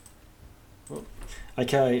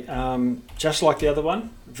 Okay, just like the other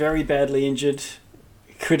one, very badly injured.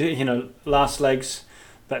 Could last legs,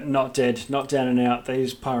 but not dead, not down and out.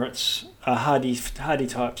 These pirates are hardy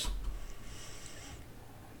types.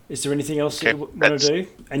 Is there anything else you want to do?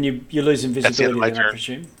 And you lose invisibility my then, I turn.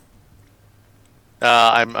 presume.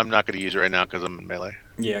 I'm not going to use it right now because I'm in melee.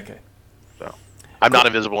 Yeah. Okay. I'm not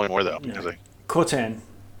invisible anymore though. No. Because Cortan,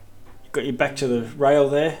 you got your back to the rail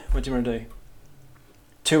there. What do you want to do?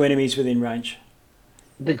 2 enemies within range.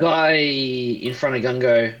 The guy in front of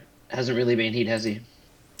Gungo hasn't really been hit, has he?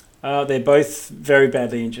 They're both very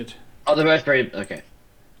badly injured. Oh, they're both very... Okay.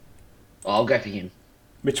 Oh, I'll go for him.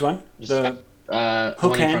 Which one? Just, The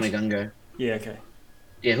One in hand? front of Gungo. yeah. Okay.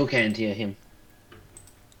 Yeah, hook hand, yeah, him.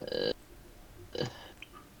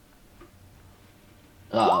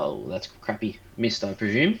 Oh, that's crappy. Missed, I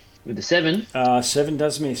presume. With the 7. 7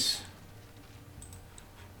 does miss.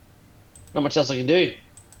 Not much else I can do.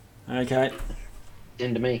 Okay.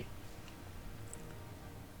 End to me.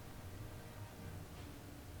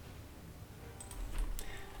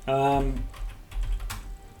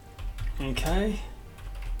 Okay.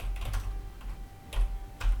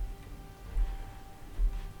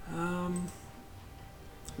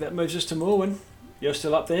 That moves us to Morwen. You're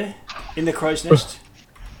still up there in the crow's nest.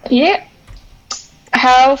 Yeah.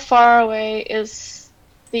 How far away is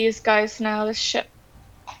these guys now, this ship?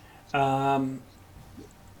 They're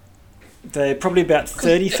probably about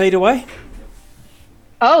 30 feet away.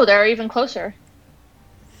 Oh, they're even closer.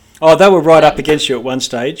 Oh, they were right up against you at one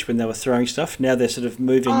stage when they were throwing stuff. Now they're sort of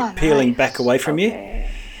moving, peeling nice. back away from you.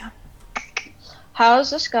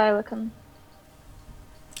 How's this guy looking?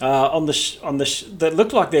 They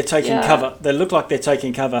look like they're taking cover. They look like they're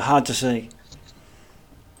taking cover. Hard to see.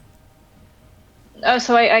 Oh,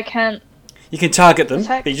 so I can't. You can target them,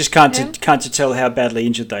 attack but you just can't him? tell how badly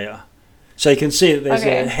injured they are. So you can see that there's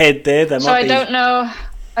a head there. I don't know.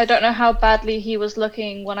 I don't know how badly he was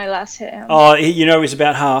looking when I last hit him. Oh, he's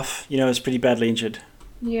about half. He's pretty badly injured.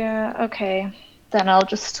 Yeah. Okay. Then I'll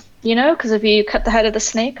just, because if you cut the head of the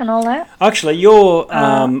snake and all that. Actually, you're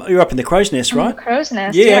up in the crow's nest, right? The crow's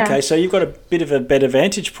nest. Yeah. Okay. So you've got a bit of a better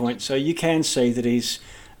vantage point, so you can see that he's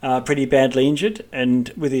pretty badly injured,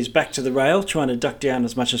 and with his back to the rail, trying to duck down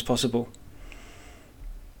as much as possible.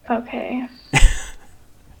 Okay.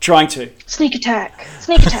 Trying to. Sneak attack.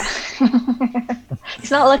 Sneak attack. He's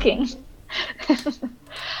not looking.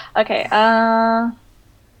 Okay.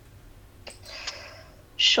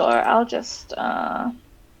 Sure. I'll just.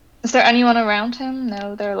 Is there anyone around him?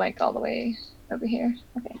 No, they're like all the way over here.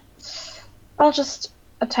 Okay. I'll just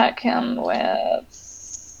attack him with.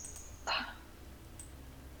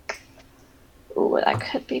 Ooh, that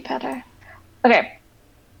could be better. Okay.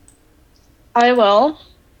 I will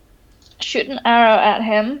shoot an arrow at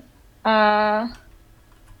him, but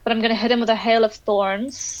I'm going to hit him with a hail of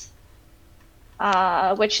thorns,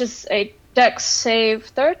 which is a dex save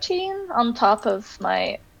 13 on top of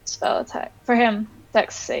my spell attack. For him,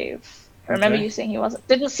 dex save. I remember you saying he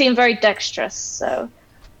didn't seem very dexterous, so...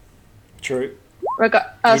 True. So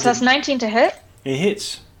that's 19 to hit? He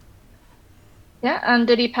hits. Yeah, and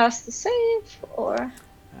did he pass the save, or...?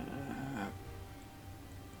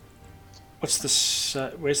 Where's the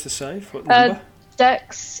save? What number?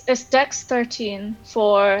 It's Dex 13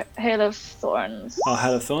 for Hail of Thorns. Oh,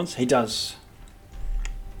 Hail of Thorns? He does.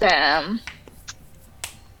 Damn.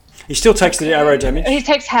 He still takes the arrow damage. He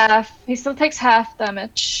still takes half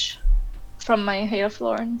damage from my Hail of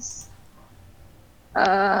Thorns.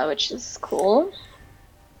 Which is cool.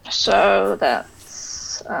 So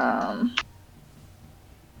that's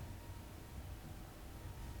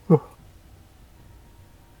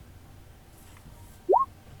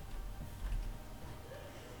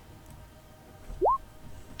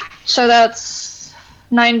So that's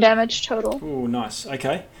 9 damage total. Oh, nice.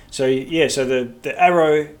 Okay. So the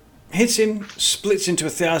arrow hits him, splits into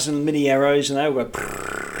 1,000 mini arrows, and they all go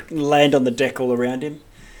and land on the deck all around him.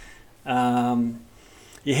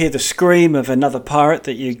 You hear the scream of another pirate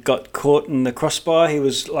that you got caught in the crossbar. He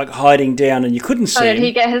was like hiding down, and you couldn't see him.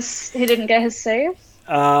 He didn't get his save?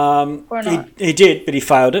 Or not? He did, but he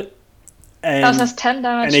failed it. And, so that's 10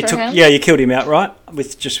 damage and for him? Yeah, you killed him outright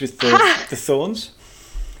with the thorns.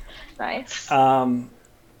 Nice. One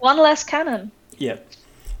less cannon. Yeah.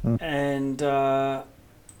 And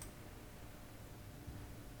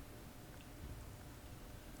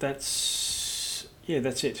that's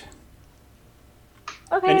it.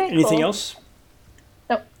 Okay. Anything cool. else?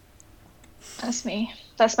 Nope. That's me.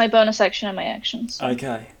 That's my bonus action and my actions. So.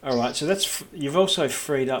 Okay. All right. So you've also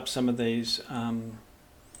freed up some of these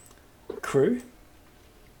crew.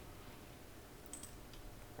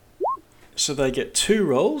 So they get 2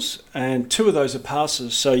 rolls, and 2 of those are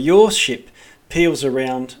passes. So your ship peels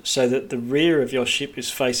around so that the rear of your ship is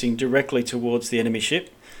facing directly towards the enemy ship.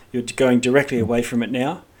 You're going directly away from it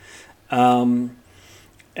now. And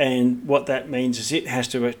what that means is it has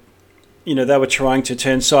to, they were trying to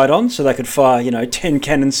turn side on so they could fire, 10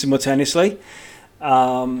 cannons simultaneously.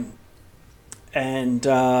 And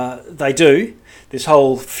they do. This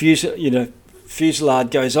whole fusillade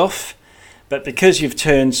goes off. But because you've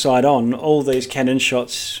turned side on, all these cannon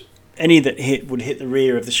shots, any that hit would hit the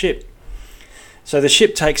rear of the ship. So the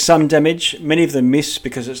ship takes some damage. Many of them miss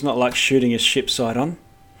because it's not like shooting a ship side on.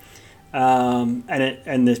 And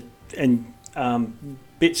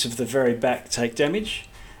bits of the very back take damage.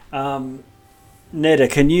 Neda,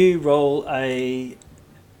 can you roll a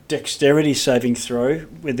dexterity saving throw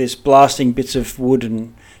with this blasting bits of wood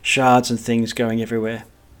and shards and things going everywhere?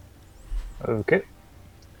 Okay.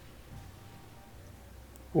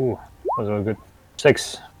 Ooh, that was very good.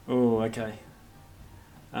 6. Oh, okay.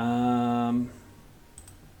 Oh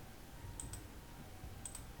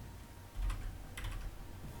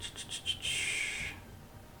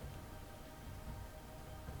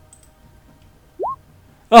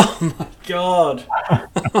my god.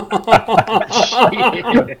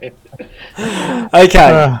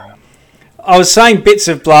 Okay. I was saying bits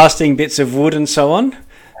of blasting, bits of wood and so on.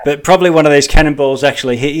 but probably one of these cannonballs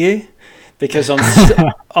actually hit you, because on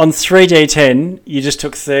 3d10 you just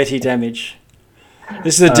took 30 damage.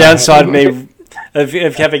 This is the downside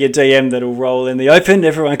of having a DM that'll roll in the open.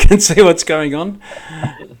 Everyone can see what's going on.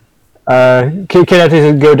 Can I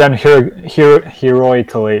just go down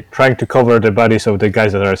heroically, trying to cover the bodies of the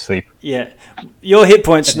guys that are asleep? Yeah, your hit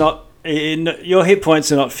points are not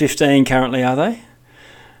 15 currently, are they?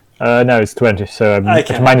 No, it's 20, so it's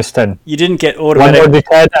Okay. minus 10. You didn't get One more automatic.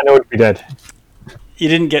 d10 and I would be dead. You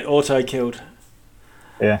didn't get auto killed.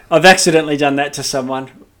 Yeah. I've accidentally done that to someone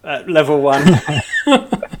at level 1.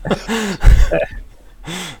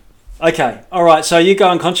 Okay, all right. So you go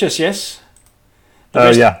unconscious, yes?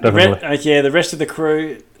 Yeah, definitely. The rest of the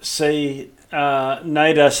crew see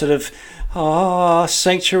Nader sort of,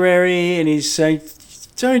 sanctuary, and he's saying,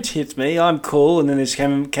 "Don't hit me, I'm cool." And then this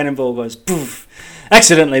cannonball goes poof.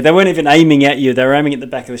 Accidentally, they weren't even aiming at you; they were aiming at the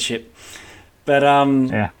back of the ship. But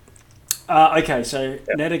okay, so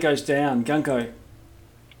Nader goes down. Gunko.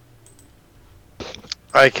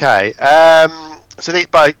 Okay. So these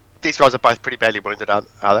guys are both pretty badly wounded, are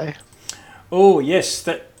they? Oh yes,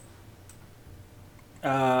 that.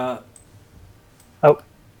 Hang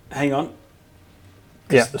on.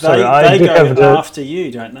 Yeah, sorry. They go after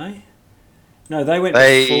you, don't they? No, they went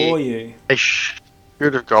before you. They should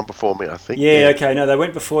have gone before me, I think. Yeah, okay. No, they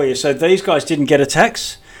went before you. So these guys didn't get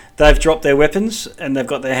attacks. They've dropped their weapons and they've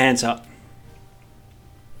got their hands up.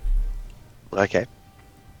 Okay.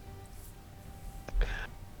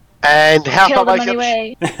 And how Kill far them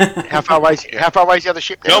away? anyway. How far away is the other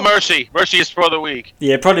ship now? No mercy. Mercy is for the weak.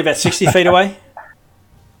 Yeah, probably about 60 feet away.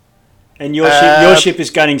 And your ship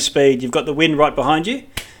is gaining speed. You've got the wind right behind you.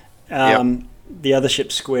 The other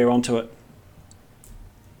ship's square onto it.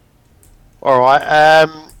 All right.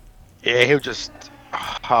 Yeah, he'll just.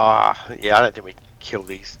 I don't think we kill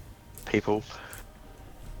these people.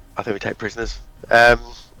 I think we take prisoners.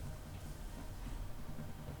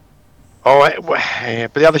 All right. Well, yeah,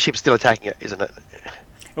 but the other ship's still attacking it, isn't it?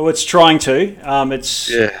 Oh, it's trying to.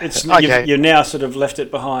 Okay. You've now sort of left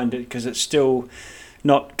it behind because it's still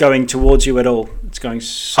not going towards you at all. It's going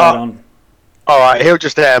side on. All right. He'll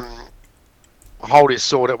just hold his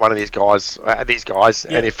sword at one of these guys,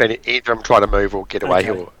 and if any of them try to move or get away,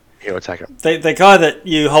 he'll attack him. The guy that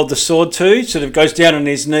you hold the sword to sort of goes down on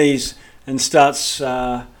his knees and starts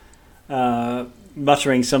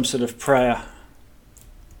muttering some sort of prayer.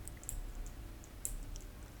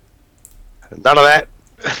 None of that.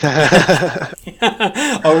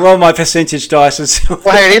 I'll roll my percentage dice and see. Well,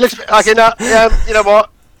 hey, he looks okay. No, you know what?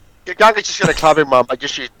 Gunga's just going to club him, but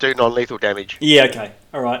just do non-lethal damage. Yeah, okay,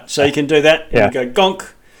 all right. So you can do that. Yeah. You go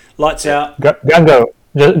gonk, lights out. Gango,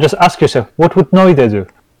 just ask yourself, what would Noida do?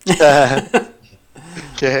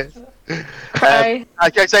 Cry.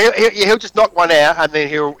 Okay, so he'll just knock one out, and then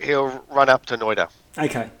he'll run up to Noida.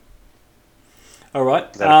 Okay. All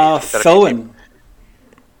right. That'll be Felwyn.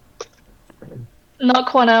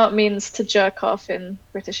 Knock one out means to jerk off in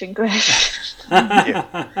British English.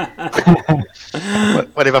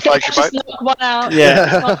 Whatever floats your boat. Just knock one out.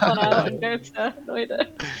 Yeah. Knock one out and go to Noida.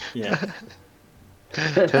 Yeah.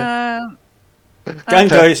 Um,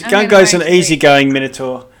 Gungo's an easygoing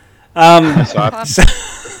minotaur.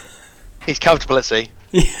 He's comfortable at sea.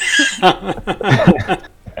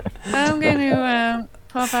 I'm going to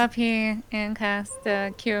pop up here and cast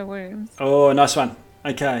Cure Wounds. Oh, nice one.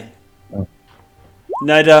 Okay.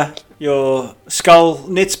 Noda, your skull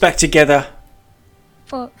knits back together.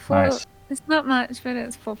 Four, Nice. It's not much, but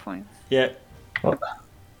it's 4 points. Yeah. Well,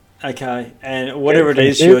 Okay. And whatever it thank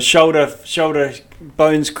is, you. your shoulder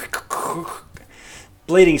bones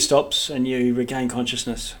bleeding stops and you regain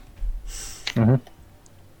consciousness. Mhm.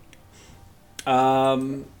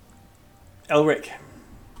 Elric.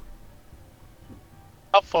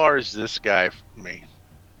 How far is this guy from me?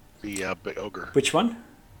 The big ogre. Which one?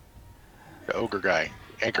 The ogre guy.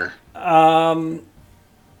 Anchor.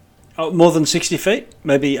 More than 60 feet?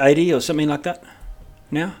 Maybe 80 or something like that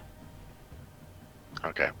now?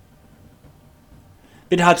 Okay.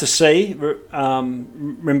 Bit hard to see.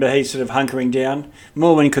 Remember, he's sort of hunkering down.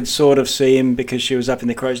 Morwen could sort of see him because she was up in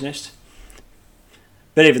the crow's nest.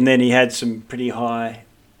 But even then, he had some pretty high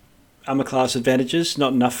armor class advantages.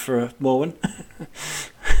 Not enough for Morwen.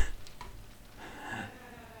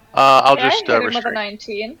 I'll Yeah, just hit him with a restrain.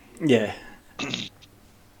 19. Yeah.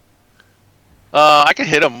 I can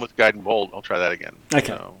hit him with guiding bolt. I'll try that again. Okay.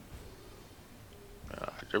 So,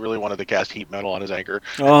 I really wanted to cast heat metal on his anchor.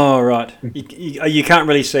 Oh, right. You can't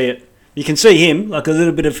really see it. You can see him, like a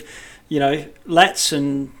little bit of, lats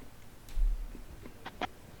and,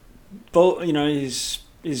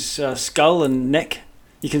 his skull and neck.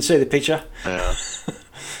 You can see the picture. Yeah.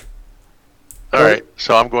 All right,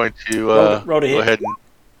 so I'm going to roll to hit. go ahead and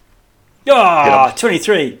Ah,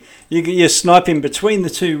 23. You snipe him between the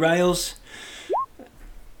two rails.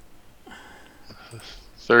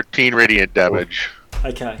 13 radiant damage.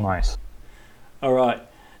 Okay. Nice. All right.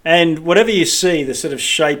 And whatever you see, the sort of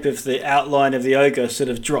shape of the outline of the ogre sort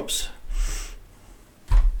of drops.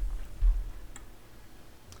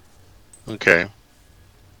 Okay.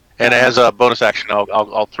 And as a bonus action,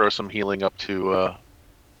 I'll throw some healing up to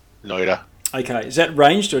Noida. Okay. Is that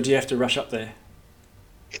ranged, or do you have to rush up there?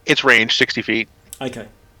 It's range 60 feet. Okay.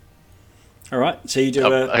 All right. So you do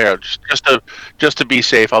Here, just to be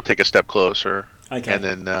safe, I'll take a step closer. Okay.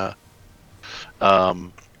 And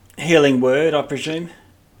then healing word, I presume.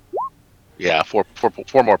 Yeah, four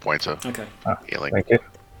more points of healing. Thank you.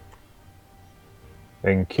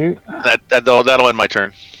 Thank you. That'll end my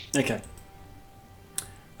turn. Okay.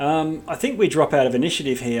 I think we drop out of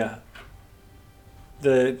initiative here.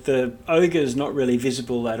 The ogre's not really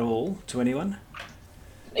visible at all to anyone.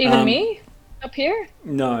 Even me up here?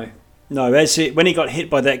 No. When he got hit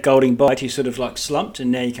by that golding bite, he sort of like slumped,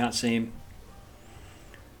 and now you can't see him.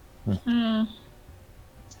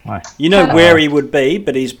 You know where he would be,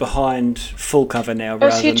 but he's behind full cover now.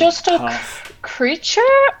 Is he just a creature,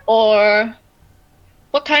 or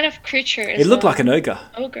what kind of creature is it? It looked like an ogre.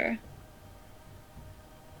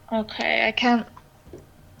 Okay, I can't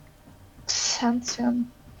sense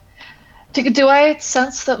him. Do I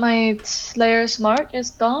sense that my Slayer's mark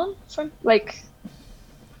is gone from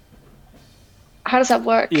how does that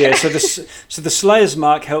work? Yeah, so the Slayer's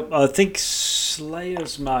mark help. I think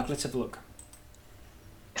Slayer's mark. Let's have a look.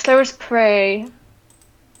 Slayer's prey.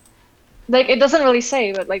 It doesn't really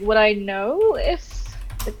say, but would I know if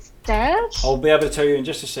it's dead? I'll be able to tell you in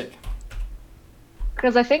just a sec.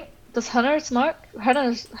 Because I think Hunter's mark kind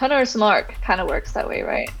of works that way,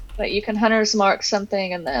 right? Like you can Hunter's mark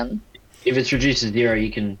something, and then if it's reduced to 0,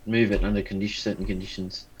 you can move it under certain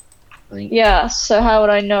conditions. I think. Yeah. So how would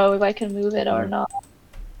I know if I can move it or not?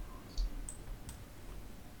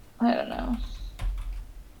 I don't know.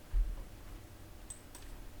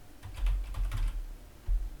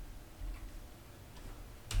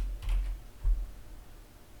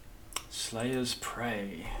 Slayer's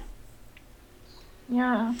prey.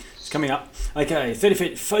 Yeah. It's coming up. Okay, 30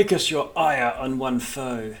 feet. Focus your ire on one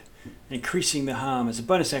foe, increasing the harm. As a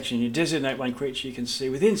bonus action, you designate one creature you can see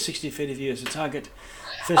within 60 feet of you as a target.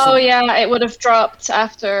 Yeah, it would have dropped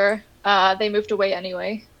after they moved away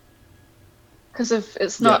anyway. Because if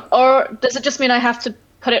it's not... Yeah. Or does it just mean I have to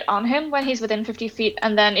put it on him when he's within 50 feet,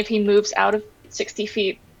 and then if he moves out of 60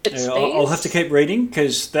 feet, it stays? I'll have to keep reading,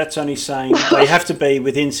 because that's only saying they have to be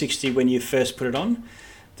within 60 when you first put it on.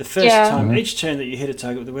 The first time, each turn that you hit a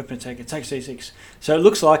target with a weapon attack, it takes D6. So it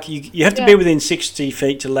looks like you have to be within 60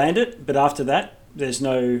 feet to land it, but after that, there's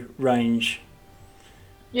no range.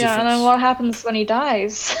 Yeah, difference. And then what happens when he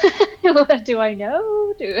dies? Do I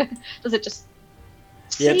know? Does it just...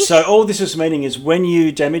 Yep, so all this is meaning is when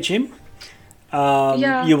you damage him,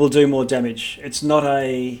 you will do more damage. It's not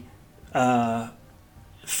a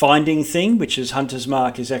finding thing, which is Hunter's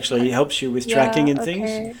Mark is actually helps you with tracking and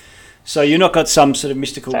things. So you're not got some sort of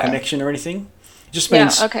mystical connection or anything. It just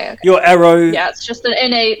means your arrow... Yeah, it's just an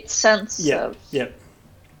innate sense of... Yep.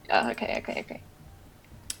 Okay.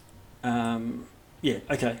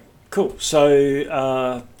 Okay, cool.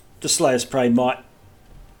 So the Slayer's Prey might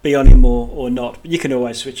be on him or not, but you can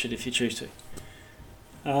always switch it if you choose to.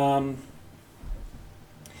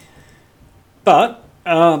 But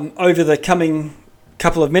over the coming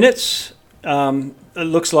couple of minutes, it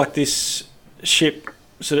looks like this ship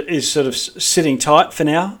is sitting tight for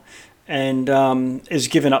now, and is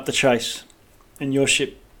giving up the chase, and your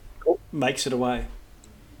ship makes it away.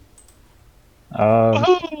 Are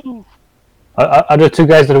the two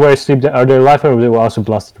guys that were asleep, are they alive, or they were also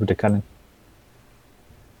blasted with the cannon?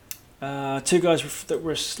 Two guys that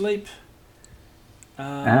were asleep.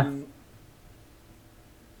 Yeah,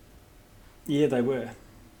 they were.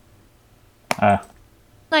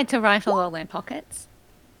 Like to rifle all their pockets.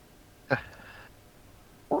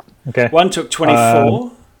 Okay. One took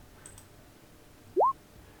 24,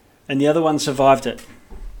 and the other one survived it.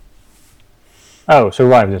 Oh,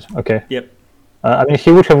 survived it. Okay. Yep. I mean,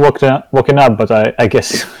 he would have woken up, but I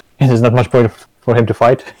guess there's not much point for him to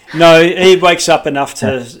fight. No, he wakes up enough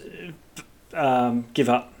to give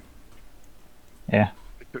up. Yeah.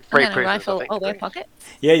 I'm going to rifle all their pockets.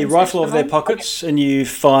 Yeah, you rifle all of their pockets, and you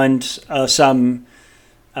find some...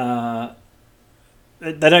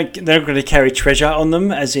 They're not going to carry treasure on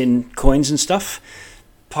them, as in coins and stuff.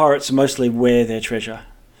 Pirates mostly wear their treasure.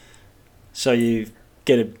 So you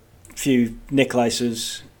get a few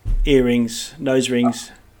necklaces, earrings, nose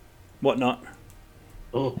rings, whatnot.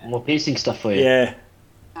 Oh, more piercing stuff for you. Yeah.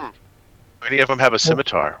 Any of them have a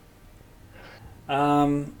scimitar?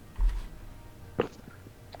 I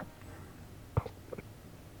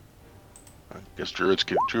guess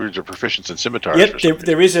druids are proficient in scimitars. Yep,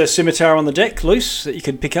 there is a scimitar on the deck, loose, that you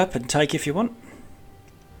can pick up and take if you want.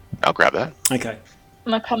 I'll grab that. Okay.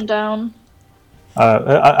 I'm gonna come down.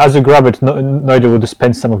 As you grab it, Noida will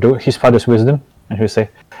dispense some of his father's wisdom, and he'll say,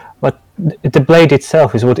 "But the blade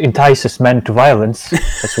itself is what entices men to violence."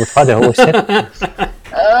 That's what father always said.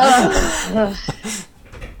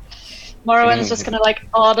 Morwen's just gonna like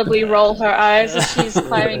audibly roll her eyes as she's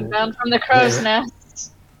climbing down from the crow's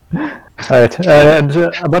nest. Alright,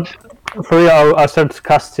 but for you, I'll start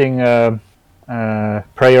casting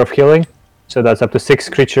Prayer of Healing. So that's up to 6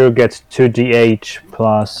 creature gets 2d8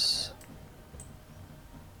 plus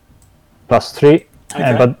 3,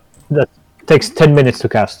 Okay. but that takes 10 minutes to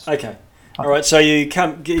cast. Okay. All right. So you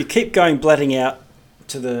keep going, blatting out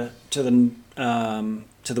to the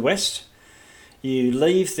west. You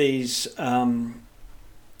leave these pirate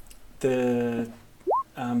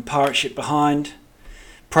ship behind.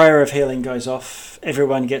 Prayer of Healing goes off.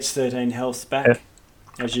 Everyone gets 13 health back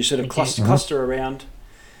as you sort of cluster around.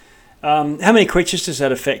 How many creatures does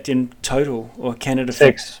that affect in total, or can it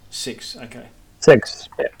affect? 6. 6. Okay. 6.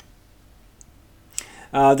 Yeah.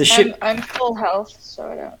 The ship. I'm full health,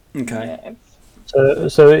 so I don't. Okay.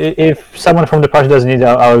 So if someone from the party doesn't need it,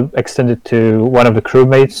 I'll extend it to one of the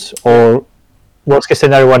crewmates, or worst case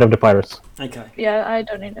scenario, one of the pirates. Okay. Yeah, I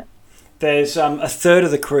don't need it. There's a third of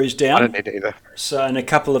the crew's down. I don't need it either. So, and a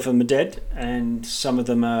couple of them are dead, and some of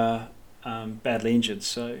them are badly injured.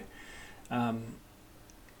 So,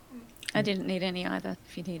 I didn't need any either.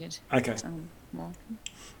 If you needed okay. some more.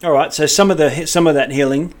 All right. So some of that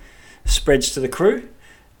healing spreads to the crew,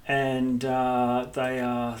 and they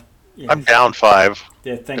are. Yeah, I'm down 5.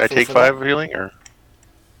 Yeah, Can I thankful take for 5 that. healing, or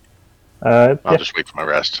I'll I'll just wait for my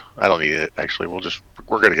rest? I don't need it actually. We're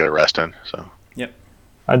gonna get a rest in. So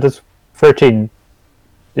that's 13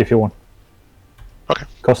 if you want. okay,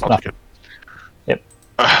 Cost I'll nothing. take it.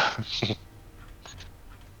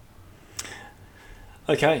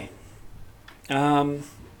 Okay.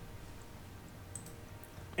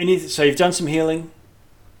 So you've done some healing,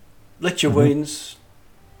 licked your wounds.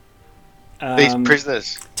 These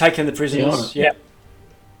prisoners. Taken the prisoners. Yeah. Yeah.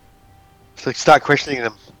 So start questioning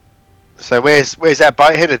them. So where's that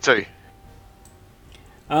boat headed to?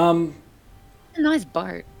 A nice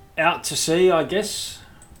boat. Out to sea, I guess.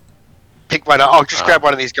 Pick one up. I'll just grab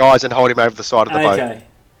one of these guys and hold him over the side of the boat.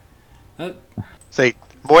 Okay. See,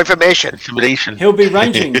 more information. Intimidation. He'll be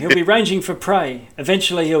ranging. He'll be ranging for prey.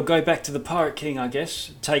 Eventually, he'll go back to the Pirate King, I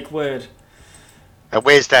guess. Take word. And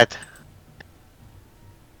where's that?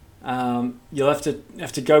 You'll have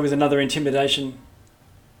to go with another intimidation.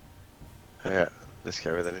 Yeah, let's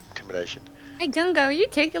go with an intimidation. Hey, Gungo, are you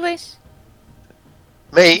ticklish?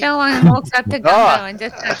 Me? Go on and walks up to Gungo Ah. and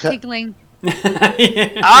just starts tickling.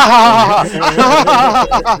 Ah!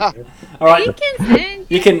 All right. You can sing.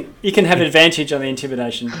 You can have advantage on the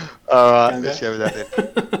intimidation. All right, Gungo. let's go with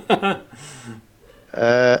that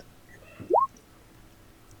then.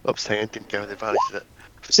 Oops, hang on, didn't go with advantage to that.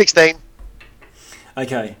 16.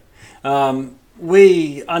 Okay.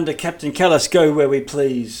 We, under Captain Callis, go where we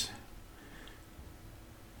please.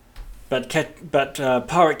 But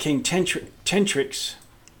Pirate King Tentrix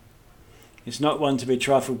is not one to be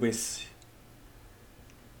trifled with.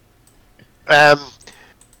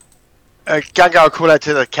 Gungo will call out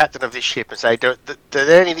to the captain of this ship and say, do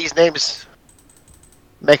any of these names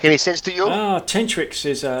make any sense to you? Tentrix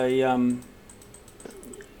is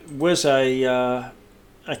was a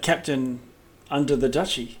captain under the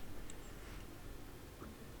duchy.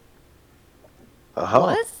 Uh-huh.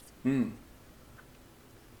 Was? Mm.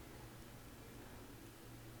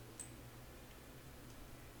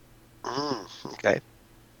 Okay.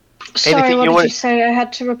 Sorry, Anything what you did want- you say? I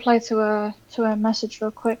had to reply to a message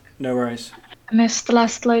real quick. No worries. I missed the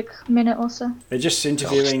last minute or so. They're just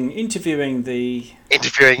interviewing the.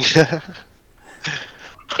 Interviewing.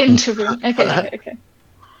 Interview. Okay.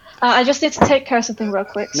 I just need to take care of something real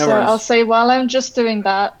quick. No so worries. I'll say while I'm just doing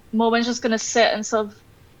that, Morwen's just going to sit and sort of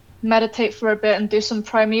meditate for a bit and do some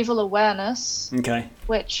primeval awareness, Okay.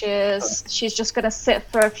 which is she's just going to sit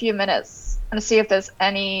for a few minutes and see if there's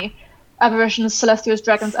any aberrations, celestials,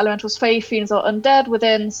 dragons, elementals, fae, fiends, or undead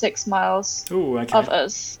within 6 miles Ooh. Okay. of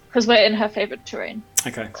us, because we're in her favorite terrain.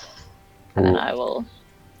 Okay. And then I will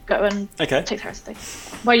go and Okay. take care of something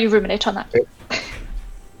while you ruminate on that.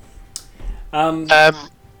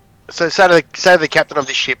 So say to the captain of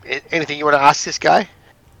this ship, anything you want to ask this guy?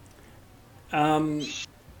 Yeah,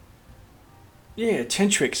 Yeah,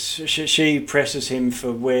 Tentrix. She presses him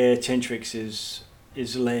for where Tentrix is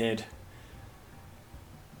laid.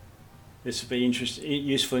 This would be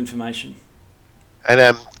useful information. And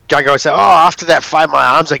Gungo would say, "Oh, after that fight, my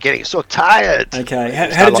arms are getting so tired." Okay,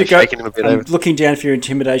 And how did you go? shaking him a bit over. Looking down for your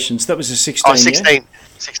intimidations. That was a 16. Oh, 16. Yeah?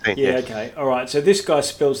 16. Yeah. Okay. All right. So this guy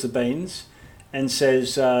spills the beans and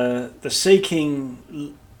says the Sea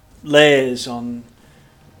King lairs on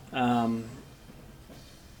the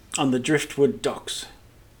driftwood docks.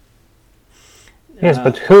 Yes,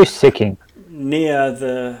 but who is seeking? Near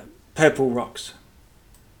the Purple Rocks.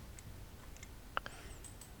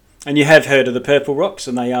 And you have heard of the Purple Rocks,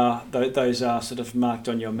 and those are sort of marked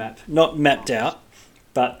on your map. Not mapped out,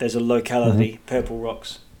 but there's a locality, Purple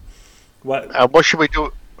Rocks. What should we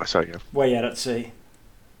do? Oh, sorry, yeah. Way out at sea.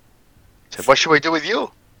 So what should we do with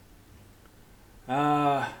you?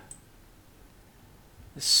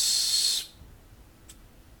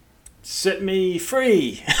 Set me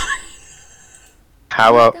free.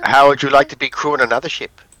 How would you like to be crew on another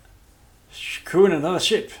ship? Crew in another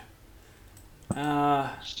ship.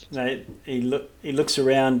 No, he looks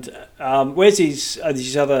around. Where's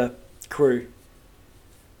his other crew?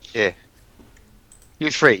 Yeah.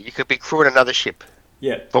 You three. You could be crew on another ship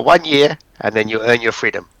Yeah. for 1 year, and then you earn your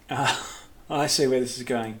freedom. I see where this is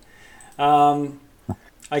going.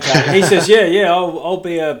 Okay. He says, "Yeah. I'll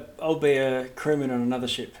be a crewman on another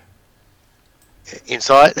ship."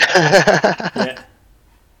 Insight. Yeah.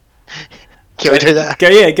 Can we do that?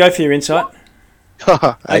 Go for your insight.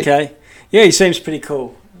 Hey. Okay. Yeah, he seems pretty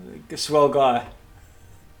cool. A swell guy.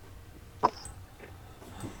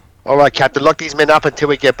 All right, Captain. Lock these men up until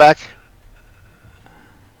we get back,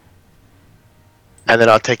 and then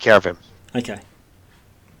I'll take care of him. Okay.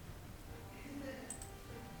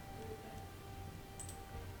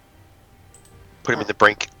 Put him in the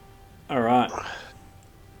brink. All right.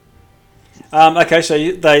 Okay, so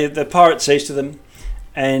the pirate sees to them,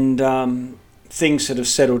 and things sort of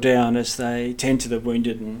settle down as they tend to the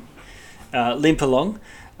wounded and limp along.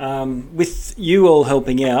 With you all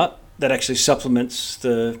helping out, that actually supplements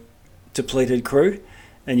the depleted crew,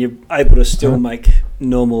 and you're able to still make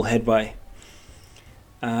normal headway.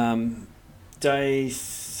 Day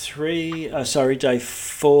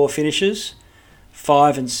 4 finishes.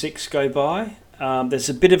 5 and 6 go by. There's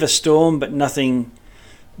a bit of a storm, but nothing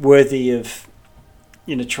worthy of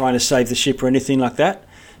trying to save the ship or anything like that.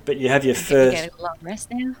 But you have your first. You get a long rest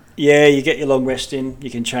now. Yeah, you get your long rest in. You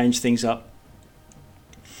can change things up.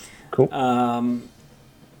 Cool.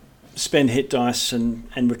 Spend hit dice and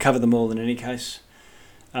recover them all in any case.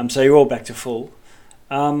 So you're all back to full.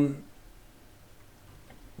 At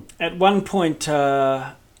one point,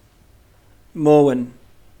 Morwen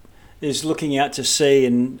is looking out to sea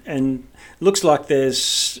and looks like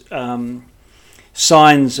there's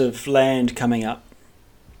signs of land coming up.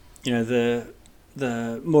 The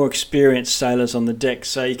more experienced sailors on the deck,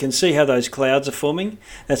 so you can see how those clouds are forming.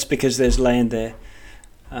 That's because there's land there.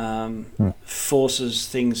 Forces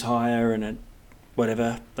things higher, and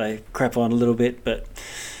whatever, they crap on a little bit, but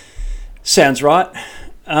sounds right.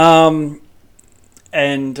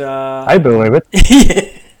 And I believe it.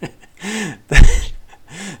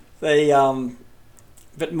 Yeah.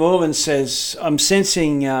 But Morwen says, "I'm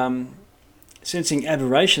sensing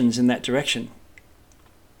aberrations in that direction."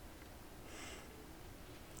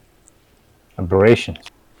 Aberrations.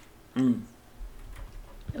 Oh.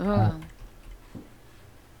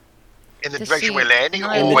 In the Does direction she we're landing,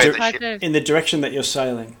 know or the where dir- the type ship? of- In the direction that you're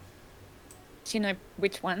sailing. Do you know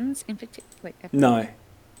which ones in particular?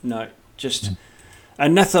 No, just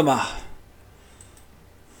anathema.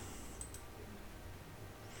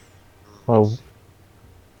 Well,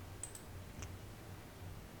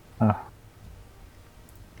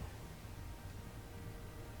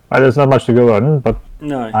 there's not much to go on, but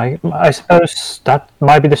No. I suppose that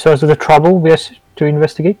might be the source of the trouble we have to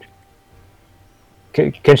investigate.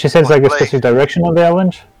 Can she sense like a specific direction on the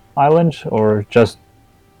island, or just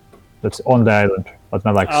that's on the island, but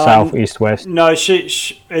not like south, east, west? No,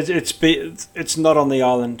 it's not on the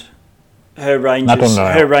island. Her range Not on is the her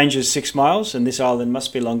island. range is 6 miles, and this island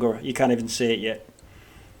must be longer. You can't even see it yet.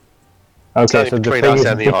 Okay, only so the between thing us is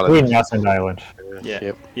and the between island. us and the island. Yeah,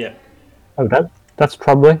 Yep. yeah. Oh, that's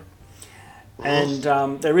troubling. And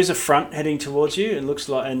there is a front heading towards you. It looks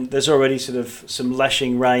like, and there's already sort of some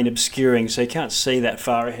lashing rain obscuring, so you can't see that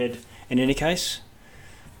far ahead. In any case,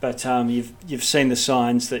 but you've seen the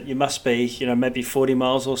signs that you must be, maybe 40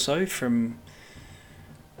 miles or so from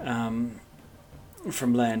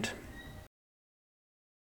land.